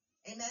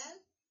 Amen.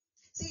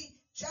 See,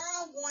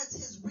 John wants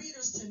his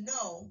readers to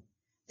know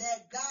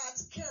that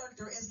God's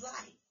character is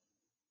light.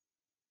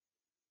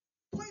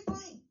 Point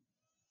blank.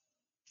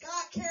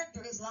 God's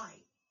character is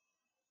light.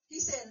 He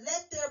said,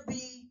 let there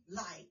be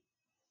light.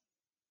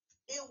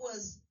 It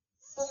was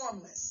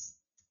formless.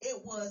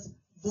 It was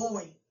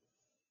void,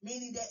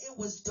 meaning that it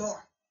was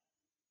dark.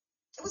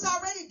 It was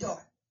already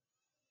dark.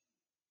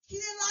 He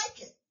didn't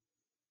like it.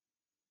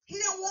 He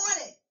didn't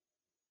want it.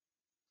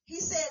 He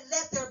said,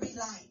 let there be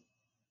light.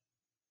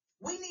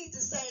 We need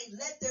to say,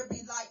 let there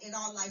be light in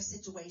our life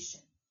situation.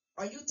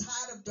 Are you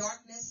tired of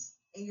darkness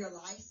in your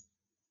life?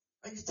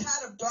 Are you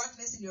tired of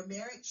darkness in your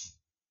marriage?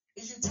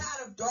 Is you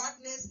tired of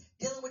darkness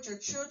dealing with your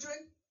children?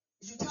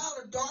 Is you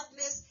tired of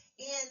darkness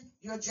in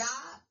your job?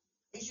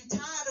 Is you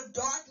tired of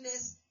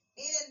darkness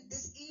in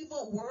this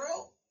evil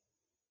world?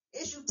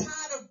 Is you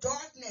tired of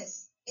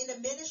darkness in the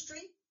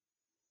ministry,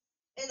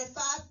 in the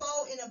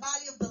fivefold, in the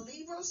body of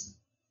believers?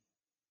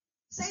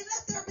 Say,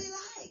 let there be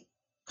light.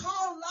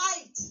 Call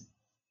light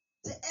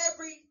to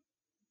every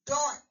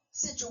dark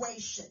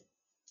situation.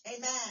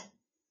 Amen.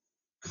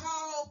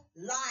 Call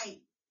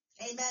light.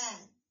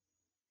 Amen.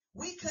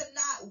 We could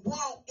not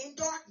walk in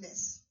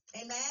darkness.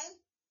 Amen.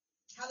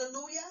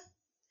 Hallelujah.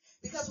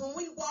 Because when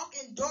we walk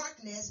in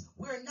darkness,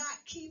 we're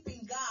not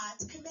keeping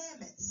God's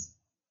commandments.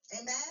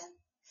 Amen.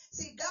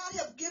 See, God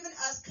has given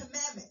us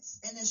commandments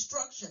and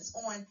instructions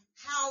on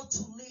how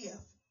to live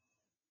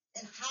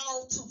and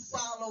how to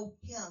follow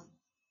him.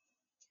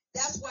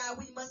 That's why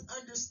we must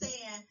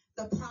understand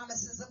the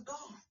promises of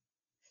God.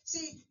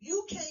 See,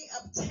 you can't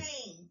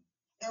obtain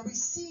and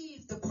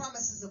receive the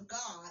promises of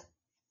God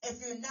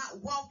if you're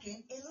not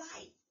walking in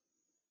light.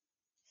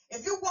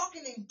 If you're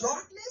walking in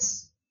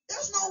darkness,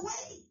 there's no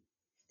way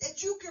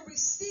that you can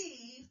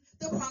receive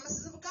the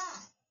promises of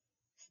God.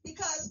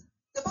 Because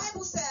the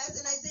Bible says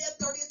in Isaiah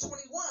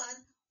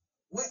 30:21,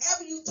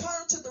 wherever you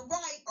turn to the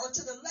right or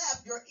to the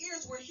left, your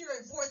ears will hear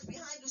a voice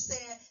behind you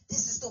saying,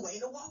 this is the way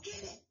to walk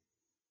in it.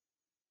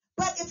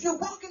 But if you're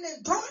walking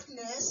in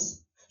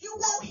darkness, you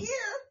won't hear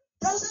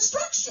those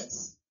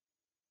instructions.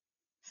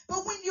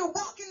 But when you're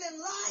walking in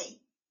light,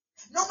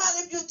 No matter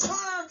if you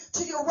turn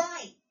to your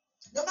right,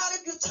 no matter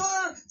if you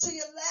turn to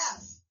your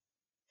left,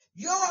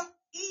 your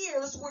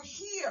ears will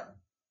hear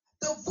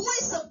the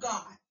voice of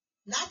God,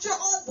 not your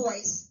own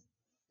voice,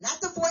 not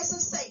the voice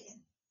of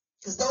Satan,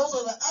 because those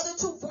are the other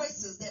two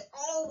voices that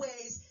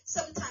always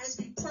sometimes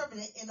be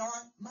prevalent in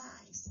our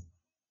minds,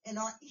 in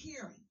our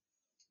hearing.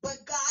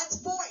 But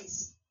God's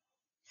voice,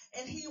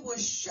 and he will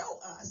show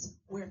us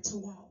where to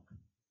walk.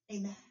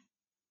 Amen.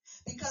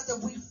 Because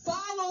if we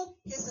follow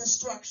his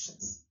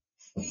instructions,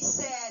 he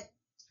said,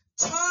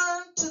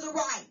 turn to the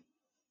right,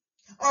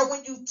 or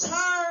when you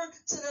turn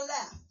to the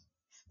left,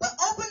 but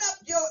open up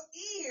your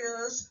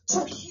ears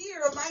to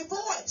hear my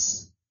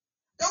voice.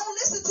 Don't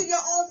listen to your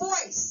own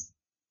voice.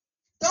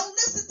 Don't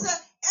listen to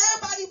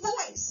everybody's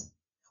voice.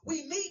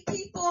 We meet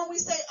people and we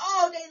say,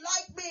 oh, they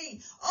like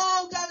me.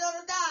 Oh, da, da,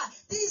 da, da.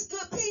 These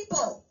good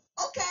people.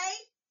 Okay.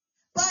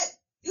 But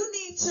you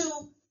need to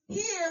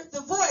hear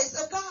the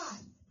voice of God,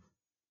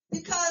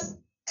 because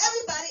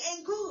everybody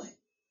ain't good.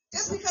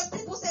 Just because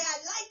people say, I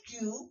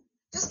like you,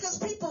 just because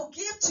people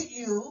give to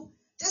you,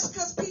 just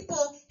because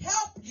people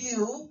help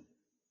you,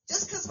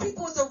 just because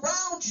people is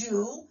around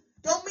you,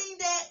 don't mean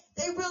that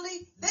they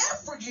really there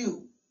for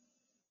you.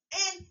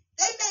 And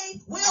they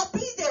may well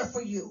be there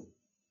for you.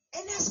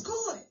 And that's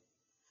good.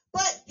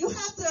 But you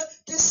have to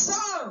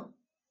discern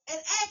and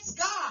ask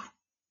God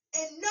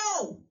and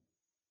know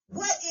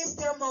what is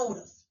their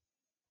motive.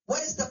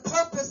 What is the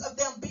purpose of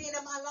them being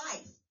in my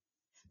life?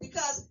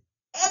 Because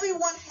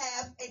everyone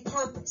have a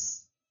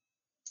purpose.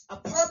 A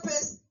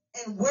purpose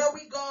in where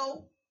we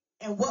go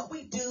and what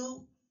we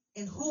do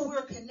and who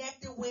we're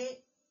connected with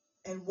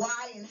and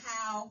why and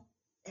how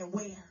and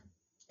where.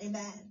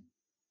 Amen.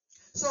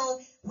 So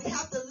we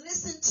have to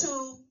listen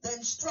to the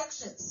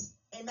instructions.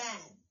 Amen.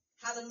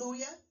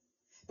 Hallelujah.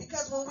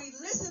 Because when we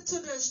listen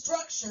to the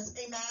instructions,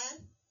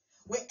 amen,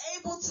 we're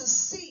able to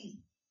see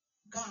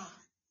God.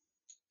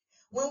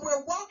 When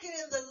we're walking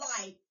in the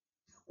light,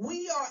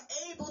 we are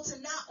able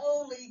to not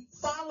only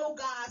follow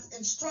God's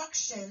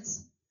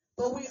instructions,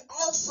 but we're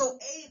also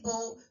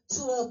able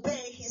to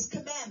obey his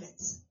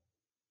commandments.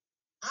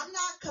 I'm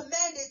not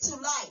commanded to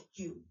like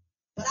you,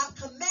 but I'm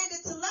commanded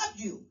to love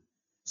you.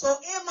 So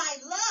in my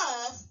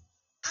love,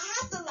 I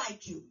have to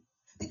like you,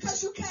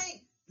 because you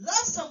can't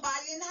love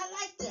somebody and not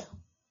like them.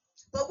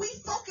 But we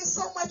focus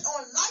so much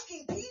on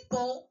liking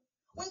people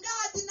when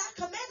God did not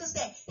command us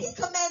that. He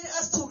commanded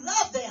us to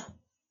love them.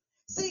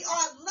 See,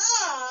 our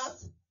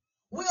love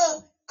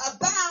will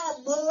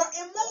abound more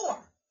and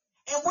more.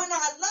 And when our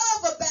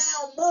love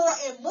abound more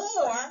and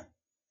more,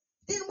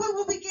 then we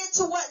will begin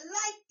to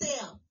like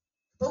them.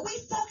 But we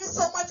focus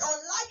so much on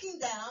liking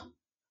them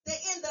that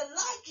in the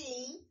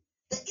liking,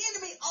 the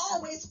enemy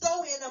always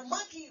throw in a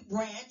monkey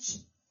branch,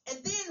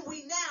 and then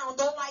we now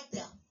don't like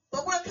them.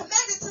 But we're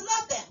commanded to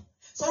love them.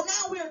 So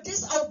now we're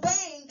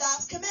disobeying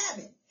God's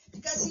commandment,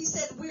 because he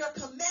said we are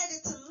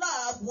commanded to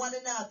love one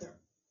another.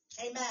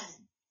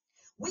 Amen.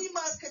 We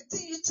must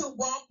continue to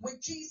walk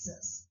with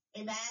Jesus.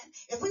 Amen.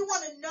 If we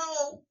want to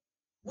know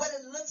what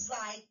it looks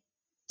like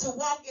to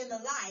walk in the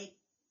light,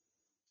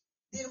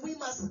 then we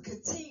must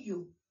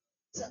continue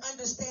to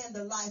understand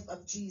the life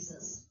of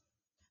Jesus.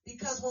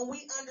 Because when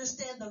we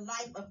understand the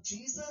life of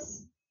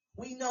Jesus,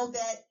 we know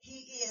that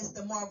he is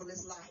the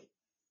marvelous light.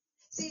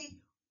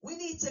 See, we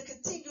need to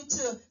continue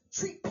to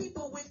treat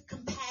people with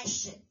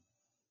compassion.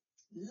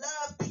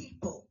 Love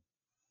people.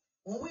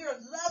 When we are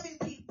loving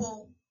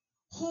people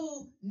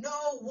who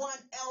no one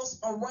else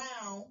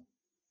around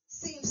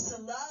seems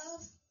to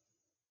love,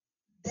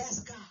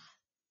 that's God.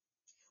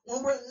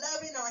 When we're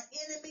loving our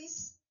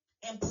enemies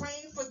and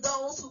praying for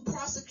those who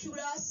prosecute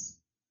us,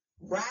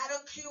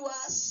 ridicule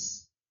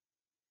us,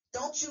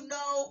 don't you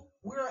know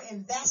we're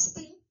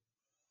investing,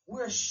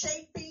 we're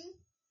shaping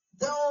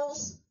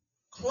those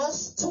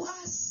close to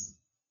us?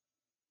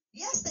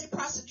 Yes, they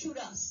prosecute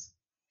us.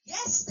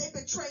 Yes, they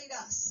betrayed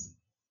us.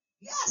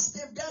 Yes,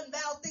 they've done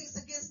vile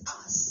things against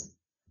us.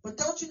 But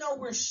don't you know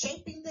we're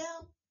shaping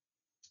them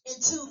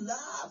into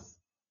love?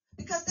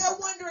 Because they're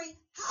wondering,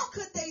 how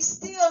could they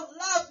still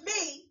love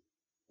me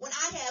when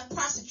I have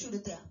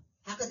prosecuted them?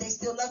 How could they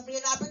still love me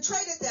and I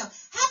betrayed them?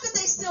 How could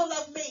they still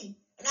love me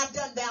and I've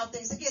done vile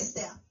things against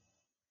them?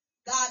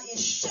 God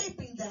is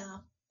shaping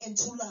them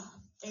into love.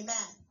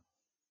 Amen.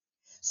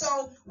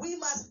 So we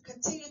must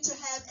continue to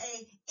have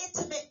an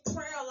intimate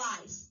prayer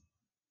life.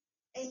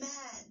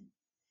 Amen.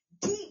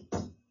 Deep.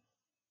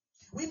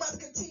 We must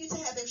continue to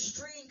have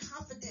extreme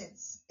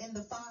confidence in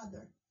the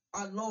Father,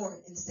 our Lord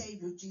and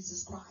Savior,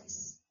 Jesus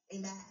Christ.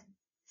 Amen.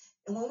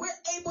 And when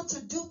we're able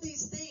to do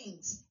these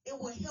things, it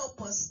will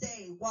help us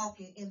stay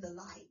walking in the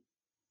light.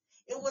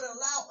 It would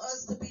allow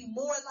us to be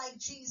more like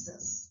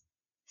Jesus.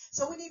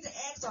 So we need to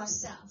ask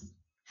ourselves,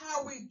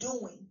 how are we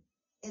doing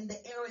in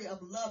the area of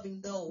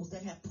loving those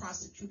that have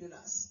prosecuted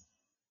us,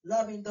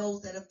 loving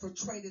those that have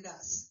betrayed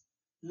us,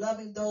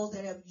 loving those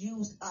that have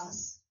used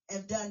us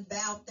and done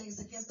vile things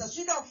against us?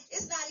 You know,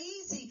 it's not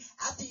easy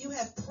after you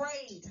have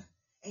prayed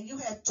and you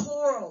have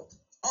toiled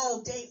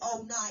all day,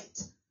 all night,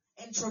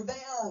 and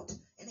travailed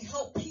and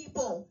helped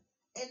people,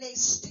 and they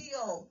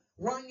still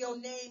run your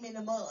name in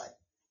the mud.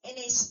 And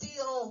they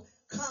still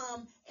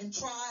come and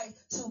try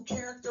to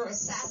character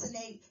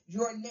assassinate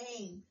your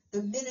name,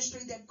 the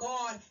ministry that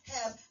God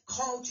have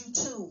called you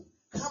to.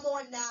 Come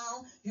on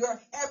now, you're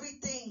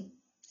everything.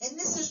 And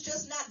this is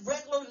just not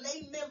regular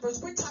lay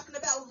members. We're talking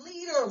about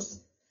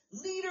leaders.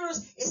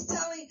 Leaders is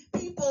telling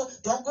people,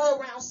 don't go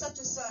around such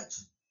and such.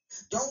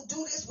 Don't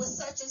do this with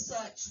such and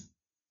such.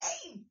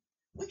 Hey,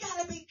 we got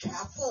to be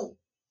careful.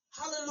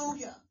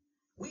 Hallelujah.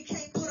 We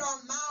can't put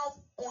our mouth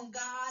on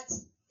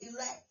God's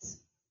elect.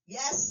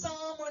 Yes, some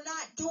are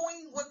not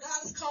doing what God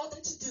has called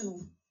them to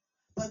do,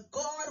 but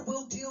God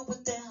will deal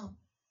with them.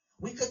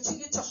 We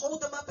continue to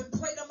hold them up and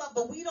pray them up,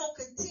 but we don't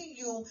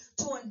continue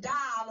to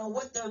endial on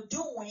what they're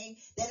doing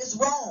that is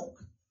wrong.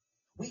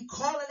 We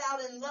call it out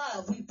in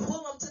love. We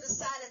pull them to the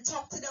side and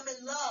talk to them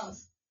in love,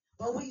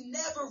 but we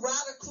never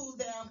ridicule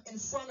them in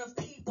front of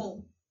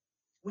people.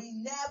 We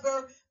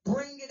never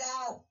bring it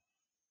out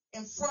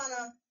in front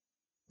of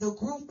the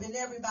group and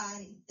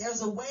everybody.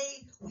 There's a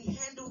way we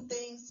handle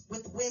things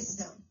with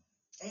wisdom.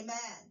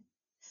 Amen.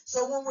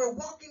 So when we're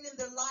walking in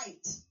the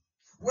light,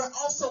 we're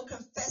also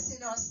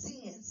confessing our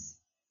sins.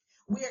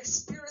 We're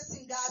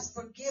experiencing God's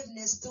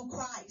forgiveness through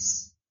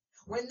Christ.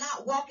 We're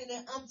not walking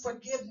in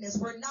unforgiveness.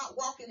 We're not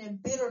walking in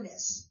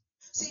bitterness.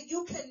 See,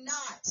 you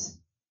cannot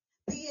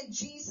be in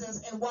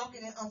Jesus and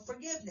walking in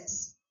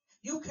unforgiveness.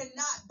 You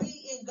cannot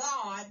be in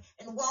God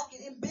and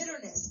walking in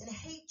bitterness and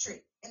hatred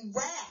and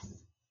wrath.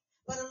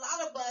 But a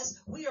lot of us,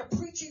 we are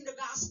preaching the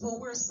gospel.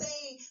 We're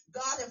saying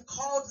God have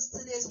called us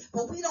to this,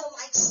 but we don't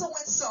like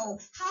so-and-so.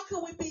 How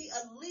can we be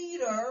a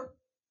leader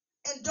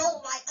and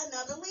don't like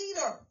another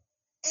leader?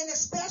 And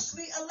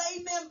especially a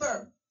lay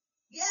member.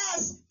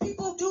 Yes,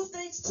 people do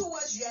things to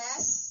us.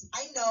 Yes,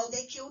 I know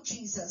they killed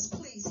Jesus.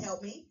 Please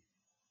help me.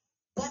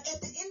 But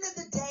at the end of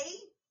the day,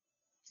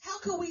 how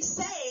can we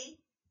say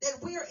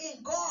that we are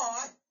in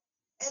God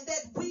and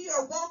that we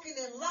are walking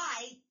in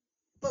light,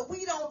 but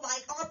we don't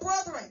like our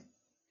brethren?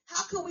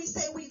 How can we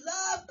say we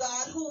love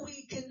God who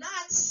we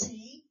cannot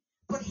see,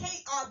 but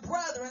hate our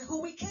brethren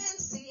who we can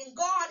see, and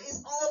God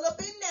is all up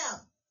in them?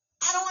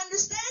 I don't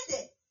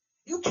understand it.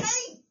 You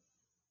can't.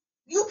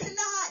 You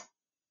cannot.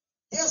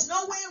 There's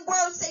no way in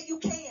words say you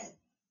can.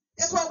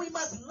 That's why we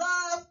must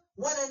love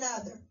one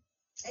another.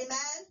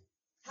 Amen.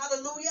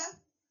 Hallelujah.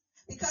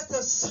 Because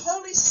the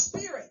Holy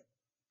Spirit,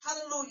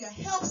 hallelujah,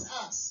 helps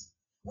us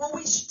when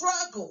we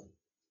struggle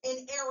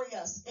in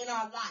areas in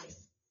our life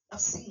of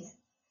sin.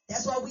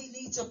 That's why we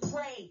need to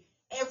pray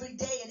every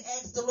day and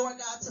ask the Lord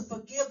God to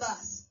forgive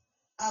us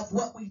of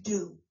what we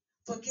do.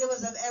 Forgive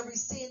us of every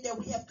sin that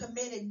we have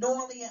committed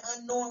knowingly and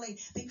unknowingly.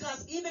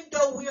 Because even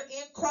though we're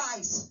in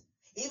Christ,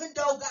 even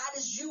though God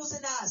is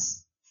using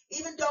us,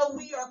 even though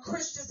we are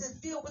Christians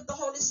and filled with the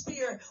Holy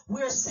Spirit,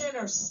 we're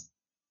sinners.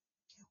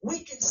 We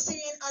can sin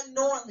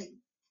unknowingly,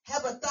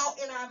 have a thought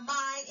in our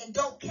mind and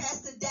don't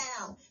cast it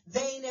down.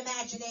 Vain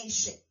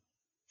imagination,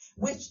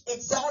 which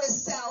exalts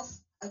itself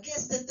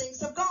against the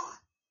things of God.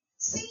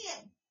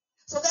 Sin.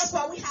 So that's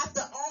why we have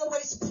to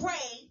always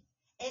pray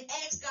and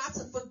ask God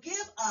to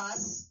forgive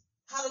us,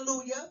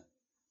 hallelujah,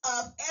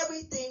 of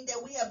everything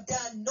that we have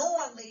done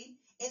knowingly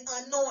and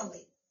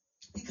unknowingly.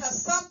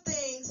 Because some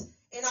things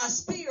in our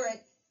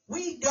spirit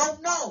we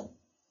don't know.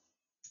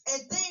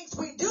 And things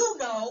we do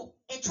know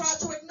and try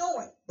to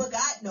ignore it. But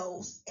God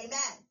knows.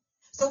 Amen.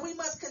 So we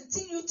must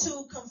continue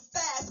to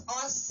confess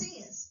our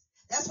sins.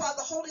 That's why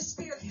the Holy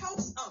Spirit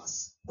helps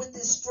us with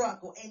this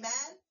struggle.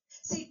 Amen.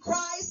 See,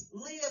 Christ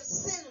lived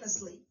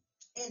sinlessly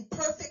in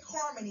perfect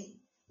harmony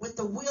with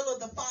the will of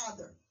the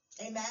Father.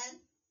 Amen.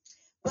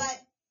 But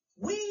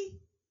we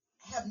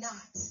have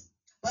not.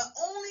 But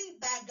only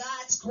by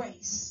God's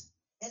grace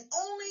and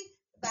only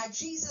by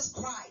Jesus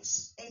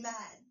Christ. Amen.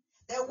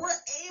 That we're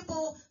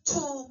able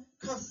to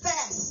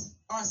confess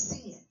our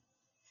sin.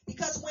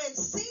 Because when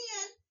sin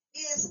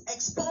is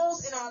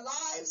exposed in our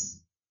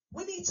lives,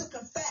 we need to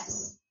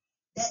confess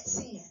that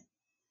sin.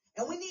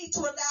 And we need to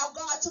allow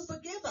God to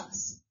forgive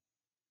us.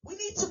 We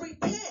need to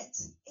repent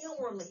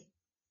inwardly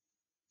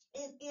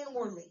and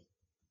inwardly,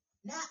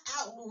 not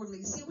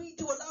outwardly. See, we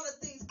do a lot of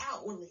things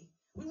outwardly.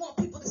 We want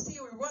people to see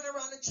we run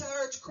around the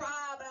church,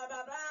 cry, blah,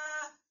 blah,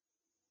 blah.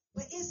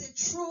 But is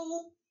it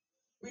true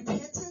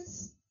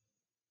repentance?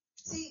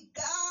 See,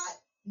 God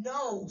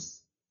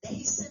knows that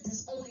he sent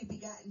his only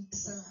begotten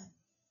Son.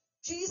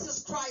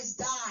 Jesus Christ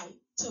died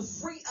to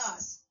free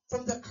us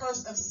from the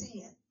curse of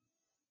sin.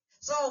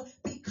 So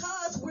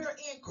because we're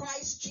in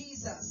Christ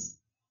Jesus,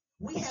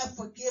 we have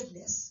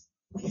forgiveness.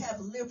 We have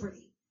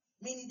liberty,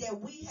 meaning that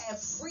we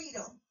have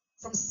freedom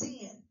from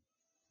sin.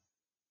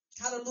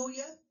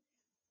 Hallelujah.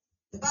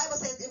 The Bible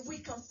says if we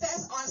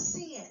confess our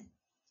sin,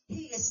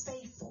 he is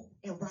faithful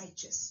and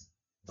righteous,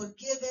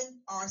 forgiving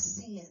our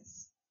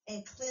sins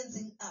and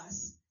cleansing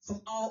us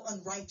from all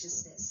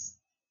unrighteousness.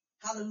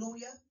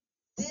 Hallelujah.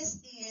 This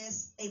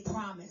is a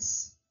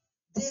promise.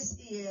 This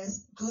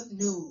is good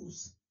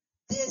news.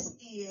 This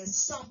is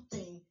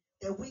something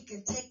that we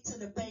can take to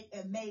the bank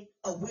and make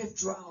a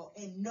withdrawal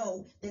and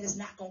know that it's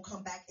not going to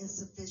come back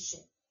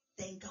insufficient.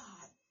 Thank God.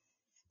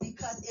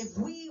 Because if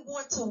we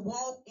want to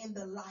walk in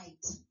the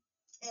light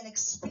and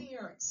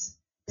experience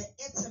the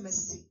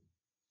intimacy,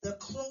 the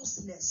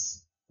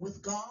closeness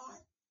with God,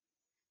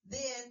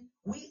 then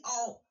we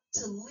ought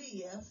to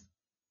live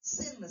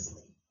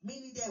sinlessly,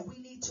 meaning that we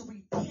need to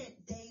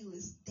repent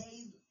daily,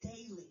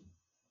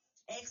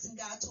 asking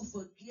God to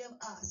forgive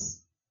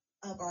us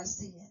of our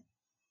sin,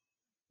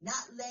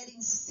 not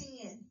letting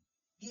sin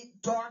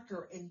get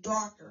darker and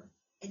darker,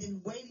 and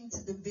then waiting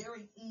to the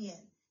very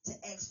end to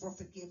ask for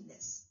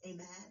forgiveness.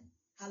 Amen.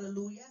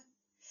 Hallelujah.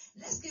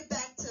 Let's get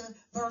back to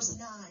verse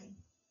 9.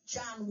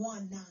 John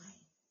 1:9.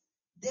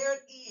 There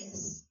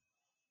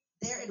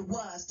it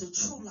was, the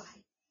true light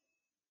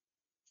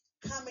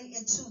coming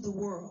into the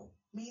world,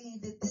 meaning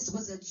that this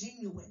was a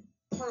genuine,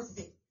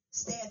 perfect,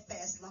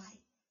 steadfast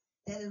light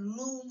that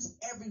illumes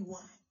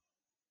everyone.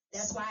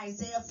 That's why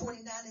Isaiah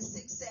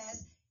 49:6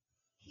 says,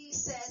 he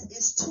says,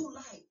 it's too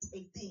light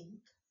a thing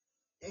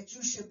that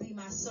you should be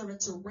my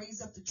servant to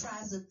raise up the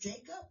tribes of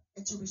Jacob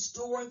and to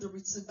restore the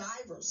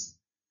survivors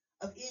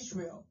of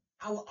Israel.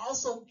 I will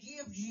also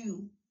give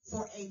you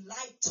for a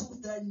light to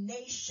the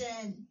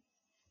nation,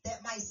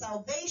 that my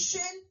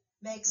salvation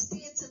may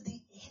extend to the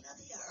end of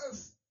the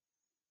earth.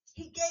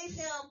 He gave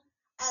him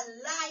a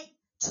light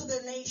to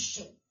the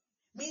nation,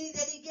 meaning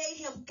that he gave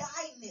him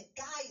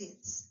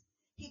guidance.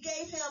 He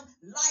gave him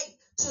light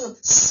to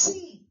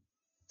see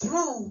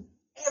through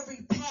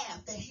every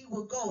path that he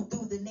would go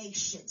through the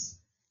nations.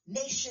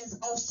 Nations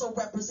also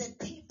represent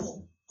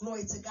people.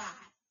 Glory to God.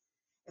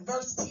 In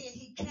verse 10,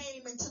 he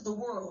came into the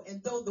world,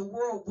 and though the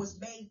world was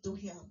made through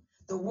him,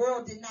 the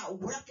world did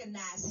not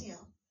recognize him.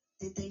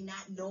 Did they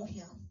not know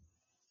him?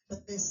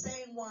 But the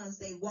same ones,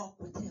 they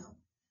walked with him.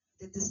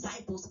 The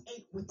disciples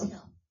ate with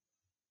him.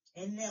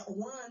 And the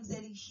ones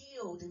that he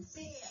healed and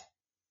fed,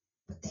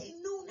 but they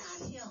knew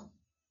not him.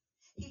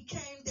 He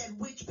came that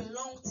which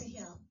belonged to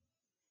him.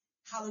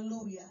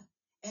 Hallelujah.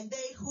 And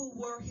they who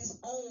were his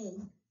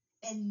own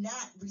and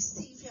not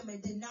receive him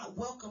and did not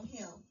welcome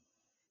him,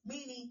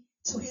 meaning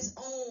to his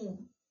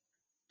own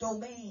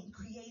domain,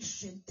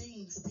 creation,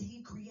 things that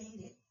he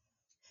created.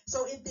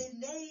 So if they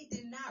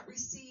did not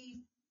receive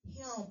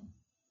him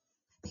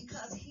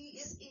because he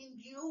is in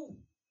you,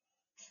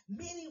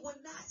 many will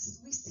not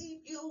receive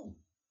you.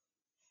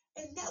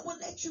 And that will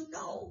let you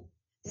know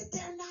that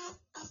they're not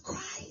of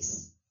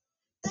Christ.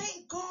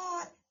 Thank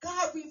God,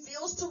 God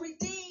reveals to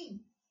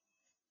redeem.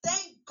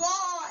 Thank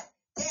God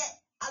that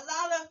a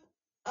lot of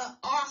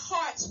our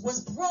hearts was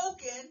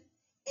broken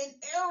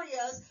in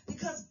areas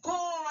because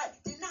God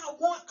did not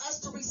want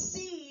us to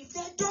receive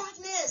that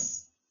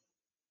darkness.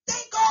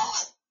 Thank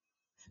God.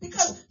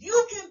 Because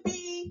you can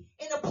be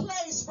in a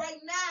place right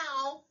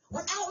now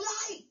without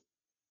light.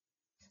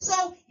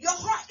 So your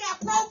heart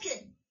got broken.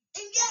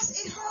 And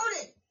yes, it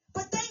hurted.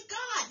 But thank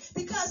God,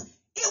 because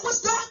it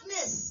was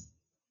darkness.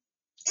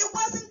 It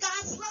wasn't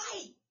God's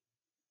light.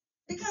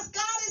 Because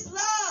God is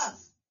love.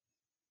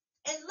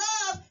 And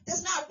love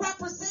does not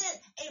represent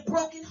a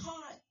broken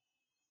heart.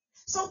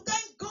 So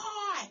thank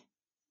God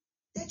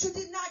that you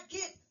did not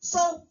get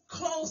so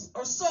close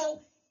or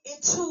so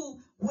into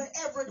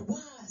whatever it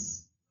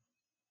was.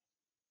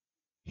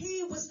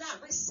 He was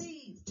not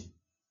received.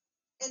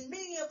 And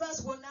many of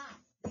us will not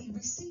be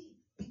received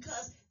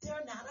because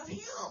they're not of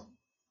him.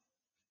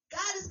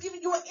 God is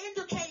giving you an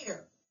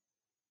indicator.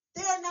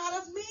 They're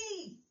not of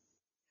me.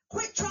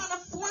 Quit trying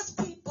to force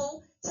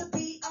people to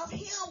be of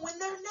him when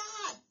they're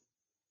not.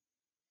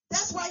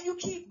 That's why you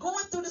keep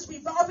going through this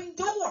revolving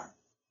door.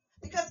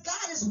 Because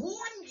God is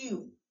warning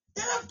you.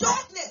 They're of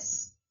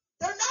darkness.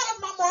 They're not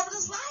of my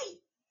marvelous light.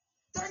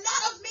 They're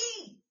not of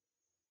me.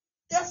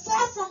 They're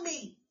far from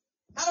me.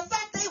 Matter of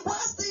fact, they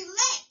was the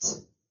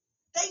elect.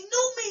 They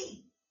knew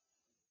me.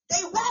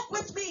 They walked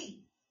with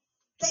me.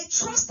 They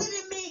trusted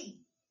in me.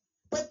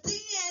 But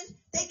then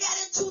they got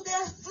into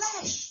their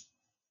flesh.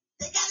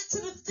 They got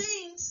into the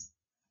things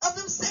of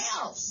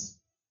themselves.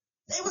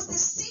 They was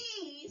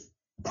deceived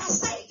by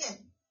Satan.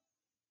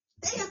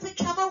 They have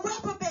become a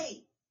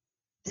reprobate.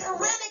 They're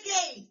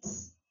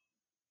renegades.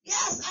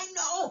 Yes, I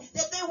know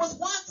that there was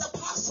once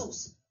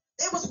apostles.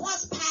 There was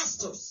once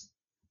pastors,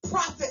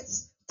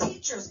 prophets,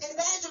 teachers, and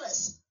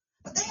evangelists.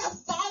 But they have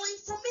fallen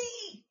from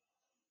me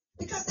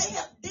because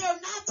they are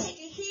not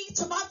taking heed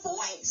to my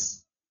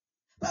voice.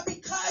 But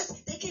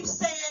because they keep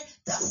saying,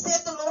 thus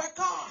said the Lord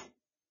God,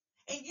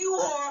 and you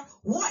are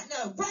wanting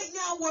a right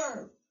now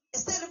word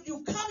instead of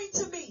you coming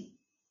to me.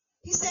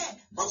 He said,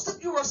 most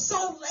of you are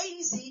so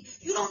lazy,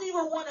 you don't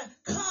even want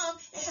to come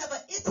and have an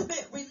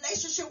intimate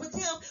relationship with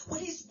him when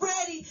he's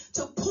ready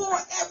to pour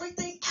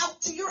everything out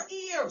to your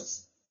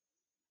ears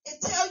and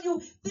tell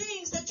you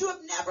things that you have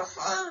never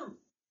heard.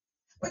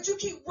 But you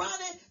keep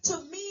running to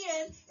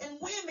men and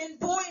women,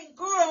 boy and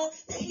girl,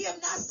 that he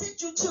have not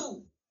sent you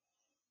to.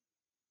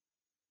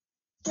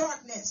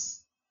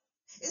 Darkness.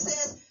 It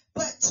says,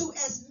 but to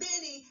as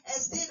many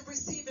as did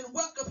receive and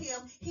welcome him,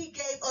 he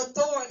gave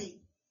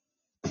authority,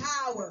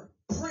 power,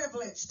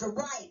 privilege, the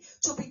right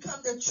to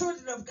become the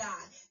children of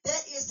God.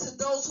 That is to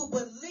those who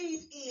believe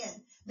in,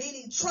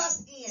 meaning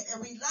trust in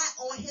and rely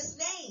on his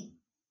name.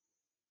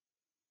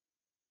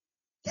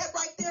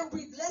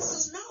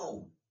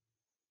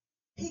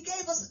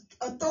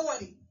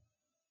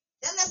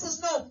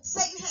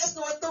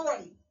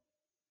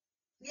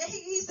 Yeah,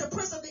 he's the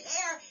prince of the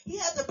air. He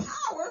has the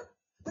power,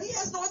 but he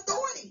has no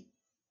authority.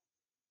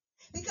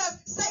 Because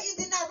Satan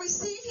did not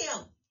receive him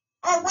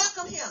or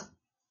welcome him.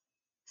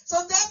 So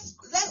let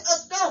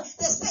us know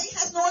that Satan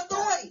has no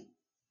authority.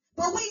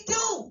 But we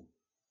do.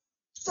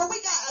 So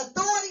we got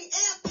authority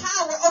and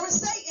power over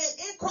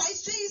Satan in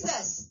Christ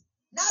Jesus.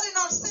 Not in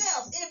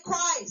ourselves, in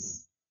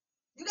Christ.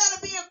 You got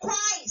to be in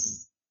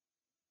Christ.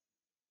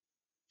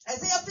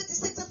 Isaiah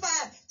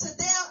 56:5. To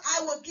them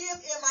I will give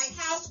in my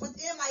house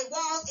within my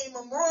walls a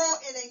memorial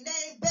and a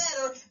name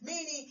better,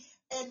 meaning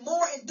and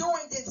more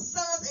enduring than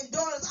sons and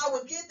daughters. I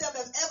will give them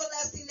an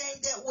everlasting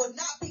name that will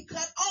not be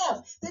cut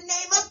off. The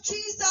name of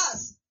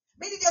Jesus.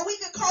 Meaning that we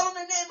can call on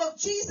the name of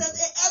Jesus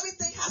and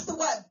everything has to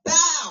what?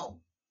 Bow.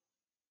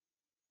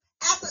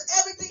 After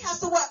everything has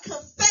to what?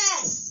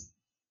 Confess.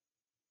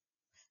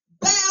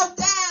 Bow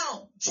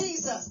down,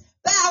 Jesus.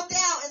 Bow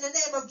down in the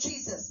name of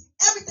Jesus.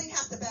 Everything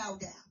has to bow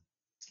down.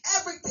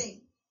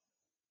 Everything.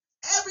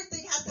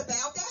 Everything has to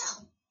bow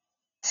down.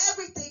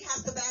 Everything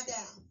has to bow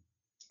down.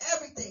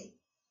 Everything.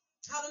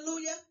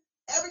 Hallelujah.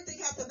 Everything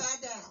has to bow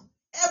down.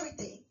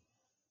 Everything.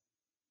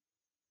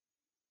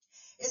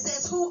 It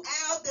says, who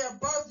out their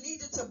birth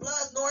neither to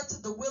blood nor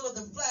to the will of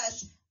the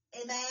flesh,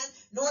 amen,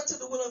 nor to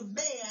the will of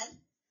man,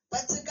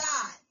 but to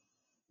God.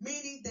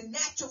 Meaning the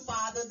natural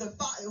father, the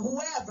father,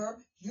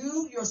 whoever,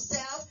 you,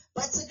 yourself,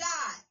 but to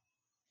God.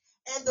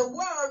 And the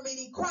word,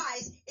 meaning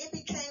Christ, it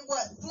became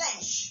what?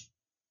 Flesh.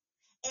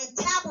 And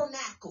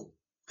tabernacle.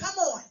 Come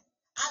on.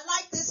 I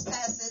like this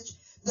passage.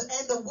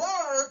 And the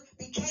word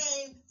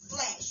became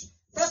flesh.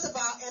 First of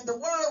all, and the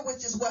word,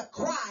 which is what?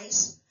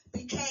 Christ,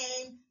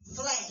 became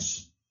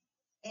flesh.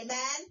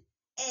 Amen.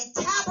 And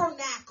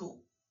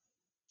tabernacle.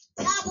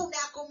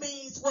 Tabernacle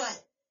means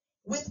what?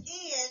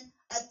 Within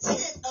a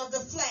tent of the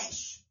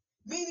flesh.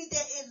 Meaning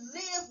that it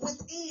lived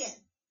within,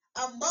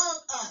 among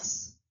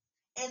us.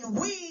 And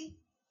we,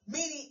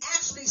 meaning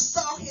actually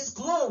saw his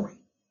glory.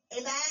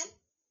 Amen.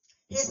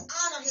 His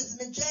honor, his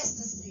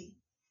majesty.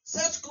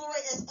 Such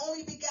glory as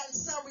only begotten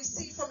Son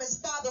received from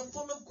his Father,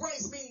 full of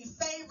grace, meaning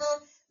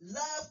favor,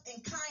 love,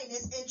 and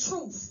kindness, and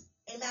truth.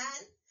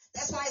 Amen.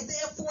 That's why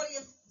Isaiah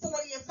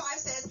 40:5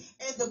 says,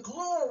 and the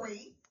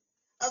glory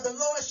of the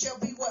Lord shall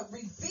be what?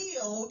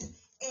 Revealed,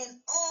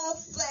 and all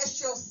flesh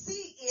shall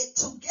see it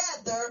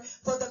together,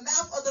 for the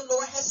mouth of the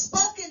Lord has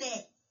spoken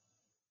it.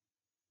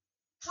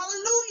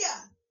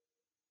 Hallelujah.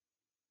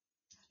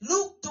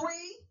 Luke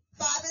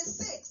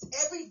 3:5-6.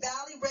 Every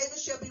valley raven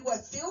shall be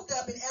what? Filled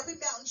up, and every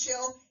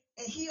mountain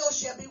and hill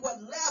shall be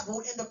what?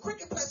 Leveled, and the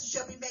crooked places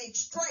shall be made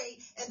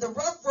straight, and the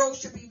rough road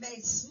shall be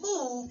made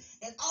smooth,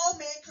 and all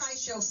mankind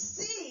shall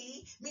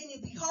see,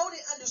 meaning behold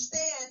and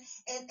understand,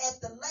 and at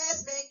the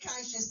last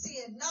mankind shall see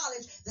and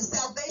acknowledge the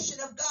salvation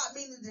of God,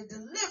 meaning the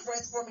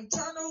deliverance from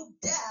eternal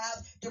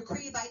death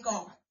decreed by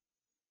God.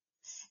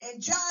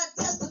 And John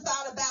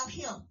testified about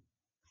him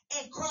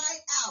and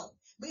cried out,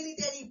 meaning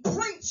that he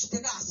preached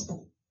the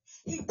gospel.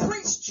 He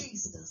preached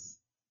Jesus.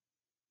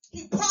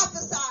 He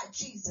prophesied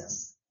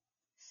Jesus.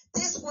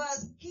 This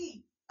was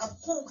he of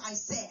whom I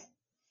said,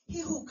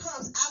 he who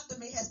comes after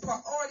me has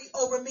priority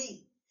over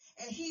me,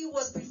 and he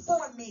was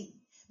before me,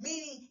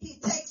 meaning he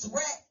takes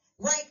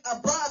rank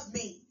above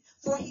me,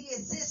 for he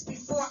exists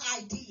before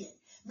I did,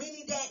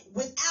 meaning that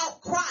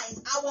without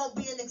Christ, I won't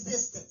be in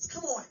existence.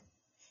 Come on.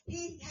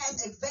 He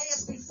has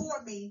advanced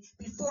before me,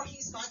 before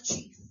he's my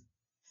chief.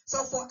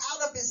 So for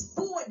out of his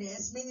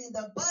fullness, meaning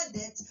the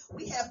abundance,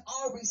 we have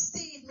all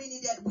received,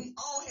 meaning that we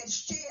all had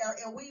share,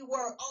 and we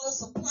were all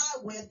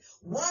supplied with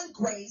one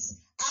grace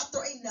after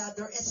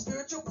another, and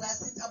spiritual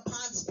blessings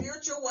upon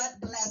spiritual what?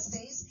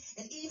 Blessings,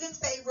 and even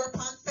favor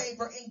upon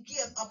favor, and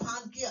gift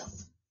upon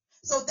gift.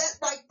 So that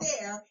right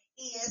there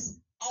is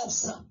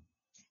awesome.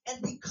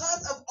 And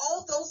because of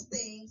all those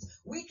things,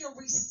 we can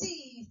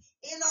receive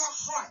in our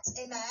hearts,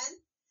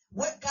 amen,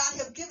 what God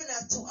has given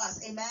us to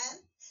us, amen.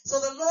 So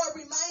the Lord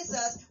reminds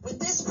us with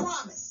this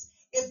promise,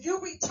 if you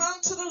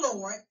return to the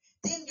Lord,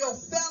 then your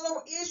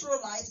fellow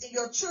Israelites and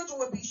your children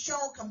will be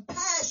shown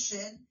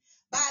compassion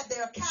by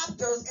their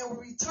captors and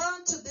will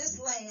return to this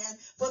land,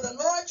 for the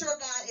Lord your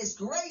God is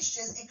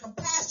gracious and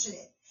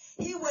compassionate.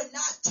 He will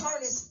not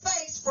turn his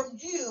face from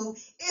you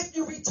if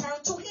you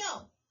return to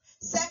him.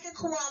 2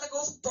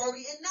 Chronicles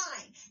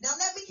 30:9. Now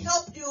let me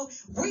help you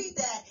read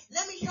that.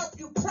 Let me help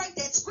you pray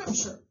that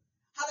scripture.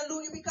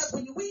 Hallelujah. Because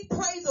when we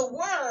pray the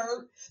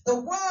word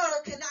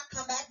cannot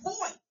come back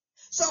void.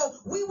 So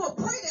we will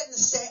pray that and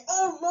say,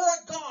 oh Lord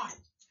God,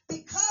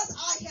 because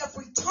I have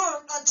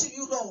returned unto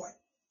you, Lord,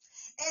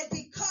 and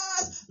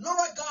because,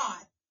 Lord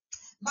God,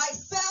 my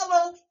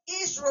fellow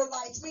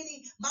Israelites,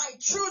 meaning my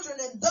children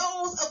and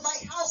those of my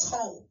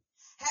household,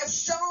 have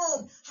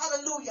shown,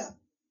 hallelujah,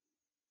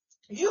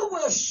 you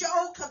will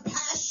show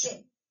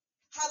compassion.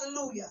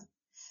 Hallelujah.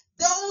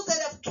 Those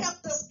that have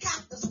kept us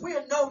captives, we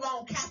are no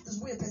longer captives.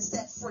 We have been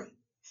set free.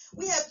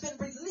 We have been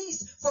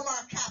released from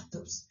our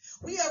captives.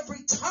 We have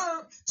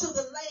returned to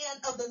the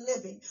land of the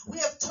living. We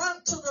have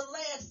turned to the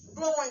land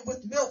flowing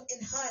with milk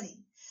and honey.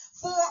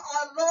 For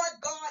our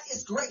Lord God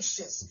is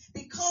gracious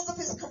because of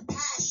his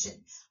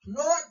compassion.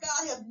 Lord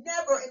God have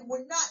never and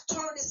will not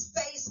turn his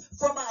face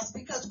from us,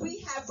 because we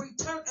have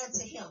returned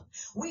unto him.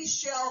 We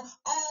shall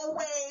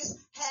always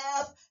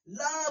have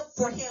love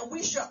for him.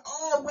 We shall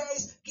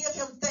always give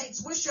him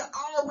thanks. We shall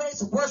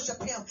always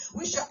worship him.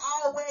 We shall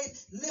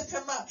always lift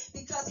him up,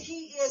 because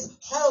he is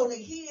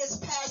holy. He is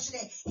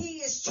passionate. He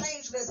is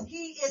changeless.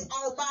 He is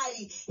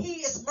almighty.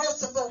 He is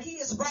merciful. He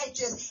is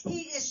righteous.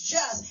 He is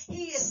just.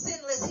 He is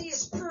sinless. He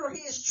is pure.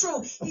 He is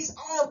true. He's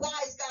all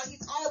wise, God.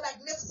 He's all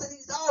magnificent.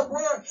 He's all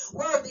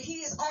worthy. He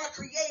is our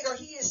creator.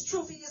 He is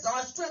truth. He is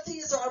our strength. He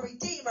is our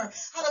redeemer.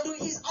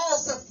 Hallelujah. He's all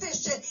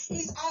sufficient.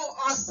 He's all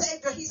our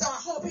savior. He's our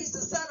hope. He's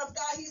the Son of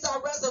God. He's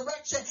our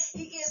resurrection.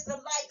 He is the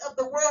light of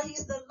the world. He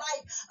is the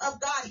light of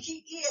God.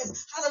 He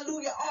is,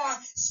 hallelujah,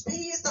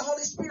 he is the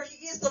Holy Spirit.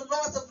 He is the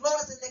Lord of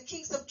lords and the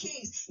Kings of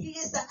kings. He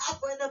is the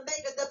Alpha and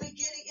Omega, the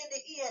beginning and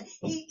the end.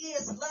 He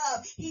is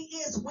love. He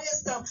is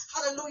wisdom.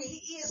 Hallelujah.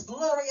 He is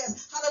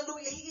glorious.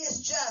 Hallelujah. He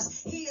is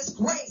just. He is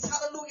grace.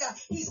 Hallelujah.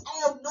 He's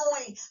all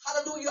knowing.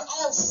 Hallelujah.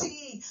 All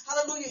seeing.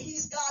 Hallelujah.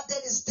 He's God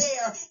that is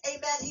there.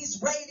 Amen.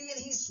 He's radiant.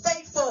 He's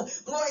faithful.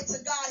 Glory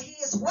to God. He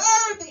is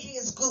worthy. He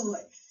is good.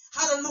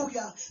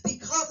 Hallelujah.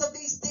 Because of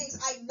these things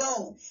I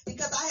know,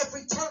 because I have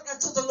returned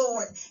unto the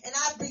Lord, and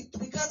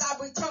because I've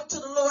returned to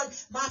the Lord,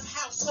 my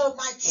household,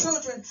 my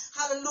children,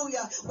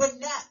 hallelujah, will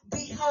not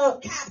be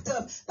held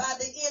captive by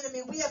the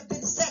enemy. We have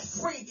been set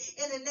free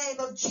in the name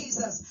of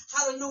Jesus.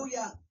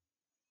 Hallelujah.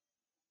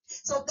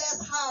 So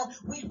that's how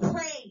we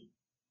pray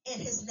in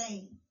his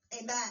name.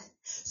 Amen.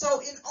 So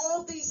in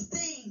all these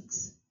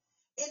things,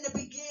 in the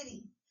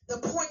beginning, the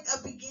point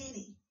of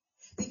beginning,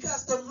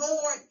 because the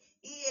Lord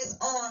is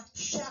our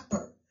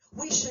shepherd,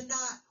 we should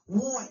not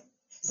want.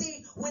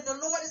 See, when the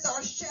Lord is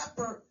our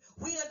shepherd,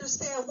 we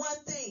understand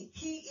one thing.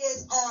 He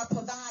is our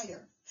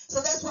provider.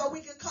 So that's why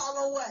we can call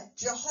on what?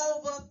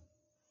 Jehovah.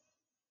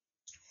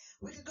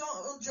 We can go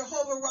on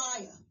Jehovah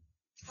Jireh.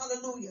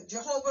 Hallelujah.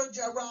 Jehovah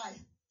Jireh.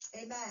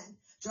 Amen.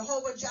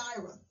 Jehovah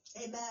Jireh.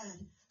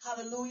 Amen.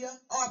 Hallelujah.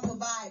 Our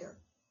provider.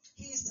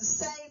 He's the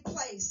same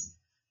place.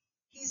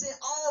 He's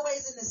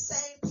always in the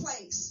same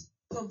place,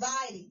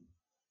 providing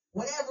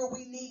whatever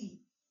we need.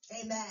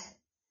 Amen.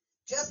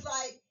 Just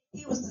like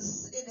he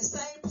was in the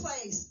same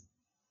place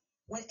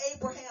when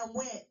Abraham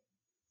went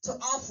to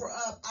offer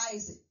up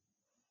Isaac.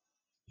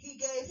 He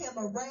gave him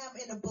a ram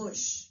in a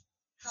bush.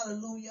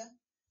 Hallelujah.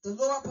 The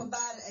Lord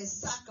provided a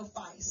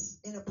sacrifice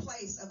in the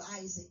place of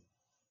Isaac.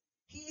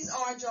 He's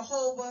our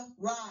Jehovah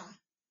Ra,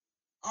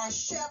 our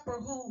shepherd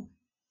who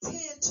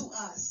tend to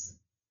us,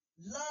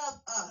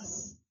 love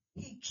us.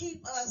 He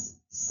keep us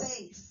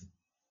safe.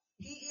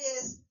 He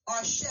is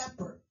our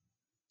shepherd.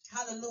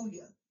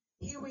 Hallelujah.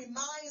 He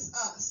reminds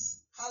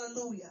us,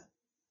 hallelujah,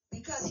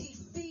 because he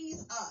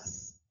feeds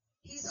us.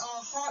 He's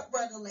our heart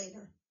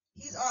regulator.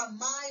 He's our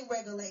mind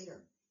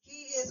regulator.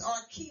 He is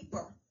our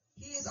keeper.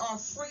 He is our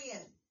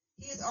friend.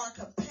 He is our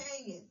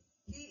companion.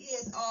 He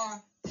is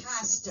our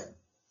pastor.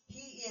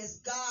 He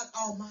is God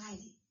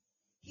Almighty.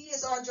 He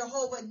is our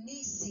Jehovah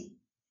Nisi.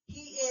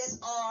 He is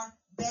our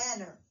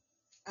banner,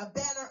 a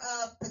banner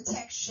of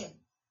protection,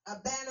 a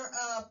banner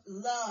of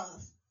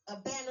love, a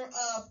banner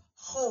of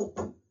hope,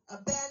 a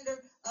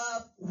banner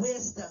of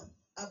wisdom,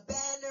 a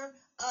banner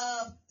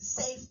of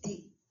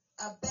safety,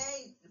 a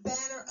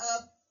banner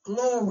of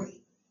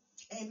glory.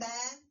 Amen.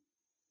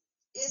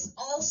 It's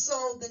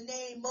also the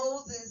name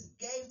Moses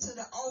gave to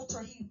the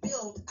altar he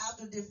built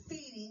after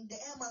defeating the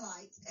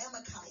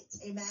Amalekites.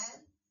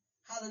 Amen.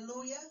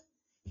 Hallelujah.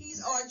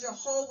 He's our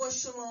Jehovah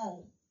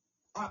Shalom,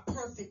 our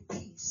perfect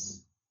peace.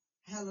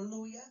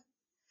 Hallelujah.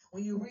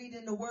 When you read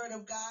in the word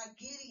of God,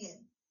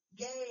 Gideon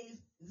gave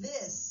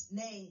this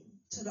name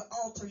to the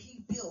altar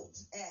he built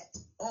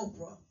at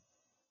Ophrah.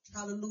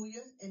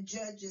 Hallelujah. In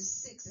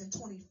Judges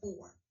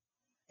 6:24.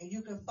 And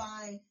you can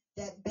find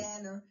that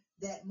banner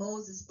that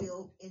Moses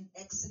built in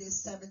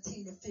Exodus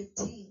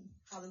 17:15.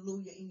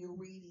 Hallelujah. In your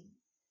reading.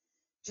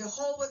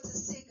 Jehovah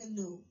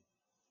Tsidkenu,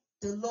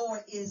 the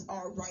Lord is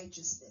our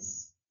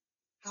righteousness.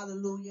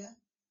 Hallelujah.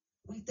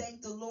 We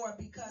thank the Lord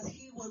because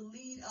he will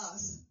lead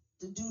us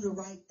to do the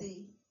right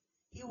thing.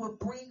 He will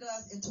bring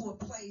us into a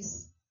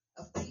place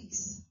of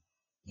peace.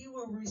 He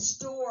will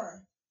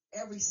restore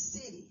every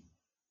city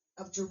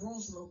of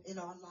Jerusalem in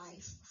our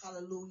life.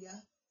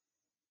 Hallelujah.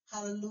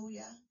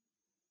 Hallelujah.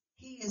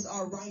 He is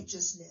our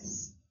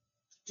righteousness.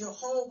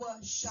 Jehovah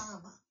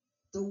Shammah,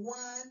 the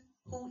one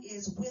who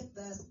is with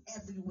us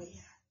everywhere.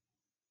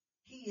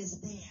 He is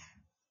there.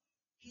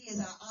 He is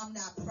our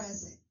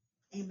omnipresent.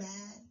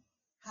 Amen.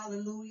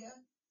 Hallelujah.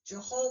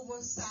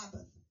 Jehovah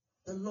Sabbath,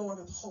 the Lord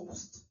of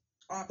hosts,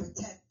 our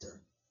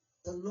protector,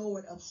 the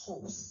Lord of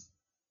hosts.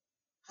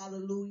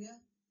 Hallelujah.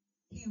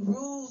 He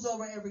rules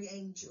over every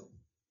angel.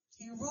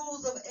 He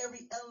rules over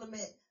every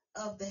element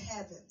of the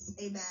heavens.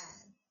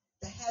 Amen.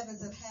 The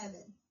heavens of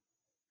heaven.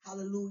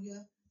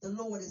 Hallelujah. The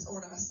Lord is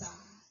on our side.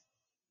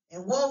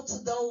 And woe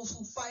to those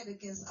who fight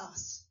against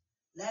us.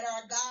 Let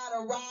our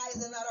God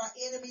arise and let our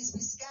enemies be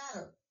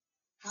scattered.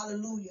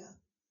 Hallelujah.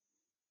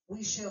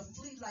 We shall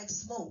flee like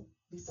smoke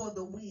before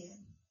the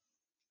wind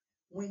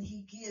when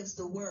he gives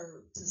the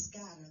word to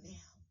scatter them.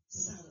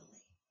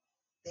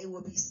 they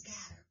will be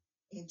scattered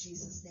in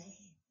Jesus'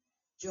 name.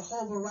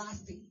 Jehovah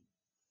Rapha,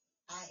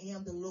 I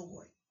am the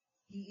Lord.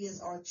 He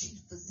is our chief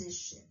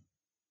physician.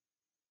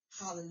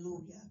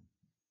 Hallelujah.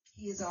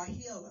 He is our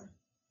healer,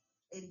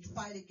 and he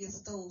fight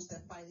against those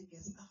that fight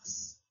against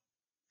us.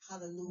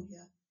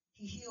 Hallelujah.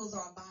 He heals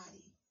our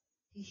body.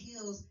 He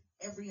heals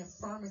every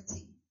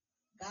infirmity.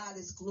 God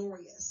is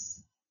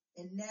glorious,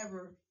 and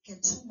never can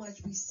too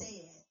much be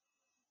said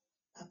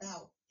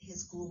about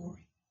his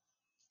glory,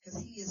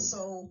 because he is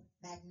so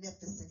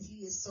magnificent.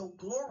 He is so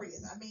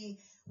glorious. I mean,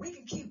 we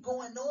can keep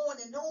going on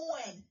and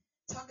on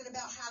talking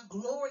about how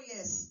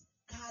glorious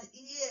God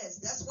is.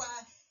 That's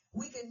why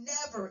we can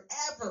never,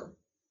 ever,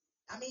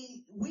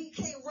 we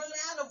can't run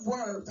out of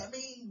words.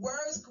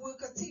 Words will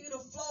continue to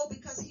flow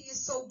because he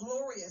is so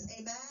glorious.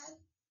 Amen.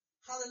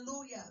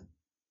 Hallelujah.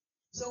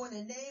 So in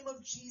the name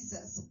of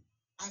Jesus,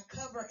 I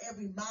cover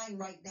every mind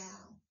right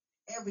now,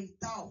 every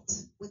thought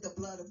with the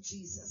blood of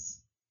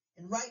Jesus.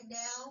 And right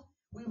now,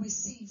 we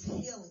receive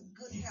healing,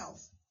 good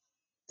health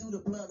through the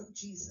blood of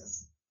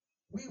Jesus.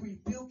 We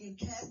rebuke and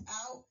cast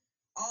out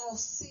all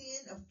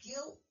sin of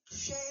guilt,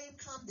 shame,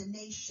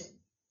 condemnation.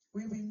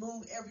 We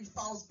remove every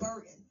false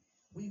burden.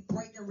 We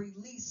break and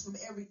release from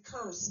every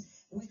curse.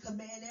 We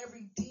command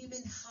every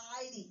demon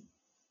hiding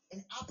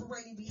and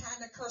operating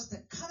behind the curse to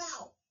come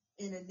out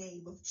in the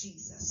name of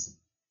Jesus.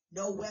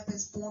 No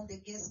weapons formed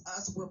against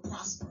us will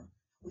prosper.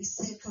 We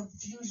send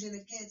confusion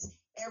against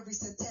every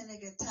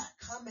satanic attack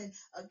coming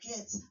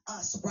against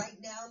us right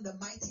now in the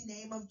mighty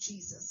name of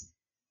Jesus.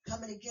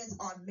 Coming against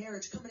our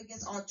marriage, coming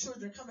against our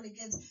children, coming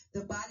against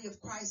the body of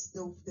Christ,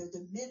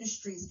 the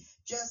ministries,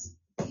 just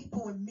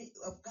people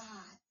of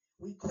God.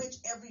 We quench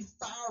every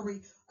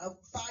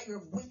fire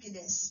of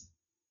wickedness.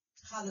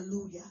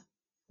 Hallelujah.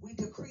 We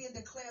decree and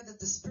declare that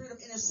the spirit of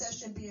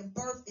intercession being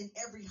birthed in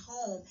every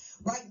home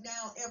right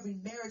now, every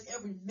marriage,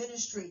 every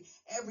ministry,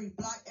 every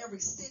block, every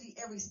city,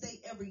 every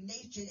state, every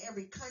nation,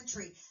 every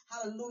country.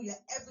 Hallelujah.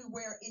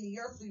 Everywhere in the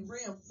earthly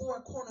realm,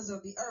 4 corners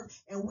of the earth.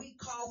 And we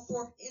call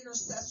forth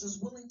intercessors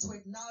willing to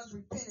acknowledge,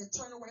 repent, and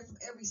turn away from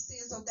every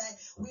sin so that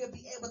we'll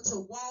be able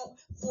to walk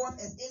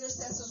forth as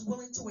intercessors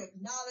willing to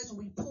acknowledge.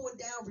 We pull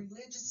down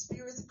religious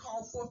spirits and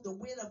call forth the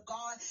wind of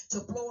God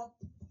to blow up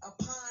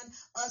upon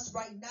us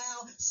right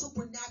now.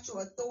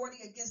 Supernatural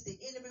authority against the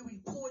enemy. We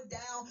pull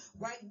down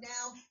right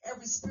now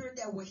every spirit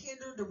that will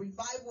hinder the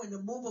revival and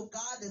the move of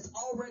God that's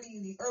already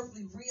in the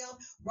earthly realm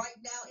right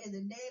now in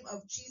the name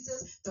of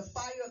Jesus. The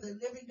fire of the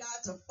living God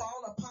to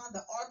fall upon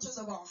the altars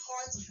of our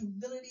hearts,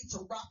 humility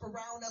to wrap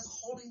around us,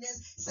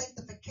 holiness,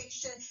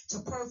 sanctification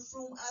to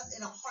perfume us,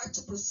 in a heart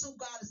to pursue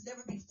God as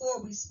never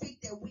before. We speak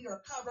that we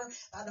are covered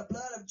by the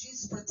blood of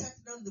Jesus,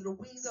 protected under the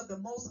wings of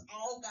the most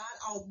all God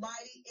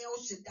Almighty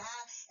El Shaddai,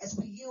 as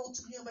we yield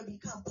to him and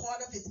become part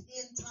of his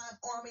end time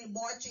army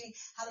marching,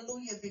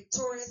 hallelujah,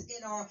 victorious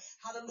in our,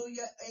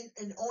 hallelujah,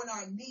 and on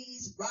our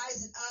knees,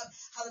 rising up,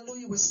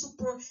 hallelujah, with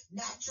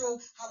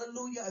supernatural,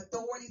 hallelujah,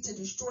 authority to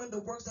destroy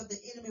the works of the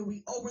enemy.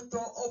 We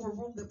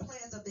overrule the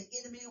plans of the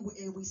enemy,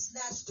 and we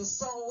snatch the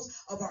souls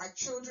of our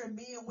children,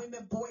 men,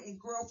 women, boy, and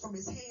girl from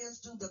his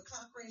hands through the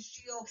conquering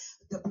shield,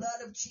 the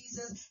blood of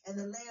Jesus and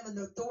the Lamb, and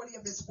the authority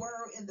of his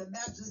word, in the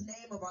master's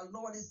name of our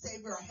Lord and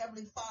Savior, our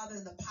Heavenly Father,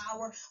 in the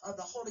power of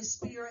the Holy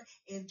Spirit,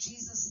 in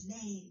Jesus'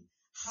 name.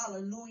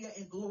 Hallelujah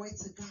and glory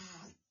to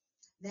God.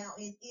 Now,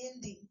 in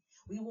ending,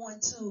 we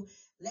want to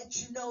let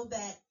you know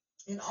that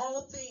in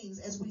all things,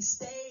 as we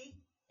stay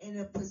in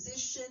a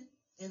position,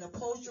 in a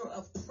posture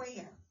of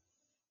prayer,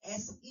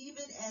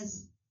 even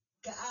as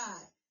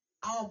God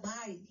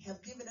Almighty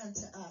have given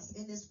unto us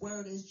in this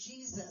word, as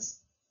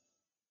Jesus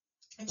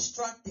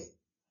instructed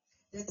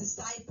the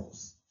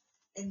disciples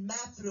in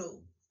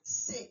Matthew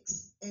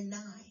 6 and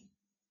 9.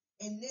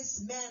 In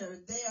this manner,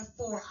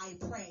 therefore, I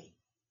pray,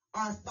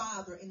 our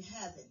Father in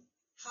heaven,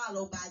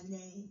 hallowed by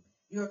name,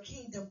 your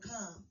kingdom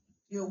come,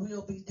 your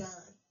will be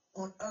done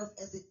on earth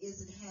as it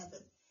is in heaven.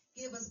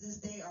 Give us this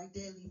day our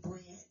daily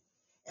bread,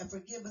 and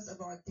forgive us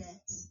of our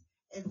debts,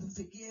 and we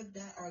forgive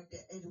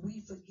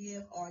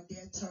our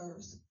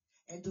debtors,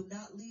 and do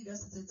not lead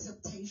us into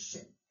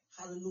temptation,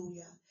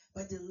 hallelujah,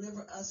 but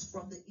deliver us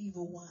from the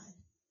evil one.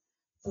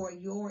 For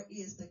your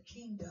is the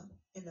kingdom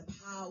and the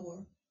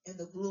power and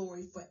the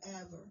glory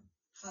forever.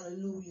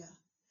 Hallelujah.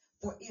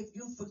 For if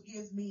you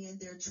forgive me in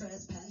their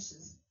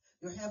trespasses,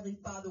 your heavenly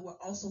Father will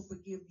also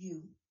forgive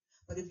you.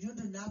 But if you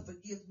do not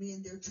forgive me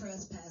in their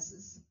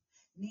trespasses,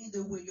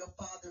 neither will your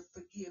Father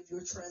forgive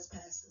your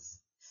trespasses.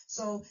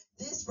 So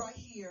this right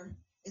here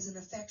is an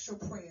effectual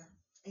prayer.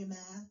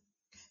 Amen.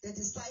 The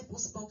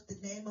disciples spoke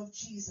the name of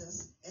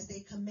Jesus as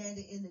they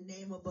commanded in the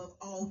name above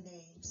all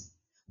names,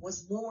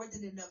 was more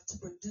than enough to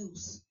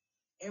produce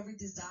every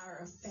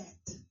desired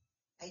effect.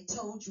 I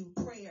told you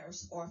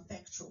prayers are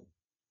effectual.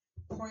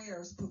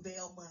 Prayers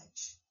prevail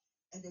much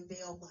and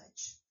avail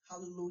much.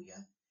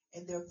 Hallelujah.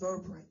 And they're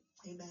fervent.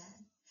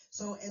 Amen.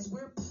 So as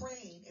we're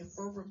praying in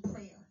fervent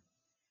prayer,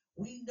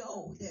 we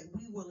know that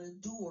we will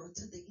endure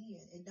to the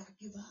end and not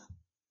give up.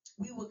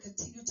 We will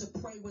continue to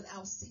pray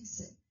without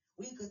ceasing.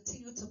 We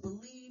continue to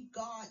believe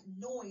God,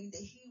 knowing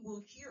that he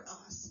will hear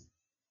us.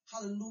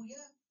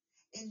 Hallelujah.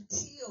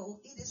 Until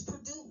it is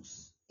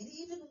produced. And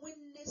even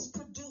when it's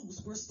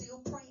produced, we're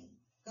still praying.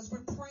 Because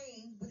we're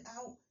praying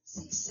without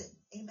ceasing.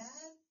 Amen.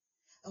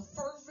 A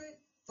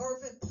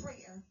fervent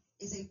prayer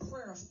is a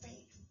prayer of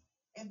faith.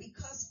 And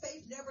because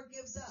faith never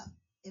gives up,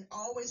 it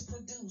always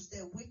produces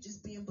that which is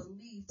being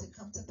believed to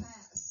come to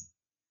pass.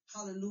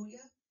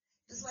 Hallelujah.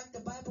 Just like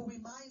the Bible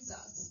reminds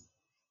us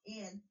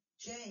in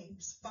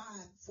James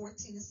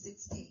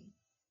 5:14-16.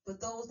 For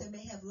those that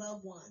may have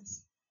loved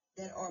ones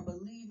that are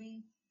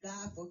believing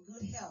God for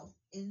good health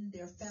in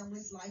their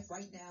family's life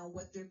right now,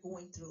 what they're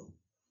going through.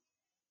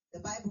 The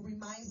Bible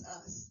reminds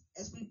us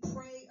as we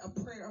pray a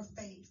prayer of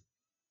faith.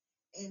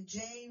 In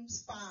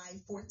James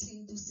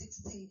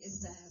 5:14-16, it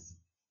says,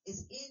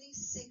 is any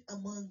sick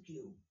among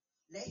you?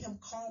 Let him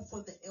call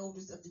for the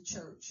elders of the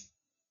church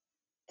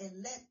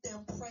and let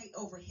them pray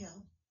over him,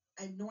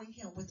 anoint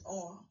him with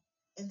oil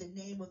in the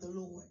name of the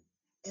Lord.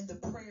 And the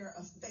prayer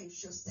of faith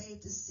shall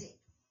save the sick,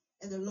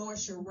 and the Lord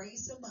shall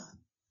raise him up.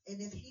 And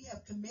if he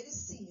have committed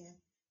sin,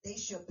 they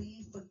shall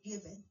be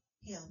forgiven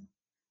him.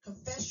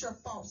 Confess your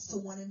faults to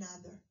one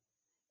another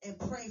and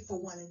pray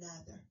for one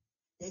another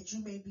that you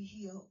may be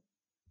healed.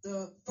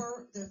 The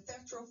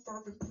effectual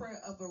fervent prayer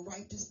of a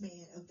righteous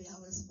man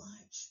availeth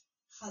much.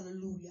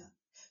 Hallelujah.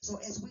 So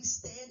as we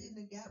stand in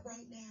the gap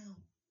right now,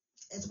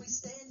 as we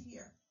stand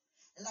here,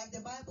 and like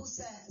the Bible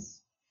says,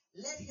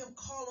 let him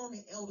call on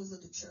the elders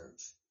of the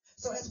church.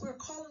 So as we're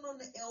calling on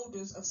the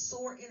elders of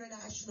SOAR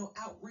International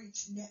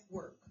Outreach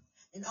Network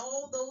and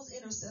all those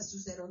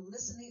intercessors that are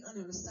listening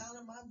under the sound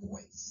of my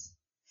voice,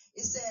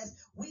 it says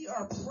we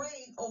are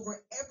praying over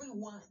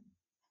everyone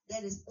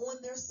that is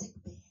on their sick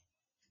bed.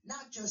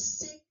 Not just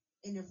sick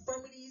in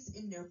infirmities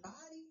in their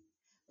body,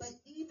 but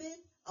even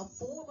a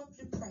form of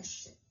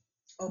depression,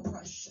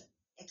 oppression,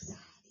 anxiety.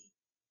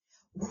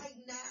 Right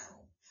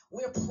now,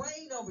 we're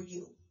praying over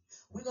you.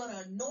 We're going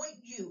to anoint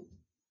you.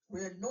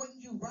 We're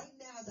anointing you right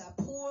now as I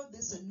pour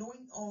this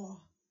anointing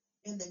oil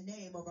in the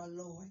name of our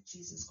Lord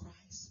Jesus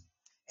Christ.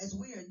 As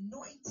we are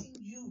anointing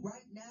you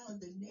right now in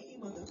the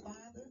name of the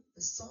Father,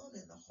 the Son,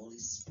 and the Holy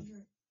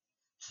Spirit.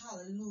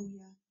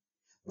 Hallelujah.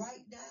 Right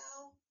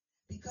now,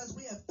 because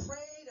we have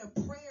prayed a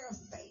prayer of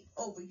faith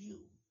over you,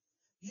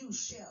 you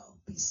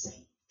shall be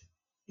saved.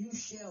 You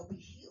shall be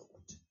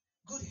healed.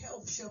 Good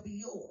health shall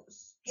be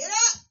yours. Get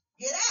up.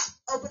 Get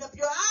up. Open up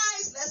your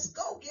eyes. Let's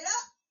go. Get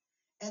up.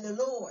 And the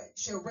Lord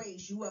shall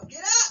raise you up.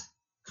 Get up.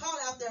 Call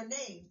out their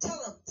name. Tell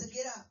them to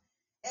get up.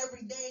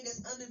 Every name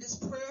that's under this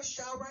prayer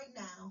shout right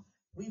now,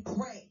 we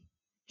pray.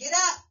 Get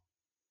up.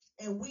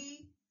 And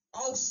we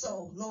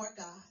also, Lord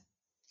God,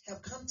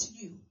 have come to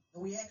you.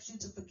 And we ask you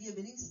to forgive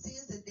any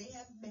sins that they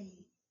have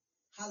made.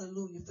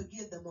 Hallelujah.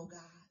 Forgive them, oh God.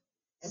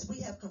 As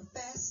we have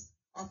confessed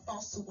our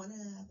faults to one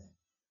another,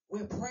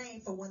 we're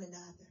praying for one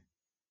another.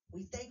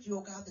 We thank you,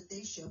 oh God, that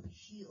they shall be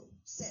healed,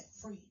 set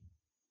free,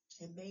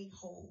 and made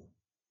whole.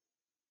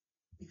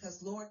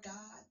 Because, Lord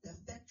God, the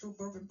effectual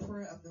fervent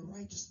prayer of the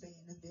righteous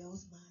man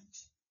avails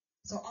much.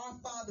 So our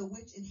Father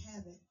which in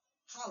heaven,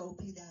 hallowed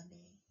be thy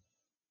name,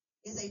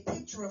 is a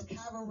picture of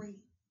Calvary.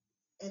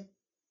 And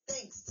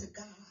thanks to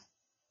God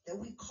that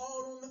we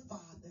call on the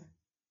Father,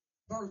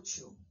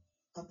 virtue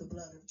of the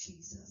blood of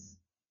Jesus.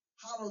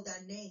 Hallowed thy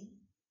name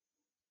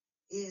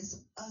is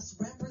us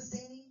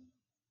representing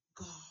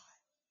God.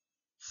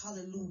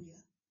 Hallelujah.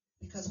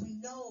 Because we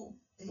know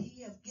that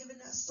he have given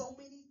us so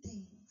many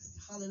things.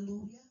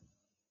 Hallelujah.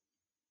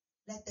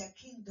 Let that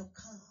kingdom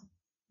come,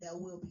 that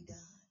will be done.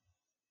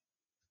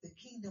 The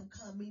kingdom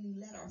come, meaning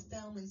let our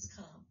families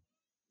come.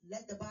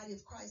 Let the body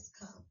of Christ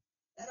come.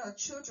 Let our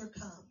children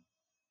come.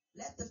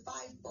 Let the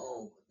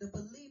fivefold, the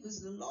believers,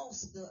 the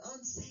lost, the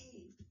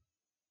unsaved,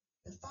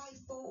 the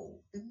fivefold,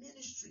 the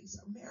ministries,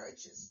 our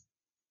marriages,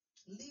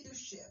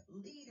 leadership,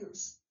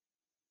 leaders,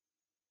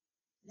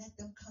 let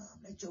them come.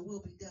 Let your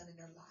will be done in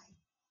their life.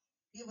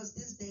 Give us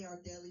this day our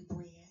daily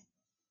bread.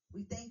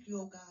 We thank you,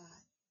 O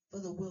God, for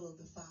the will of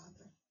the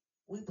Father.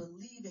 We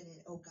believe in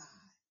it, O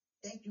God.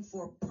 Thank you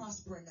for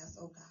prospering us,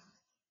 O God.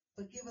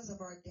 Forgive us of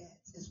our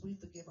debts as we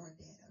forgive our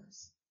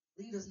debtors.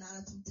 Lead us not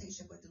into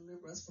temptation, but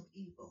deliver us from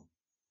evil.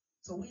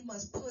 So we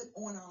must put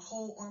on our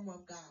whole armor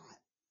of God,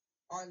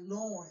 our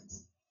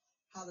loins.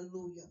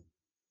 Hallelujah.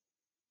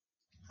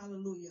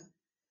 Hallelujah.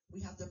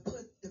 We have to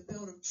put the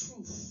belt of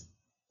truth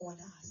on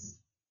us,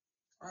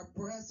 our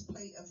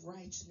breastplate of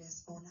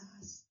righteousness on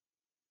us,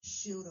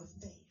 shield of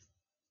faith,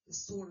 the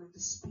sword of the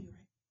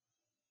Spirit.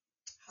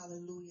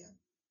 Hallelujah.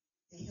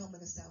 The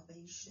helmet of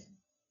salvation,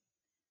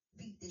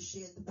 feet that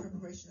shed the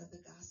preparation of the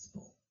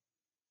gospel.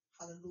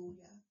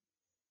 Hallelujah.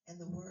 And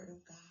the word of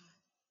God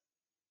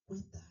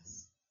with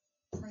us,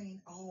 praying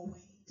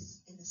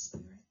always in the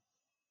Spirit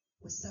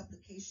with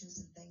supplications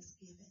and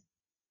thanksgiving.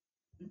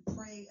 We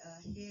pray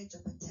a hedge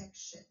of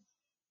protection.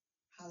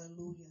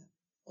 Hallelujah.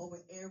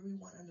 Over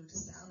everyone under the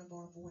sound of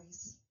our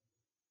voice.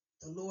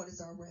 The Lord is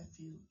our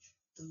refuge.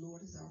 The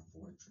Lord is our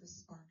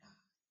fortress, our God.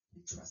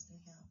 We trust in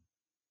him.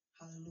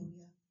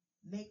 Hallelujah.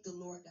 Make the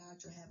Lord God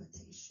your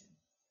habitation.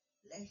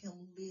 Let him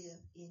live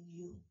in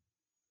you.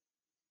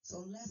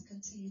 So let's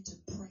continue to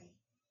pray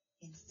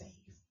in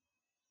faith.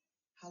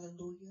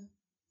 Hallelujah.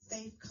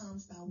 Faith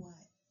comes by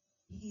what?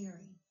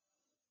 Hearing,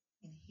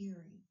 and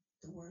hearing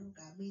the word of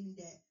God, meaning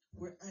that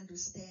we're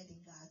understanding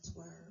God's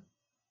word.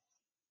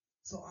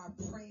 So our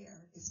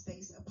prayer is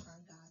based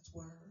upon God's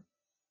word.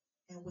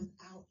 And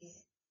without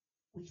it,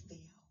 we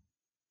fail.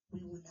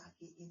 We will not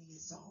get any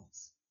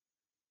results.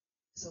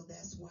 So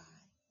that's why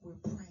we're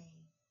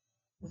praying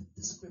with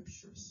the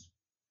scriptures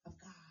of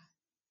God,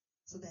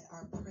 so that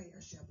our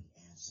prayer shall be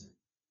answered.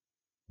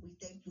 We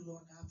thank you,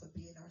 Lord God, for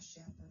being our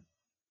shepherd.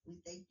 We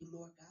thank you,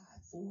 Lord God,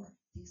 for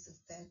these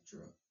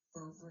effectual,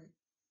 fervent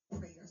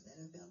prayers that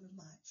avail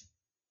much.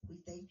 We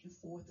thank you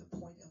for the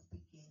point of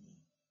beginning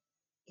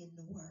in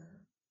the word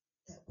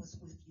that was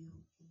with you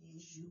and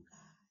is you,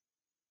 God.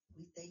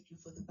 We thank you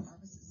for the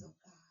promises of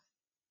God.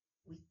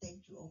 We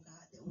thank you, oh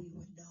God, that we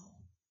would know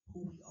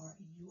who we are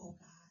in you, oh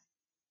God.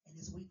 And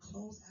as we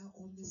close out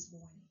on this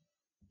morning,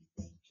 we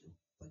thank you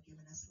for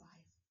giving us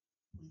life.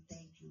 We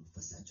thank you for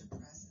such a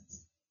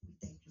presence. We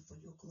thank you for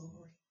your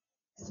glory.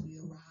 As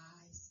we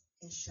arise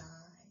and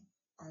shine,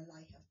 our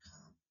light have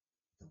come.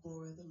 The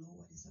glory of the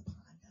Lord is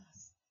upon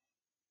us.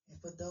 And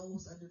for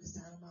those under the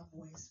sound of my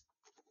voice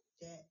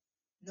that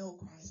know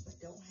Christ but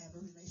don't have a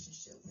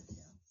relationship with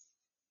him,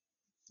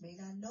 may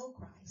not know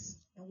Christ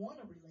and want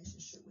a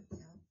relationship with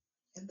him,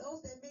 and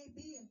those that may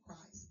be in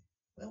Christ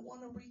but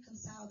want to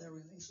reconcile their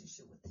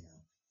relationship with him,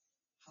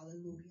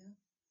 hallelujah,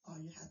 all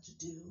you have to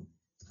do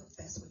is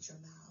confess with your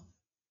mouth,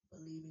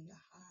 believe in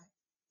your heart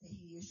that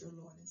he is your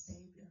Lord and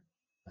Savior.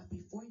 But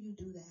before you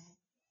do that,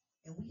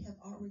 and we have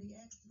already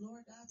asked the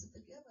Lord God to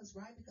forgive us,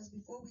 right? Because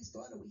before we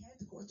started, we had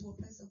to go to a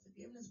place of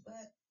forgiveness,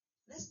 but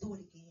let's do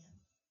it again.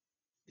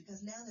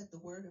 Because now that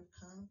the word have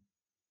come,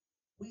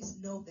 we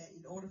know that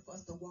in order for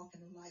us to walk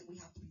in the light, we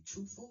have to be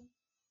truthful.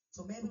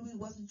 So maybe we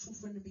wasn't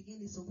truthful in the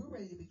beginning, so we're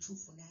ready to be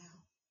truthful now.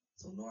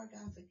 So Lord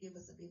God, forgive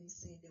us of any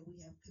sin that we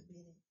have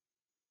committed,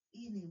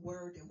 any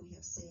word that we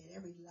have said,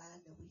 every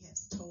lie that we have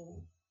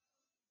told.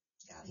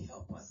 God,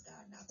 help us,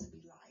 God, not to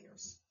be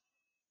liars,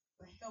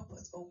 but help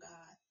us, oh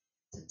God,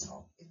 to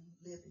talk and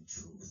live in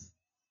truth.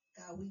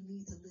 God, we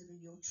need to live in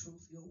your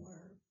truth, your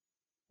word.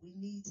 We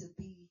need to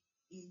be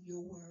in your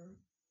word.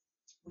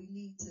 We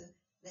need to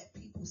let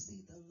people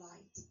see the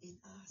light in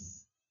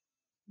us.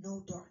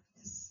 No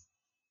darkness.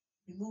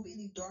 Remove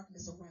any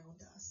darkness around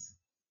us.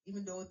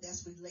 Even though if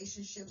that's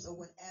relationships or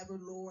whatever,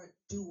 Lord,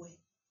 do it.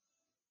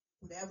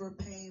 Whatever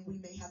pain we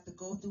may have to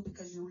go through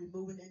because you're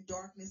removing that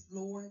darkness,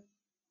 Lord,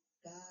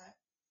 God,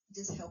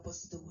 just help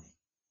us do it.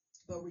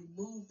 But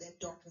remove that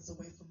darkness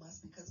away from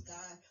us, because,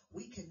 God,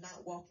 we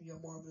cannot walk in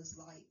your marvelous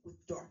light with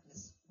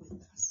darkness with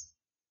us.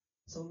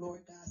 So,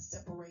 Lord God,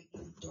 separate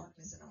any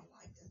darkness in our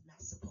life that's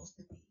not supposed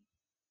to be.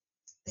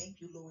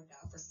 Thank you, Lord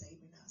God, for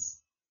saving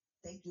us.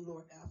 Thank you,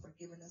 Lord God, for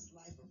giving us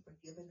life and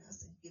forgiving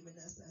us and giving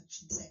us a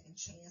second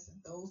chance. And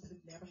those that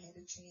have never had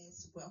a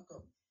chance,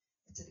 welcome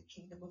into the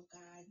kingdom of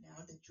God. Now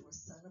that you're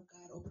a son of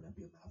God, open up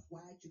your mouth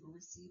wide. You will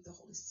receive the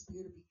Holy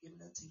Spirit to be given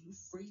unto you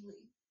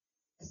freely.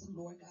 As the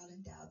Lord God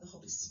endowed the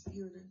Holy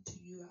Spirit unto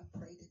you, I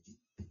pray that you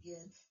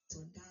begin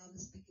to endow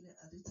the speaking in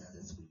other tongues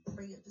as we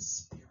pray of the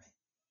Spirit.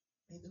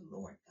 May the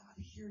Lord God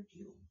hear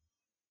you.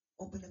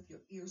 Open up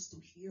your ears to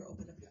hear.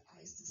 Open up your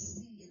eyes to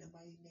see in the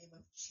mighty name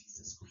of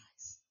Jesus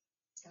Christ.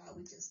 God,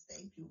 we just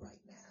thank you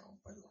right now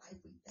for life.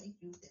 We thank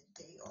you that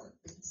they are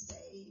been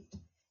saved.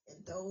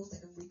 And those that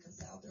have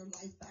reconciled their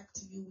life back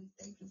to you, we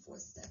thank you for a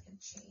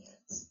second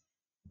chance.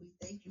 We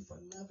thank you for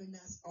loving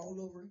us all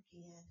over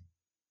again.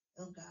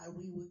 Oh God,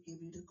 we will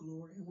give you the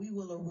glory, and we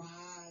will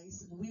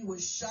arise, and we will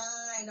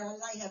shine. Our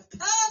light have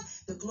come.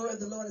 The glory of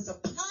the Lord is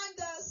upon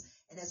us.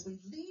 And as we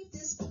leave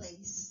this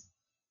place,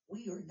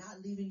 we are not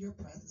leaving your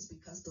presence,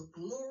 because the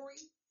glory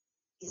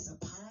is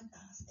upon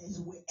us.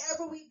 And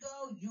wherever we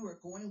go, you are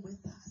going with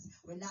us.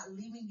 We're not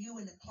leaving you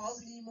in the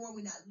closet anymore.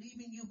 We're not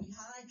leaving you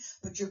behind,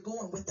 but you're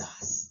going with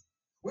us.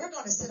 We're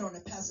going to sit on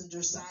the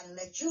passenger side and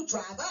let you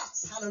drive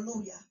us.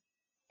 Hallelujah.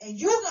 And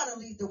you're going to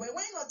lead the way.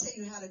 We ain't going to tell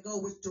you how to go,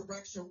 which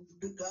direction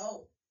to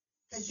go,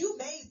 because you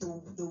made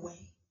the way,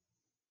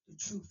 the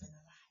truth, and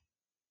the light.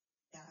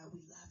 God, we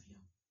love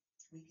you.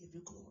 We give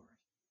you glory.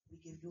 We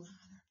give you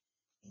honor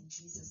in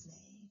Jesus'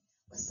 name.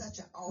 But such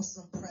an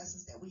awesome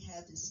presence that we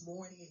have this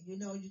morning.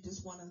 And you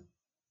just want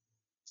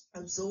to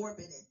absorb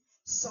it and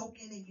soak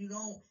in it. You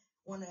don't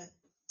want to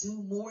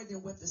do more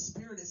than what the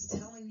Spirit is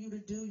telling you to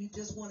do. You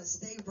just want to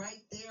stay right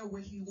there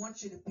where he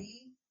wants you to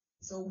be.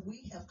 So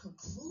we have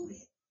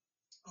concluded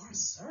our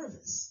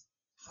service.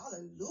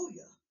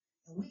 Hallelujah.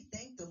 And we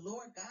thank the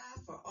Lord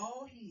God for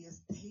all he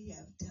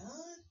have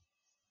done,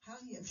 how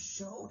he have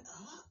showed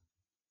up,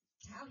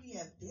 how he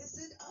have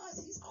visited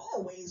us. He's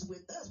always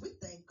with us. We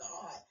thank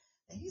God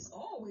that he's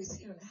always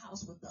here in the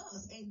house with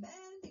us.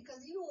 Amen.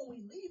 Because even when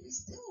we leave, he's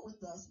still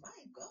with us.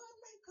 My God,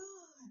 my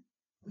God.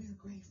 We're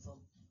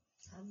grateful.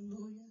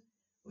 Hallelujah.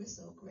 We're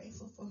so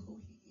grateful for who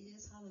he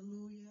is.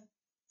 Hallelujah.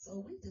 So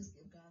we just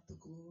give God the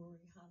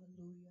glory.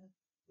 Hallelujah.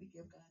 We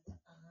give God the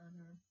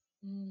honor.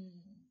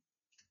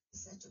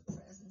 Such a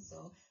presence.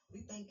 So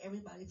we thank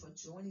everybody for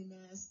joining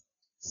us.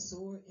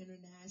 SOAR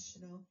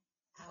International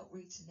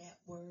Outreach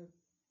Network.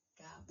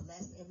 God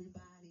bless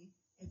everybody.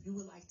 If you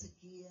would like to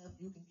give,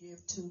 you can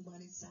give to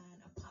money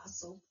sign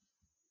Apostle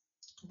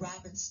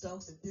Robin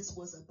Stokes. If this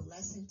was a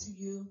blessing to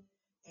you,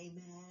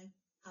 amen.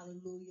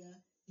 Hallelujah.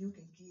 You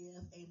can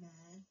give,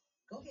 amen.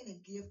 Go ahead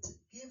and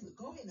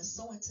go ahead and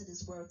sow into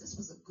this word. This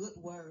was a good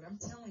word. I'm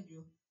telling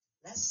you,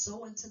 let's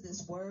sow into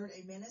this word,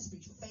 amen. Let's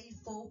be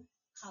faithful,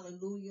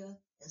 hallelujah,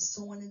 and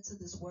sowing into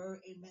this word,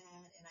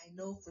 amen. And I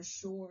know for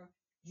sure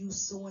you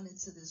sowing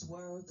into this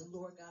word, the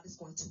Lord God is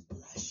going to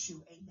bless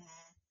you,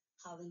 amen.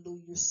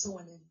 Hallelujah. You're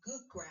sowing in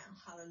good ground,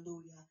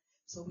 hallelujah.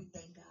 So we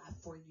thank God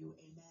for you,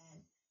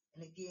 amen.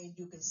 And again,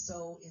 you can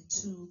sow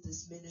into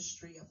this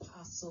ministry,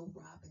 Apostle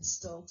Robin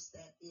Stokes.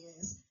 That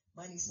is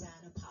money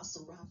sign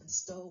Apostle Robin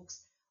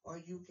Stokes. Or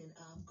you can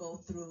go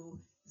through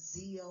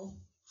Zeal,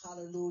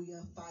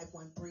 hallelujah,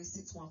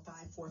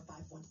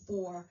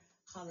 513-615-4514.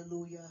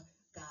 Hallelujah.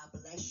 God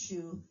bless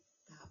you.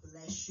 God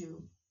bless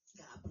you.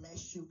 God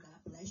bless you. God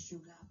bless you.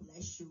 God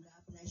bless you.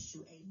 God bless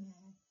you.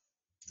 Amen.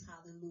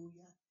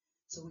 Hallelujah.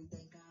 So we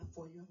thank God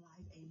for your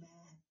life.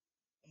 Amen.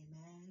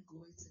 Amen.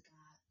 Glory to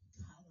God.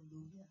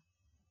 Hallelujah.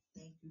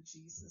 Thank you,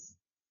 Jesus.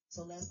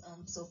 So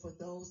so for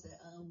those that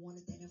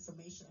wanted that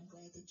information, I'm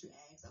glad that you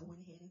asked. I went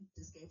ahead and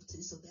just gave it to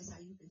you. So that's how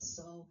you can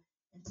sow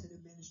into the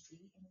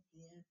ministry. And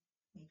again,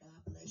 may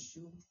God bless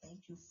you.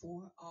 Thank you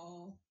for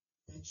all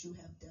that you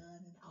have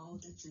done and all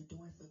that you're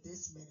doing for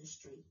this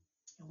ministry.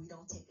 And we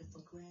don't take it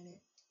for granted.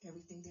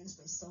 Everything that's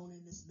been sown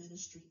in this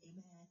ministry.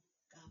 Amen.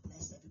 God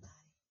bless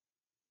everybody.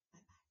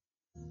 Bye-bye.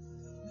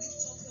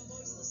 Lift up your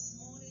voice this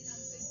morning and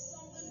say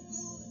something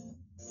good.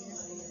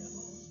 Yes,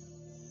 Lord.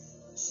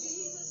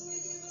 Jesus, we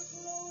give you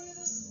glory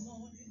this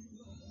morning.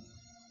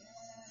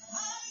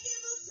 I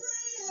give you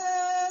praise.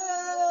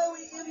 Yeah,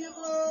 we give you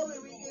glory.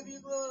 We give you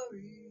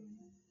glory.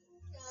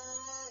 I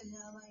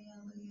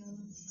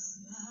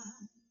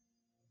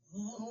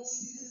want to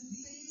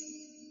be